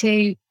how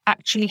to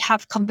actually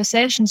have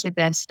conversations with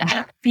their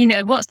staff.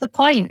 What's the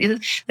point?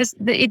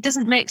 It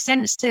doesn't make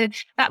sense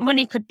that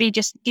money could be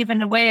just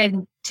given away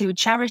to a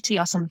charity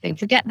or something.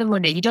 Forget the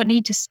money. You don't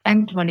need to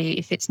spend money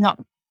if it's not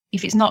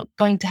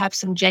going to have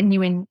some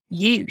genuine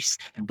use,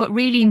 but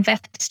really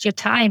invest your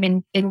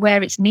time in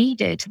where it's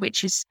needed,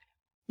 which is,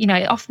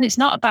 often it's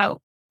not about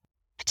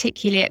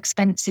particularly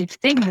expensive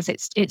things.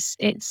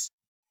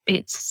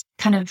 It's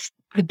kind of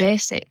the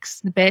basic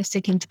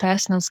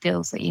interpersonal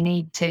skills that you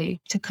need to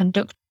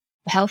conduct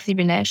healthy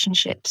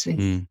relationships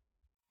with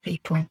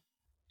people.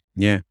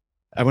 Yeah.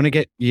 I want to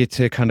get you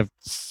to kind of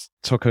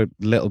talk a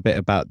little bit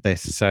about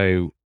this.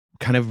 So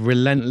kind of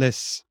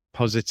relentless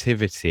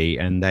positivity,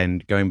 and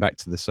then going back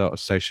to the sort of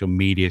social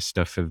media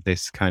stuff of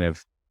this kind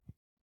of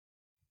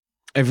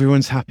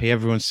everyone's happy,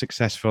 everyone's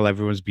successful,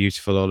 everyone's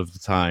beautiful all of the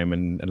time,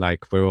 and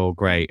like we're all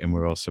great and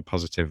we're all so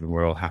positive and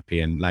we're all happy,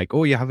 and like,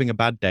 oh, you're having a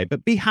bad day,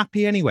 but be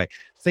happy anyway.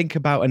 Think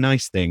about a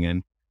nice thing,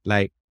 and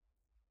like,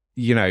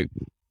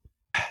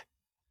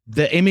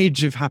 the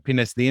image of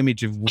happiness, the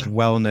image of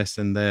wellness,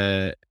 and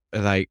the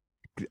like,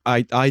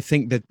 I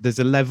think that there's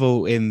a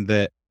level in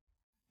the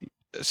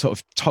sort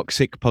of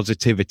toxic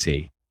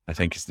positivity, I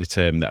think is the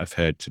term that I've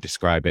heard to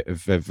describe it,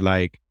 of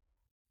like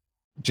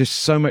just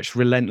so much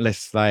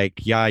relentless, like,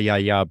 be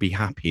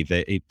happy,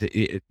 that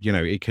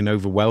it can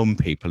overwhelm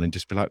people and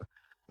just be like,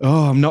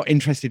 oh, I'm not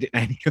interested in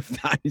any of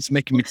that. It's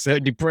making me so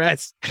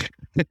depressed.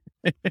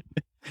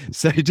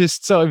 So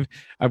just sort of,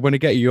 I want to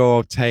get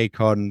your take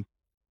on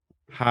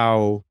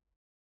how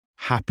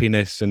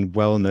happiness and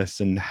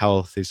wellness and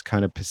health is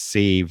kind of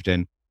perceived,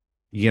 and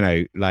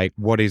like,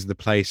 what is the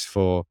place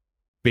for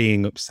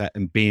being upset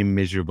and being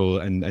miserable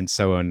and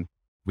so on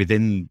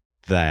within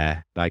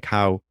there, like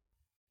how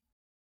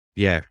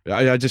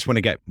I just want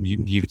to get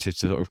you to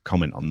sort of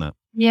comment on that.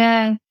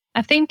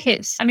 I think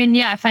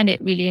I find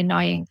it really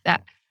annoying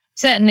that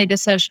certainly the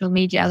social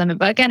media element,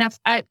 but again,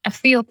 I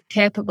feel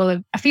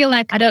I feel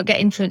like I don't get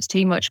influenced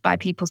too much by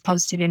people's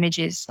positive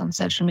images on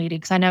social media,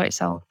 because I know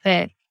it's all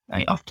fake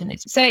very often.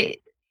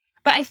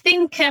 But I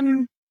think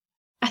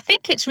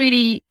it's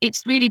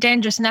really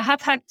dangerous. And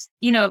I've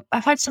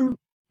had some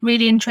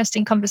really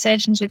interesting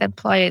conversations with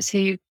employers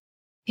who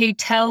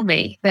tell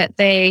me that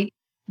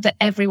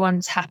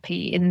everyone's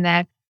happy in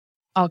their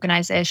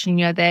organization.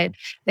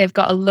 They've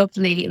got a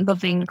lovely,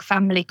 loving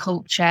family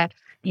culture.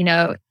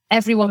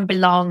 Everyone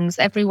belongs,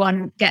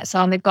 everyone gets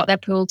on. They've got their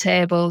pool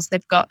tables,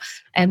 they've got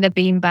their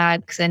bean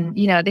bags, and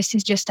this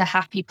is just a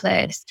happy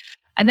place.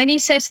 And then you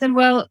say to them,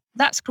 well,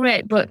 that's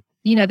great, but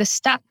the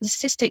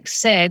statistics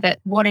say that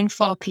 1 in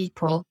 4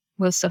 people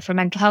will suffer a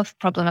mental health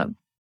problem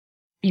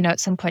at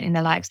some point in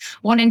their lives.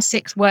 1 in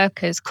 6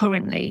 workers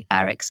currently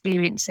are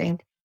experiencing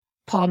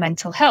poor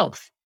mental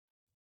health.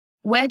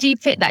 Where do you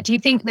fit that? Do you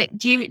think that,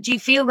 do you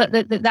feel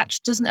that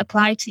just doesn't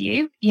apply to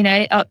you,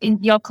 in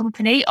your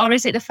company? Or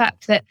is it the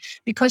fact that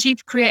because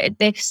you've created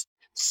this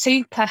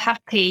super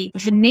happy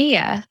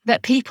veneer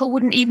that people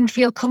wouldn't even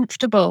feel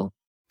comfortable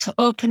to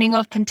opening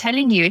up and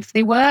telling you if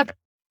they were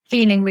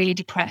feeling really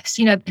depressed,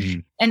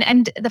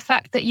 and the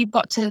fact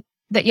that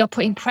that you're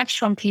putting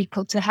pressure on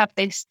people to have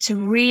this, to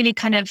really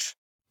kind of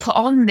put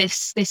on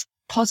this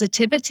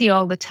positivity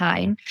all the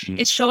time,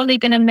 it's surely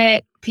going to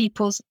make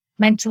people's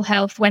mental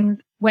health when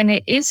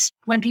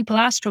people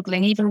are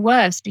struggling even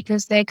worse,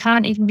 because they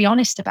can't even be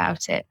honest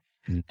about it.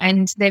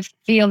 And they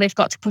feel they've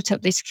got to put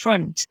up this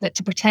front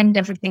to pretend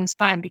everything's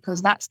fine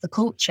because that's the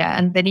culture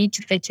and they need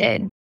to fit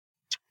in.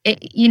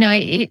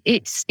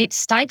 It's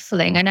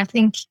stifling. And I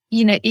think,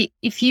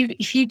 if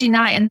you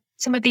deny, and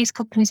some of these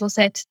companies will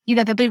say,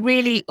 they'll be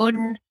really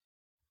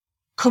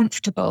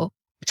uncomfortable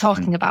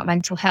talking about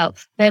mental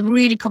health. They're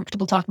really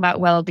comfortable talking about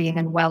well-being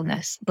and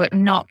wellness, but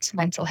not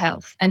mental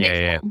health. And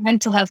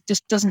mental health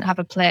just doesn't have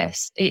a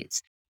place.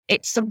 It's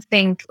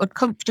something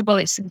uncomfortable.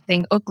 It's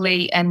something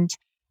ugly and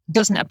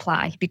doesn't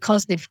apply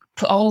because they've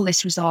put all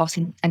this resource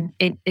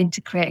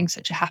into creating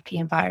such a happy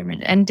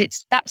environment. And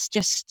that's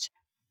just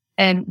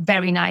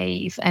very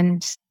naive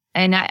and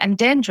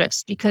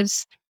dangerous,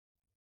 because,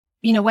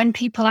 when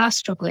people are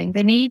struggling,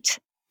 they need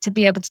to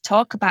be able to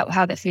talk about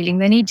how they're feeling.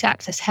 They need to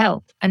access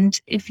help.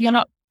 And if you're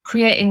not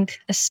creating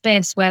a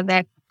space where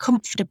they're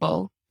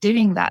comfortable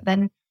doing that,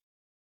 then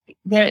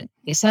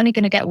it's only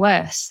going to get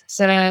worse.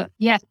 So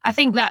I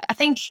think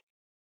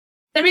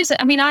there is,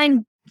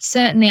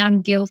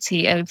 I'm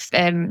guilty of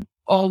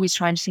always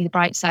trying to see the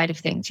bright side of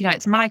things.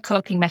 It's my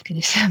coping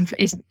mechanism.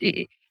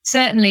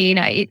 Certainly,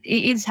 it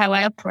is how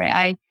I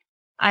operate.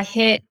 I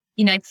hate,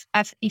 if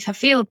I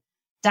feel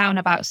down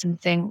about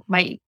something,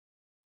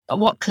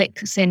 what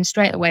clicks in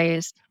straight away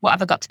is, what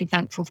have I got to be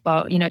thankful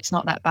for? It's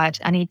not that bad.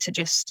 I need to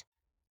just,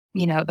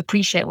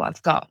 appreciate what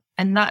I've got.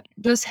 And that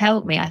does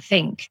help me, I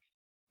think.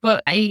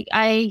 But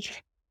I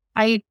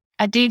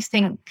do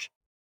think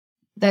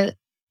that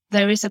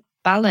there is a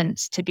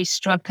balance to be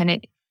struck,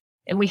 and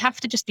we have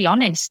to just be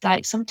honest.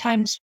 Like,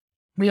 sometimes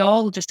we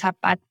all just have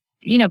bad,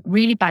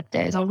 really bad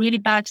days or really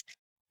bad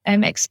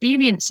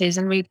experiences,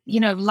 and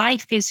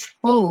life is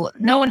full.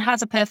 No one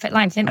has a perfect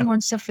life.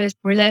 Everyone suffers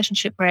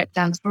relationship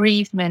breakdowns,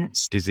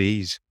 bereavements,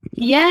 disease,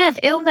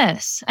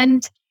 illness,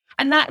 and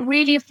that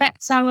really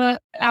affects our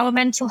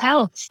mental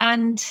health.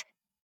 And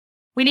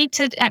we need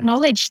to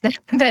acknowledge that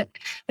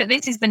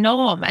this is the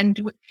norm,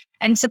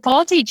 and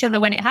support each other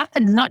when it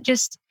happens, not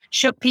just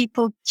shut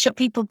people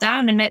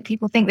down and make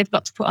people think they've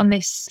got to put on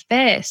this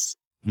face,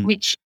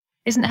 which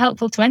isn't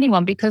helpful to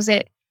anyone, because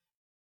it,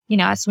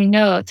 as we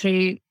know,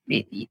 through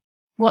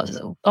what's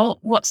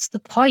the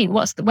point?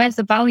 Where's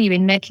the value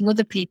in making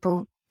other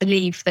people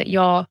believe that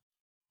you're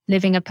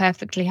living a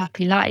perfectly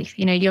happy life?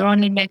 You're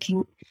only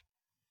making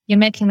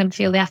them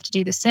feel they have to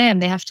do the same.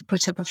 They have to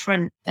put up a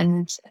front,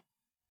 and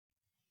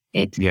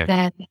it's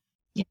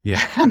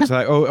It's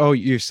like, oh,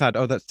 you're sad.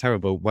 Oh, that's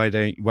terrible. Why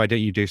don't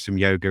you do some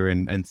yoga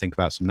and think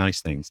about some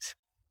nice things?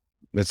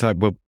 It's like,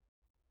 well,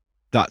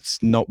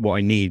 that's not what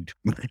I need.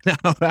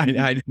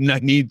 I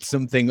need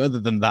something other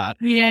than that.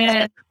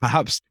 Yeah.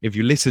 Perhaps if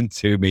you listen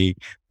to me,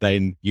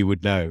 then you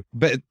would know.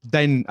 But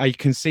then I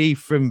can see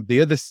from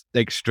the other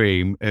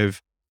extreme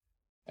of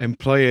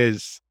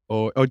employers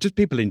or just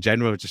people in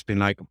general just being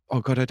like,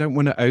 oh God, I don't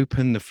want to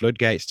open the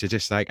floodgates to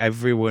just like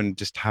everyone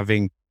just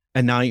having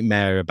a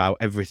nightmare about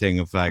everything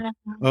of like,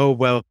 oh,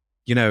 well,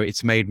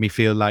 it's made me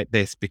feel like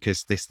this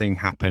because this thing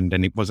happened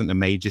and it wasn't a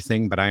major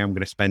thing, but I am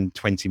going to spend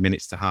 20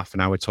 minutes to half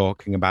an hour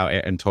talking about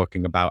it and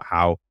talking about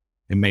how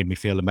it made me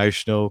feel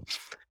emotional.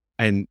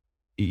 And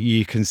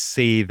you can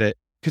see that,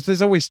 because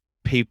there's always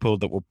people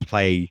that will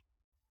play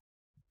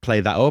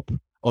that up,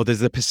 or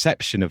there's a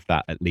perception of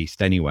that, at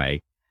least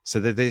anyway. So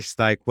that it's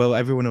like, well,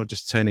 everyone will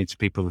just turn into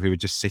people who are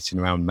just sitting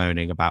around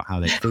moaning about how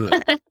they feel.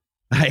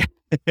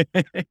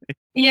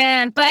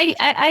 Yeah, but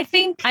I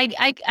think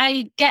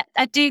I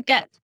do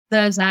get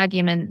those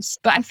arguments,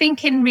 but I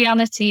think in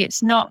reality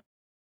it's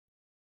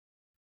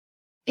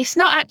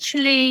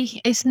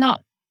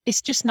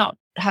just not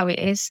how it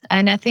is.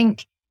 And I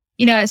think,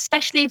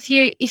 especially if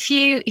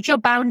you're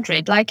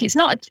boundaried, like it's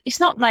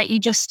not like you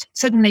just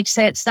suddenly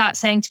start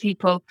saying to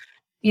people,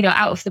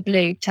 out of the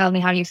blue, tell me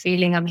how you're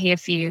feeling, I'm here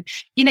for you.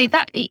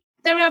 That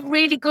there are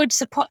really good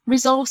support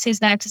resources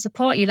there to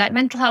support you, like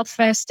mental health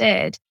first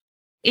aid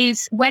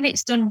is, when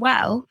it's done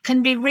well,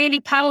 can be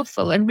really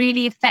powerful and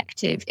really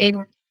effective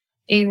in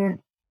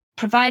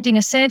providing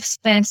a safe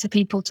space for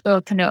people to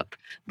open up.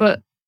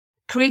 But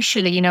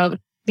crucially,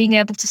 being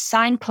able to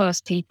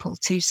signpost people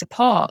to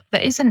support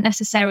that isn't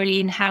necessarily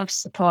in-house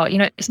support.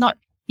 It's not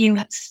you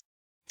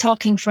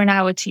talking for an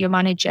hour to your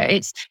manager.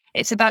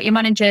 It's about your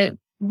manager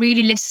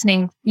really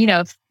listening,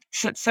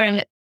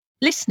 for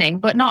listening,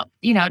 but not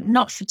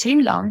for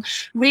too long,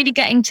 really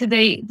getting to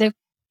the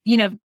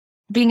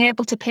being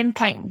able to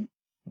pinpoint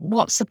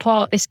what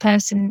support this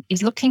person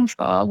is looking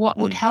for, what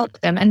would help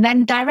them, and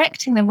then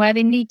directing them where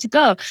they need to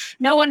go.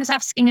 No one is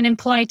asking an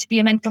employer to be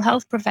a mental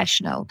health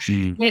professional.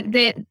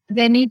 They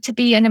need to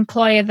be an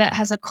employer that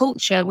has a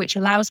culture which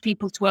allows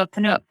people to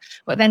open up,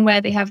 but then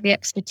where they have the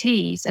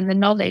expertise and the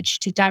knowledge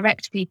to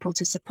direct people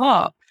to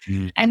support.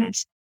 And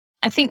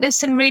I think there's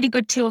some really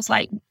good tools,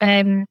 like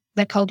they're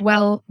called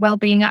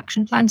well-being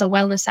action plans or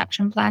wellness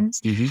action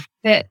plans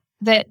that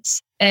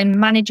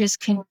managers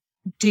can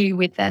do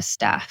with their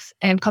staff,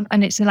 and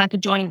it's like a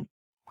joint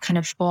kind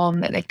of form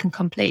that they can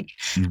complete.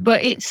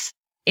 But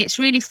it's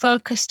really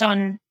focused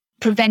on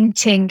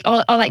preventing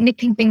or like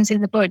nipping things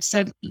in the bud.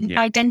 So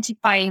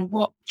identifying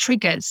what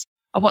triggers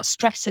or what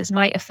stressors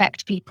might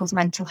affect people's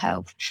mental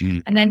health,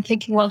 and then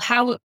thinking, well,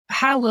 how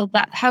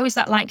is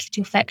that likely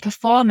to affect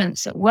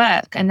performance at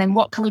work, and then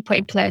what can we put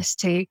in place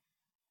to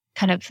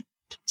kind of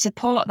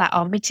support that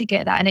or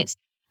mitigate that. And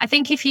I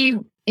think if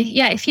you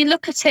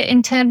look at it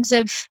in terms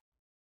of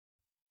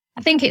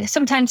I think it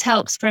sometimes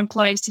helps for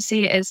employers to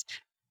see it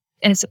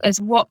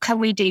as what can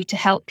we do to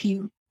help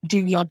you do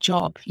your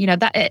job?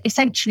 That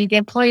essentially the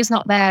employer's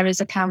not there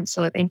as a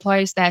counselor. The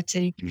employer's there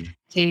to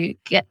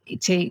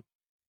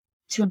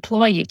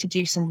employ you to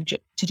do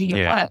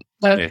your work.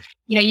 So,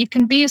 you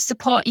can be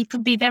you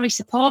can be very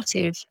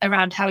supportive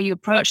around how you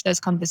approach those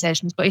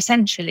conversations, but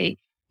essentially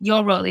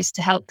your role is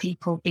to help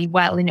people be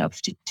well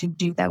enough to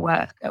do their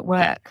work at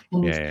work.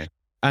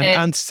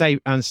 And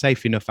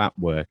safe enough at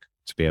work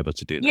to be able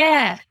to do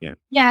that.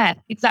 Yeah,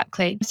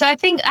 exactly. So I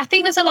think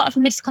there's a lot of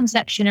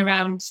misconception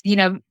around,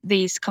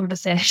 these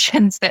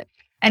conversations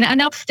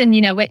and often,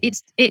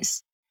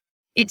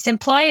 it's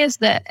employers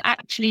that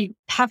actually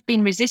have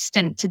been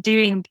resistant to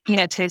doing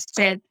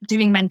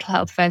mental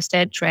health first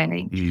aid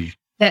training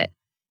that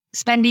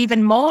spend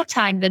even more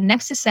time than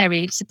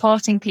necessary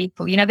supporting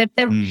people.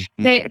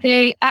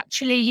 They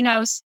actually,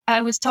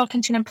 I was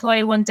talking to an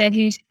employer one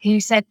day who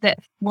said that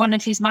one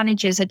of his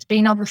managers had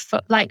been on the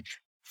foot, like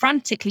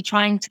frantically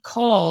trying to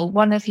call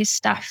one of his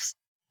staff's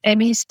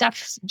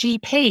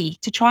GP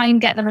to try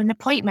and get them an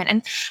appointment.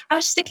 And I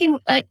was thinking,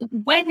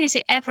 when is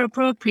it ever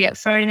appropriate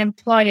for an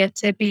employer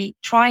to be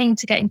trying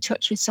to get in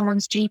touch with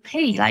someone's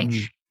GP?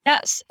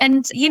 That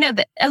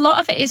a lot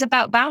of it is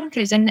about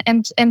boundaries and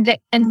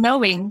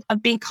knowing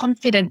and being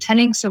confident,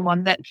 telling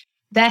someone that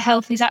their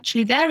health is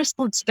actually their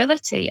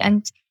responsibility.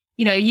 And,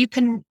 you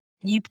can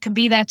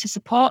be there to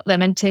support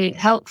them and to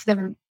help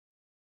them,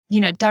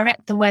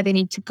 direct them where they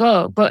need to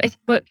go. But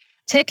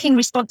taking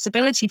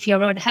responsibility for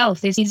your own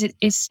health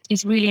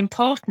is really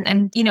important.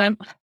 And,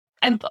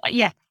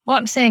 what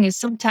I'm saying is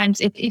sometimes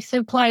if the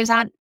employers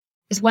aren't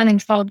as well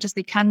informed as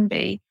they can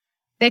be,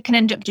 they can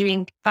end up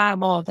doing far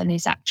more than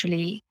is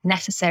actually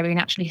necessary and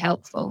actually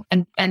helpful.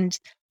 And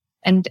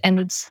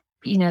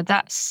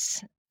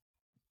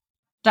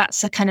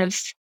that's a kind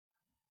of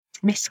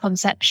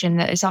misconception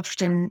that is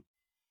often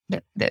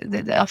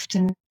that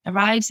often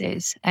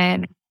arises.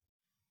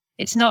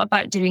 It's not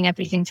about doing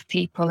everything for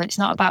people. It's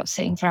not about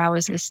sitting for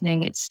hours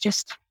listening. It's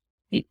just,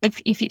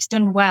 if it's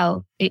done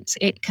well,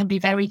 it can be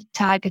very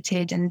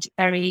targeted and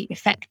very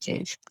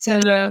effective.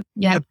 So,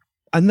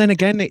 And then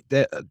again,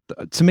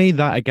 to me,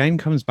 that again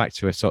comes back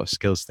to a sort of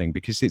skills thing,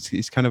 because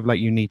it's kind of like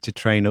you need to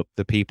train up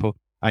the people.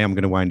 I am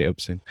going to wind it up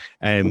soon.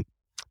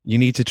 You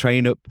need to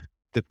train up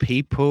the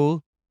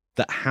people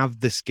that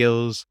have the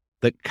skills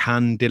that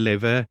can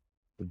deliver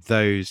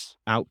those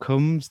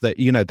outcomes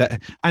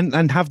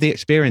and have the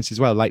experience as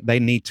well. Like they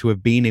need to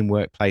have been in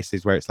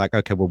workplaces where it's like,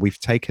 okay, well, we've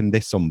taken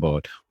this on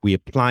board. We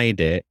applied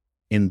it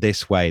in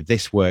this way.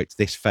 This worked,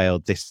 this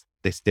failed, this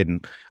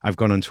didn't. I've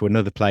gone on to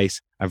another place.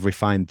 I've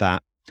refined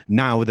that.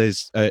 Now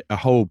there's a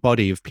whole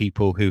body of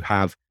people who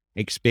have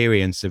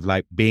experience of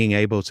like being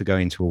able to go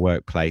into a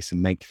workplace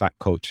and make that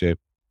culture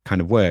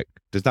kind of work.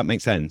 Does that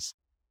make sense?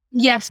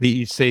 Yes.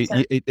 You see,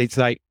 it's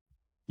like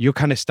you're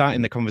kind of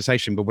starting the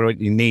conversation, but what it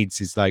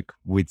needs is like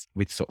with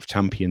sort of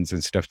champions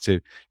and stuff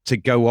to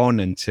go on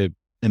and to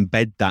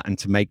embed that and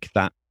to make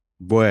that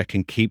work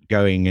and keep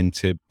going and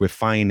to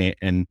refine it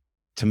and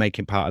to make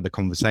it part of the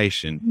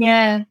conversation.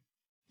 Yeah,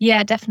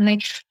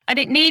 definitely. And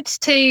it needs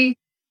to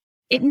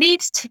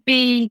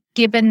be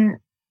given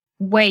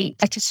weight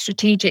at a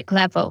strategic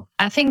level.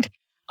 I think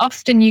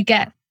often you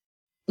get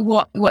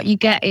what you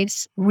get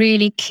is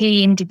really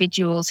key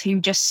individuals who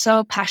are just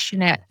so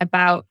passionate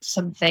about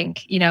something,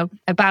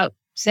 about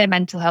say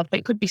mental health, but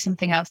it could be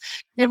something else.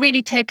 They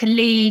really take a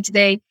lead.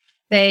 They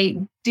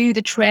do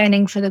the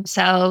training for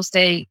themselves.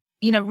 They're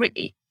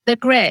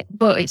great,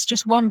 but it's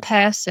just one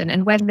person.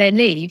 And when they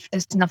leave,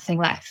 there's nothing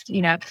left.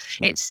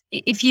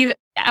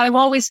 I'm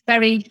always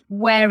very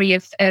wary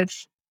of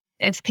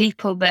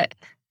people that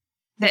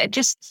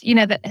just,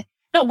 that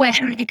not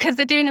wary because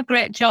they're doing a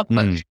great job,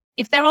 but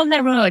if they're on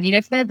their own,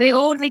 if they're the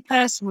only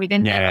person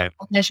within their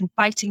organization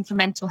fighting for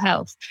mental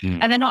health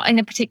and they're not in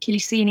a particularly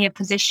senior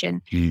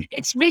position,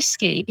 it's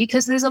risky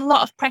because there's a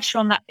lot of pressure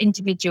on that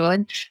individual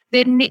and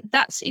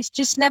it's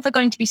just never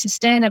going to be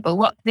sustainable.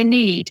 What they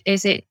need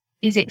is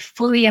it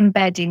fully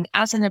embedding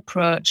as an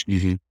approach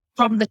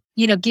from the,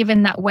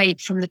 given that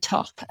weight from the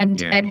top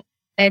and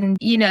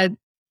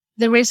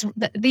there is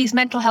these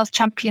mental health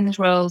champions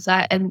roles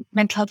and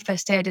mental health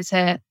first aiders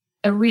are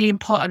really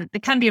important. They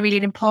can be a really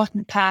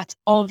important part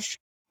of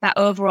that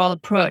overall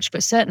approach,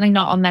 but certainly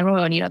not on their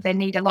own. They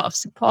need a lot of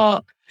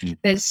support.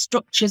 There's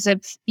structures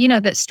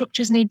that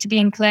structures need to be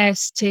in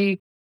place to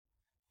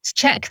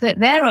check that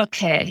they're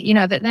okay,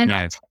 that they're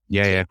not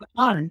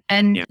on.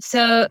 And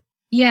so,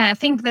 I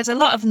think there's a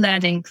lot of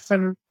learning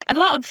from a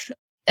lot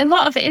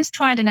of it is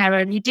trial and error.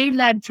 And you do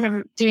learn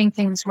from doing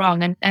things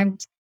wrong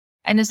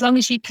and as long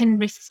as you can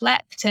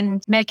reflect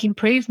and make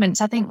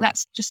improvements, I think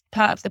that's just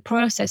part of the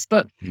process.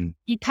 But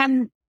you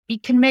can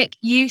make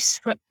use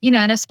for,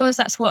 and I suppose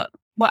that's what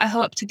I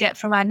hope to get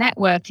from our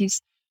network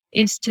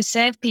is to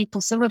save people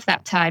some of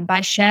that time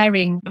by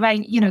sharing,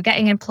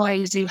 getting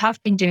employees who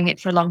have been doing it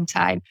for a long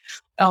time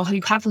or who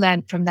have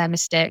learned from their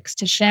mistakes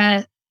to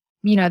share,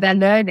 their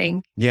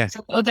learning.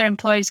 So other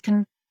employees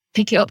can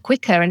pick it up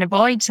quicker and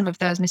avoid some of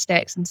those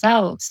mistakes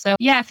themselves. So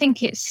I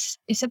think it's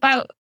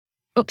about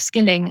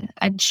upskilling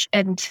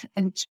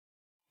and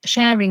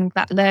sharing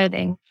that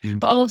learning,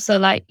 but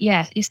also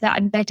is that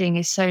embedding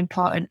is so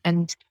important,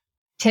 and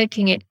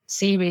taking it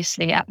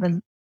seriously at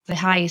the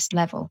highest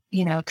level,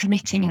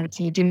 committing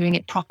to doing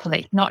it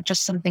properly, not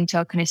just something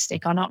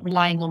tokenistic, or not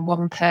relying on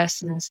one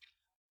person's,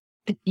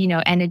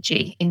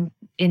 energy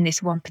in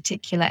this one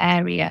particular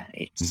area.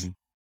 It's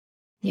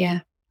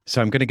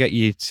So I'm going to get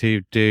you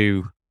to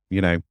do,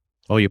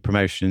 all your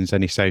promotions,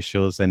 any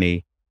socials,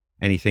 any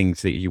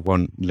things that you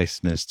want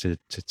listeners to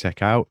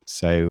check out.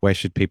 So where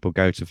should people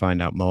go to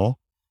find out more?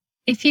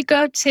 If you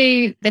go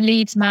to the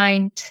Leeds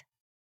Mind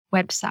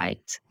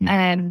website,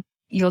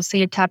 you'll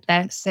see a tab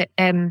there,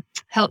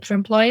 help for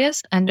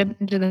employers, and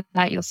under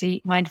that you'll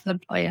see Mindful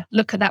Employer.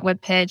 Look at that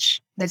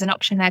webpage. There's an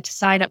option there to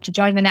sign up to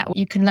join the network.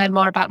 You can learn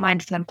more about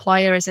Mindful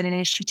Employer as an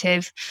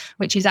initiative,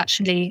 which is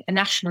actually a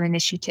national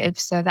initiative.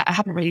 So that I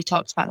haven't really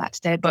talked about that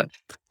today, but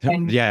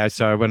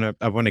so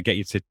I want to get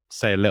you to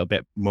say a little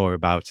bit more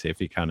about it if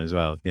you can as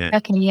well. Yeah.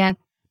 Okay.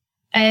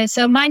 Yeah.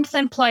 So Mindful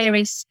Employer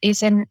is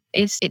a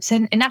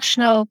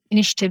national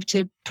initiative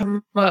to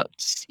promote,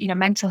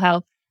 mental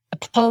health, a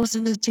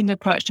positive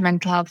approach to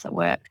mental health at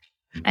work.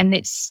 And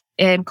it's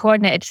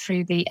coordinated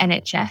through the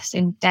NHS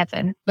in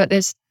Devon. But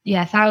there's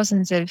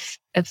thousands of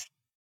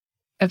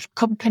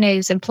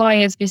companies,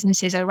 employers,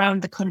 businesses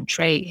around the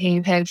country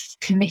who have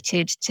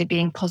committed to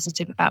being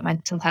positive about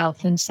mental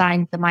health and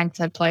signed the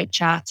Mindful Employer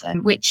Charter,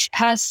 which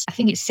has, I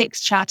think it's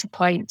 6 charter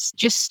points,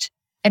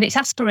 and it's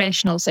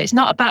aspirational. So it's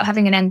not about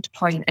having an end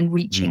point and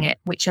reaching it,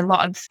 which a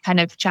lot of kind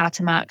of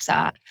charter marks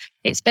are.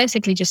 It's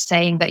basically just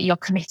saying that you're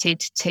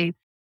committed to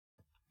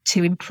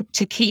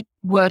keep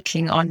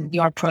working on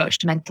your approach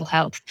to mental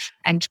health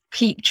and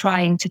keep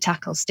trying to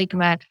tackle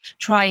stigma,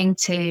 trying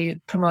to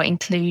promote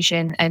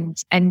inclusion.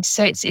 And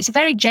so it's a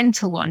very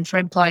gentle one for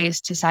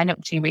employers to sign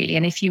up to, really.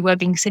 And if you were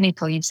being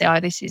cynical, you'd say,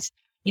 this is,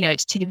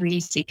 it's too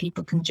easy.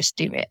 People can just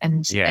do it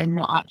and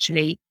not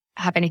actually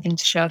have anything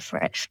to show for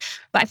it.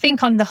 But I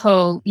think on the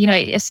whole,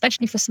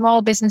 especially for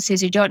small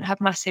businesses who don't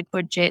have massive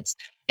budgets,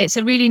 it's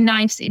a really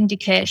nice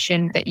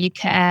indication that you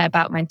care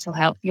about mental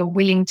health. You're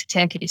willing to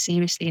take it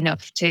seriously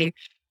enough to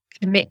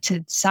commit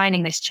to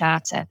signing this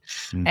charter.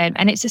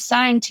 And it's a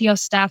sign to your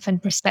staff and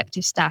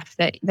prospective staff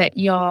that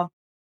you're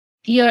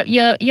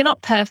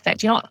not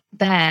perfect. You're not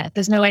there.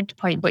 There's no end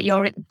point, but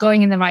you're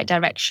going in the right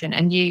direction,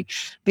 and you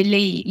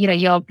believe,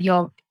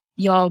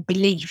 your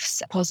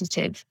beliefs are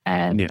positive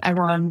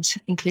around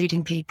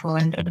including people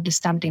and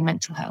understanding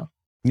mental health.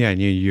 Yeah, and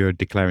you're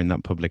declaring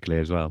that publicly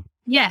as well.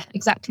 Yeah,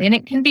 exactly. And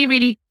it can be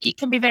very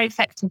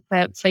effective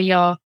for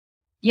your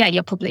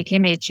public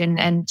image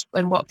and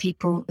what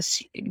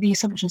the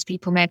assumptions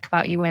people make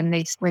about you when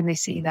they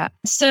see that.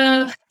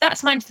 So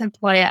that's Mindful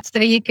Employer. So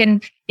you can,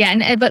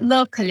 but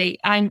locally,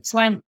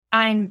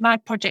 my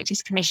project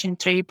is commissioned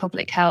through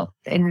Public Health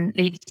in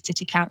Leeds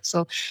City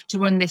Council to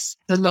run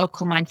the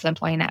local Mindful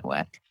Employer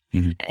network.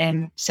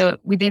 So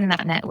within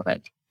that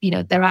network,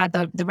 there are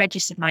the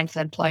registered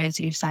mindful employers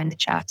who've signed the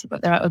charter,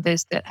 but there are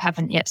others that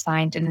haven't yet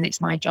signed, and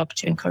it's my job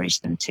to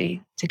encourage them to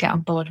get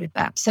on board with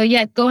that. So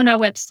go on our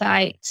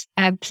website,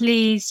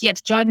 please,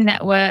 join the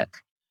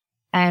network,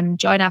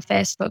 join our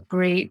Facebook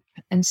group,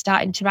 and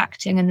start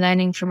interacting and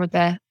learning from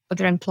other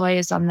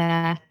employers on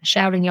there,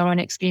 sharing your own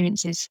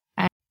experiences.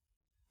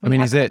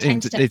 Is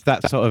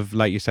that sort of,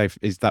 like you say,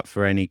 is that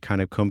for any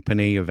kind of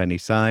company of any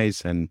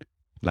size? And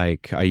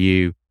are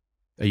you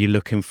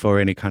looking for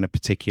any kind of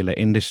particular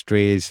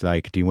industries?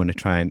 Do you want to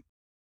try and,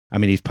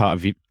 is part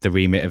of the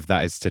remit of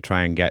that is to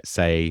try and get,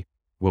 say,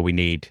 we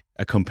need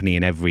a company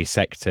in every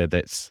sector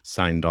that's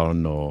signed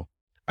on, or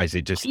is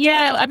it just?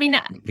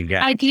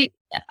 Ideally,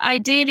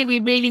 we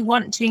really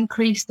want to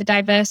increase the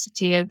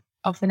diversity of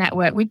the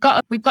network. We've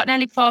got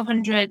nearly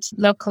 400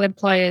 local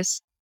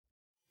employers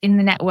in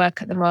the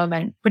network at the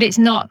moment, but it's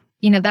not,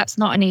 that's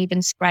not an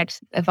even spread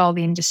of all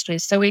the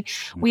industries. So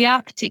we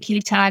are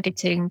particularly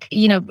targeting,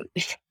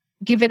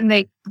 given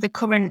the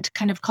current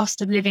kind of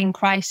cost of living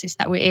crisis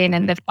that we're in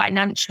and the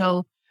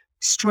financial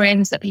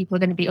strains that people are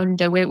going to be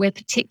under, we're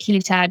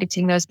particularly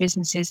targeting those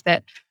businesses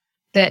that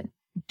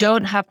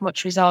don't have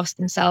much resource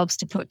themselves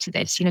to put to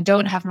this,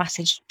 don't have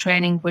massive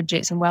training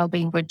budgets and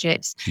wellbeing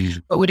budgets,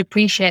 but would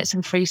appreciate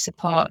some free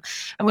support.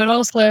 And we're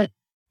also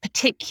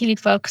particularly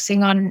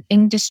focusing on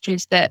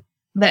industries that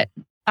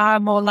are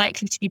more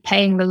likely to be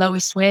paying the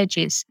lowest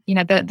wages.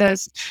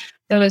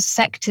 Those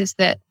sectors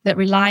that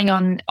rely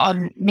on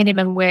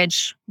minimum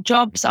wage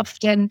jobs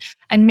often,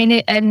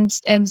 and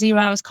 0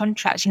 hours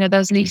contracts,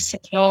 those least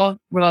secure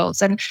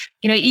roles. And,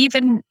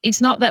 even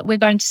it's not that we're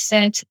going to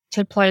say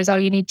to employers,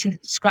 you need to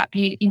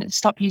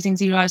stop using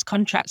 0 hours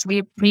contracts. We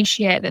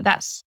appreciate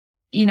that's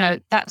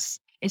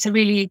it's a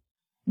really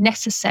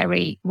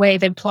necessary way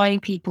of employing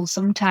people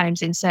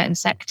sometimes in certain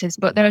sectors,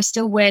 but there are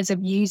still ways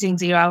of using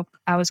 0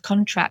 hours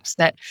contracts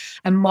that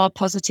are more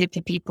positive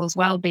for people's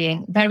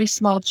well-being. Very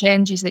small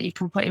changes that you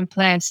can put in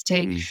place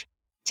to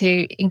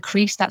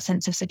increase that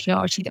sense of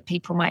security that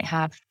people might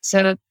have.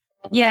 So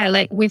Yeah,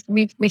 like we're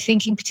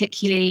thinking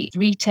particularly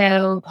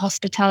retail,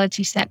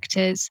 hospitality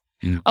sectors,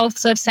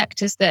 also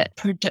sectors that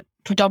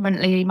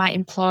predominantly might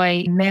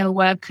employ male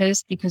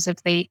workers because of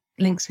the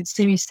links with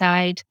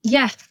suicide.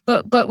 Yeah,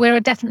 but we're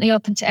definitely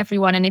open to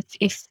everyone. And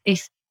if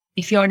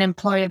you're an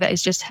employer that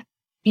is just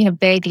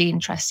vaguely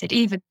interested,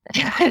 even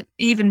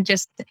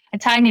just a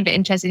tiny bit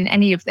interested in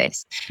any of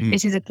this,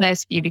 this is a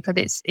place for you,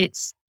 because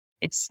it's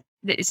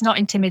not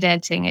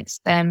intimidating. It's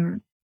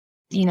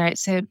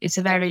it's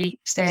a very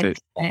safe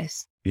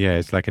place. Yeah,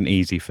 it's like an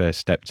easy first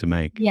step to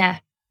make. Yeah.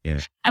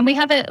 And we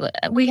have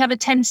a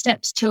 10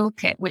 steps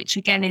toolkit, which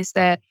again is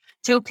the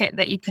toolkit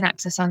that you can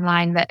access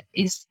online, that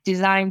is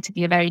designed to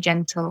be a very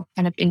gentle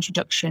kind of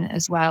introduction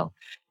as well,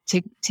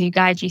 to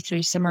guide you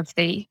through some of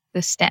the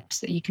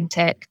steps that you can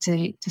take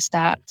to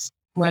start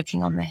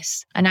working on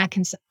this. And I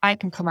can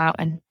come out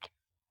and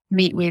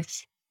meet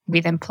with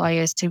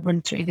employers to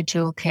run through the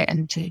toolkit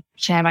and to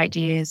share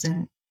ideas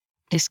and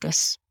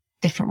discuss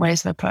different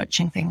ways of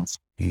approaching things.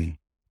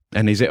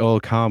 And is it all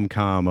calm,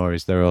 or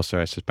is there also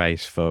a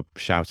space for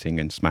shouting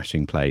and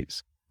smashing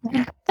plates?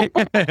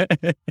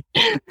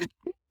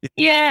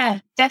 Yeah,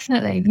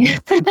 definitely.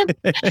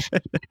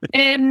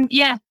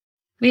 Yeah,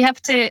 we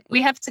have to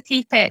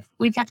keep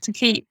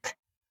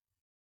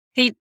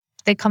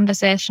the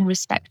conversation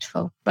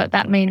respectful, but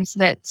that means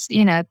that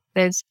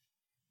there's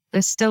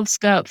still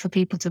scope for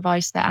people to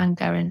voice their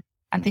anger, and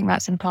I think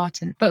that's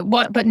important. But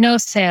no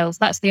sales.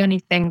 That's the only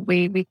thing.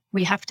 We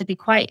have to be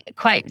quite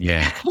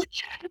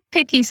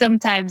picky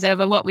sometimes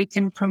over what we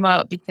can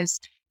promote, because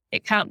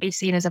it can't be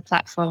seen as a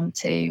platform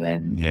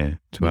to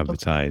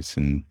advertise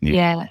and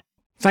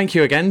Thank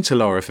you again to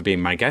Laura for being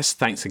my guest.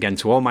 Thanks again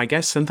to all my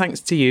guests, and thanks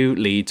to you,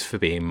 Leeds, for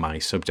being my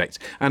subject.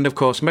 And of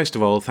course, most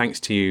of all, thanks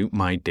to you,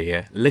 my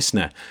dear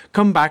listener.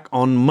 Come back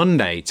on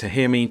Monday to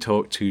hear me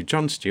talk to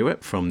John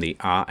Stewart from the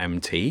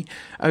RMT.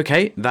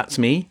 Okay, that's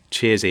me.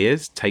 Cheers,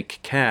 ears. Take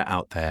care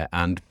out there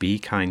and be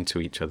kind to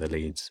each other,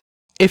 Leeds.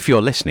 If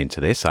you're listening to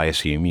this, I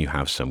assume you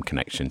have some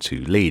connection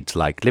to Leeds,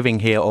 like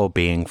living here or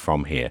being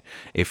from here.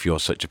 If you're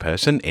such a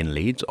person in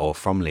Leeds or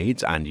from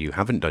Leeds and you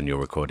haven't done your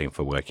recording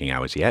for Working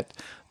Hours yet,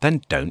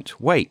 then don't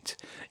wait.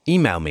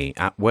 Email me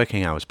at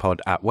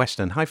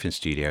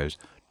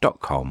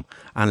workinghoursPod@western-studios.com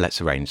and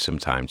let's arrange some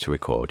time to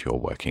record your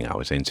Working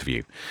Hours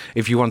interview.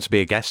 If you want to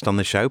be a guest on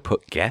the show,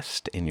 put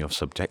guest in your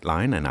subject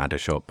line and add a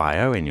short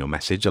bio in your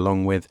message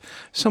along with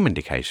some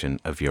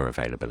indication of your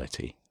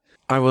availability.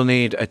 I will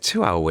need a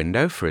 2-hour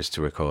window for us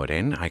to record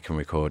in. I can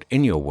record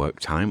in your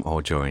work time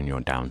or during your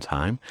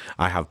downtime.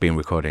 I have been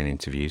recording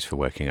interviews for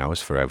Working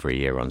Hours for over a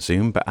year on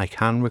Zoom, but I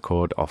can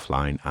record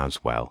offline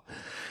as well.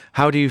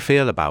 How do you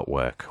feel about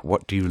work?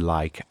 What do you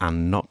like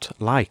and not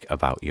like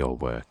about your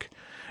work?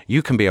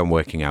 You can be on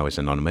Working Hours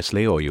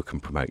anonymously, or you can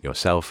promote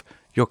yourself,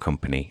 your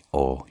company,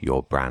 or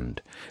your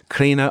brand.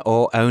 Cleaner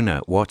or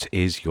owner, what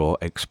is your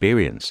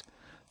experience?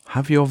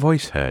 Have your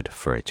voice heard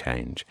for a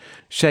change.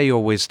 Share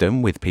your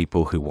wisdom with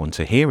people who want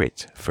to hear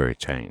it for a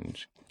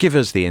change. Give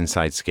us the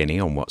inside skinny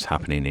on what's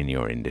happening in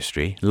your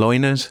industry.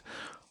 Loiners,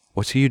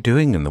 what are you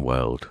doing in the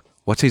world?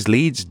 What is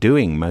Leeds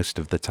doing most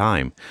of the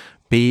time?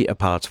 Be a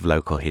part of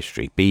local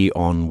history. Be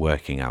on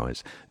Working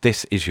Hours.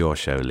 This is your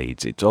show,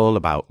 Leeds. It's all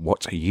about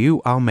what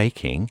you are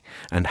making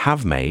and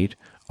have made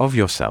of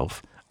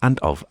yourself and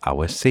of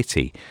our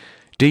city.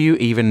 Do you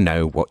even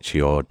know what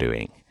you're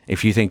doing?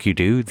 If you think you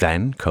do,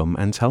 then come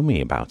and tell me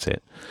about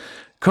it.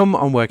 Come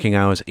on Working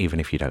Hours, even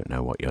if you don't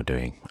know what you're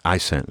doing. I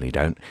certainly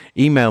don't.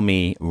 Email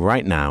me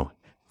right now.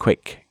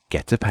 Quick,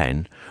 get a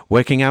pen.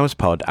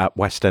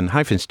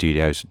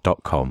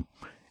 workinghoursPod@western-studios.com.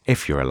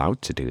 If you're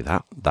allowed to do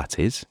that, that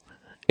is.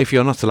 If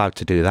you're not allowed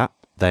to do that,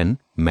 then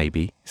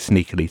maybe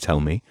sneakily tell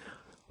me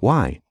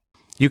why.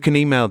 You can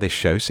email this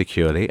show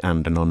securely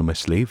and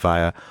anonymously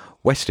via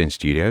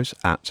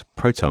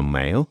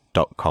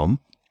westernstudios@protonmail.com.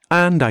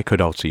 And I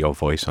could alter your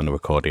voice on a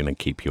recording and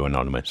keep you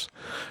anonymous.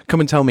 Come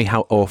and tell me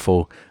how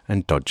awful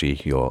and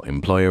dodgy your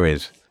employer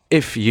is.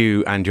 If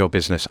you and your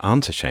business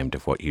aren't ashamed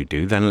of what you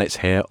do, then let's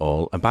hear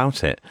all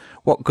about it.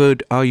 What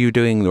good are you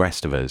doing the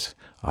rest of us?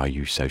 Are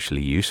you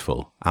socially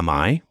useful? Am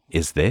I?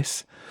 Is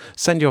this?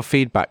 Send your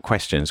feedback,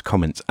 questions,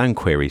 comments and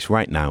queries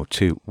right now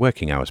to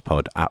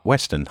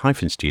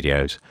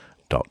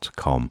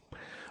workinghoursPod@western-studios.com.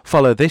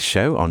 Follow this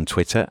show on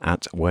Twitter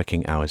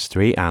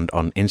 @WorkingHours3 and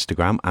on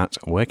Instagram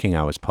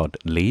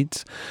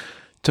 @WorkingHoursPodLeeds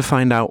to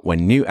find out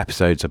when new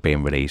episodes are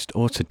being released,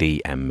 or to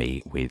DM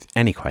me with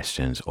any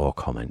questions or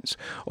comments.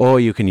 Or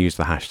you can use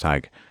the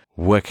hashtag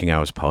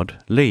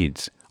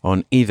WorkingHoursPodLeeds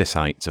on either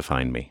site to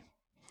find me.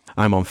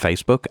 I'm on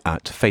Facebook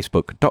at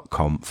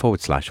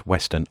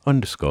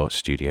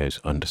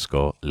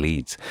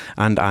facebook.com/western_studios_Leeds.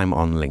 And I'm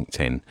on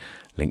LinkedIn.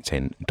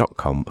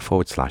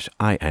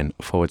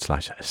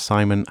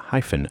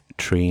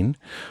 linkedin.com/in/Simon-Treen,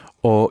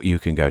 or you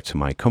can go to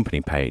my company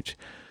page,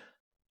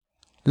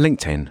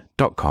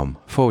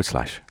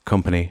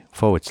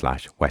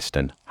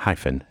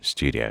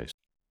 linkedin.com/company/Western-Studios.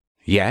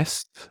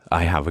 Yes,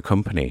 I have a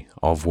company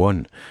of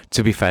one.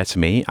 To be fair to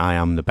me, I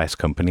am the best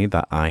company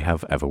that I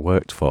have ever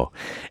worked for.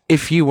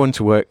 If you want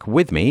to work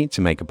with me to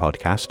make a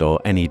podcast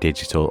or any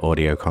digital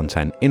audio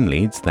content in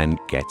Leeds, then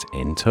get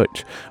in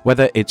touch.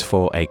 Whether it's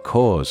for a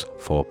cause,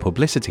 for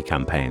publicity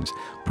campaigns,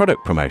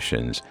 product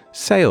promotions,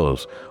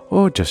 sales,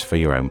 or just for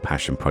your own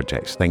passion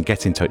projects, then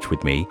get in touch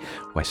with me,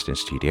 Western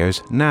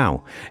Studios,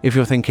 now. If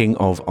you're thinking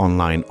of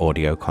online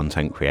audio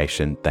content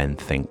creation, then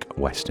think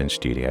Western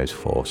Studios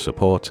for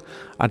support,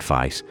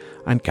 advice,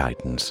 and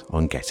guidance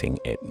on getting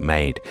it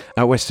made.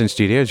 At Western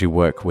Studios, you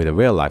work with a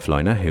real-life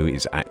learner who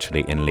is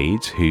actually in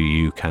Leeds, who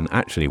you can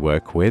actually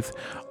work with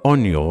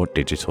on your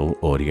digital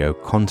audio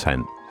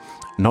content.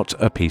 Not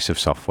a piece of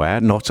software,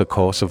 not a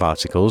course of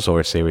articles or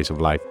a series of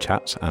live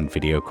chats and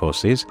video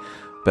courses,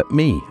 but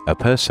me, a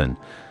person,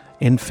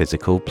 in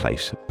physical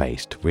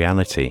place-based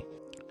reality.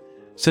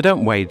 So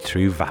don't wade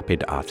through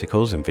vapid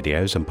articles and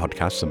videos and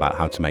podcasts about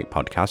how to make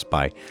podcasts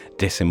by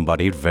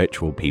disembodied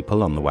virtual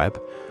people on the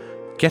web.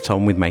 Get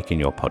on with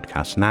making your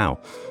podcast now.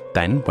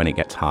 Then, when it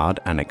gets hard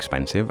and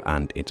expensive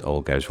and it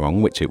all goes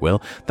wrong, which it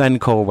will, then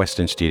call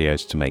Western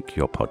Studios to make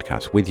your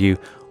podcast with you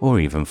or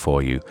even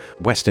for you.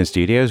 Western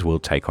Studios will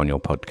take on your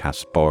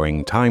podcast's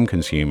boring,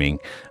 time-consuming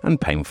and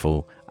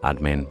painful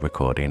admin,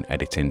 recording,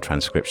 editing,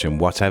 transcription,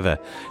 whatever.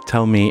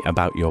 Tell me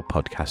about your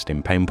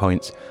podcasting pain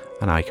points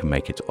and I can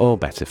make it all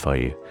better for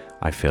you.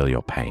 I feel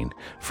your pain.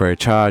 For a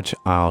charge,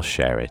 I'll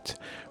share it.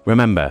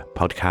 Remember,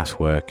 podcast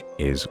work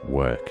is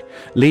work.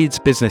 Leeds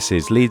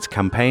businesses, Leeds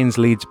campaigns,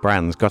 Leeds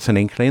brands. Got an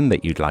inkling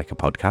that you'd like a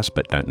podcast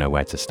but don't know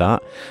where to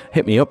start?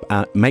 Hit me up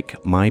at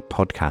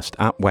makemypodcast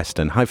at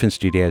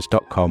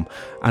western-studios.com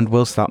and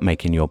we'll start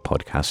making your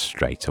podcast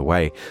straight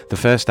away. The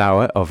first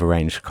hour of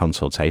arranged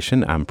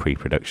consultation and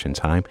pre-production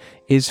time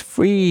is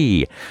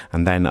free,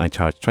 and then I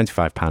charge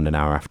 £25 an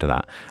hour after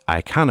that.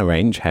 I can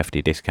arrange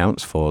hefty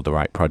discounts for the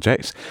right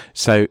projects,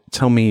 so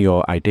tell me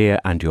your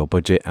idea and your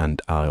budget and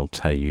I'll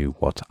tell you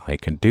what I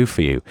can do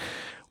for you.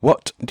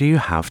 What do you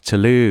have to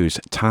lose?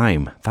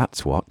 Time.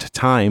 That's what.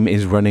 Time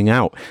is running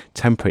out.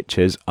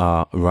 Temperatures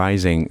are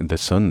rising. The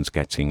sun's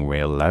getting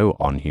real low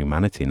on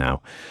humanity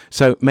now.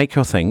 So make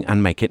your thing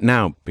and make it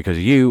now, because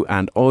you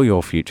and all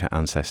your future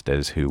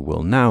ancestors who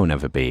will now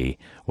never be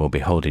will be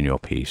holding your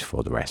peace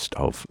for the rest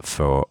of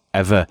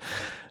forever.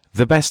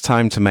 The best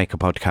time to make a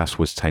podcast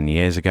was 10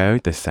 years ago.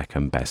 The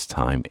second best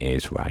time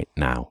is right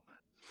now.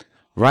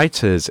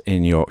 Writers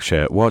in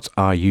Yorkshire, what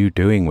are you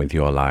doing with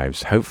your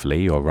lives?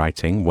 Hopefully you're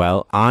writing.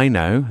 Well, I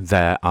know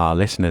there are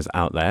listeners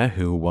out there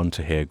who want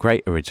to hear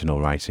great original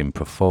writing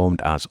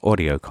performed as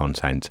audio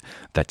content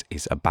that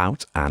is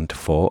about and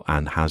for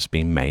and has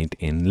been made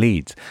in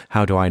Leeds.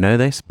 How do I know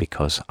this?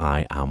 Because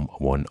I am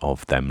one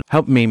of them.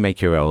 Help me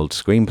make your old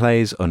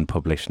screenplays,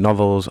 unpublished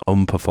novels,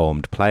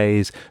 unperformed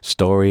plays,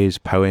 stories,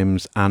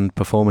 poems, and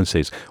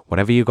performances.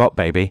 Whatever you got,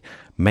 baby.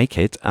 Make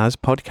it as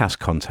podcast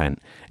content.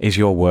 Is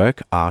your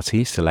work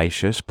arty,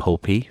 salacious,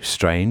 pulpy,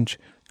 strange?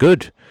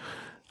 Good.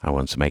 I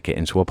want to make it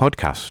into a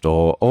podcast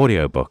or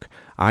audiobook.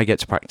 I get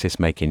to practice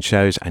making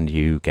shows and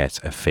you get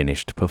a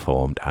finished,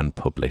 performed and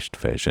published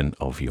version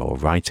of your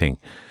writing.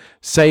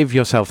 Save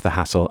yourself the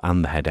hassle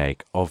and the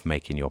headache of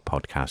making your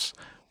podcast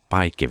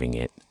by giving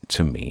it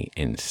to me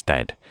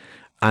instead.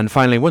 And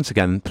finally, once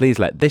again, please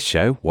let this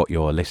show, what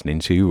you're listening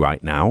to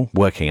right now,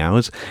 Working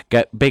Hours,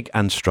 get big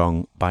and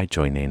strong by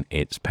joining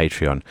its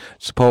Patreon.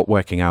 Support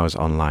Working Hours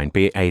online.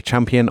 Be a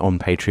champion on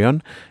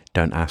Patreon.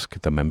 Don't ask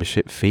the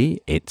membership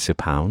fee. It's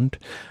 £1.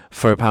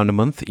 For £1 a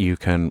month, you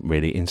can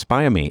really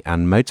inspire me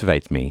and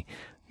motivate me.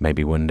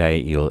 Maybe one day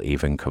you'll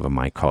even cover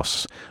my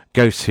costs.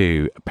 Go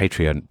to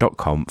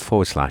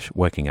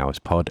patreon.com/working hours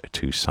pod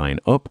to sign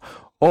up,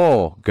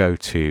 or go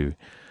to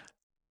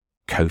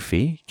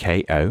Ko-fi,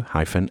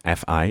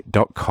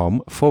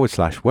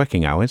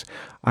 ko-fi.com/working hours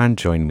and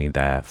join me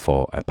there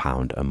for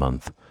 £1 a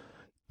month.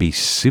 Be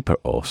super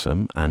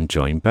awesome and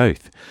join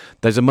both.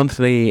 There's a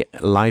monthly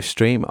live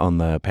stream on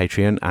the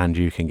Patreon and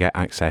you can get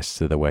access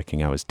to the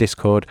Working Hours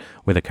Discord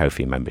with a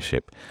Ko-fi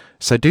membership.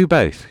 So do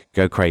both.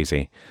 Go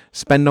crazy.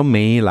 Spend on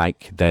me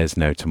like there's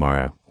no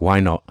tomorrow.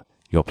 Why not?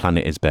 Your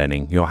planet is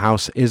burning. Your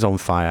house is on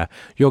fire.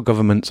 Your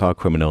governments are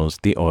criminals.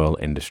 The oil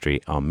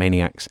industry are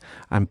maniacs.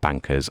 And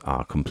bankers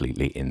are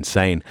completely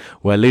insane.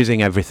 We're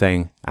losing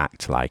everything.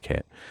 Act like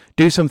it.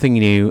 Do something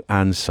new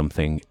and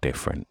something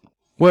different.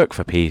 Work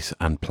for peace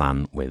and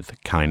plan with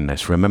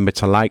kindness. Remember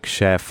to like,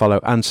 share, follow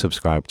and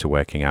subscribe to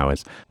Working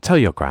Hours. Tell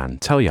your gran,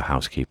 tell your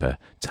housekeeper,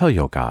 tell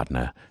your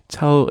gardener,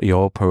 tell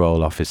your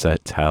parole officer,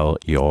 tell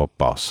your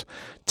boss.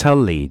 Tell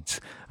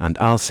Leeds, and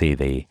I'll see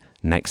thee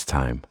next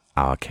time,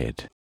 our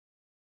kid.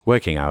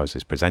 Working Hours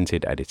is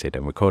presented, edited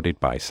and recorded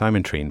by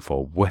Simon Treen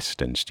for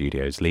Western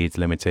Studios Leeds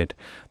Limited.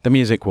 The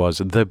music was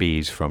The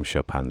Bees from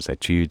Chopin's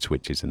Etudes,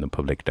 which is in the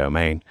public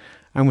domain,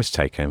 and was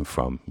taken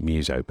from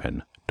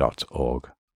museopen.org.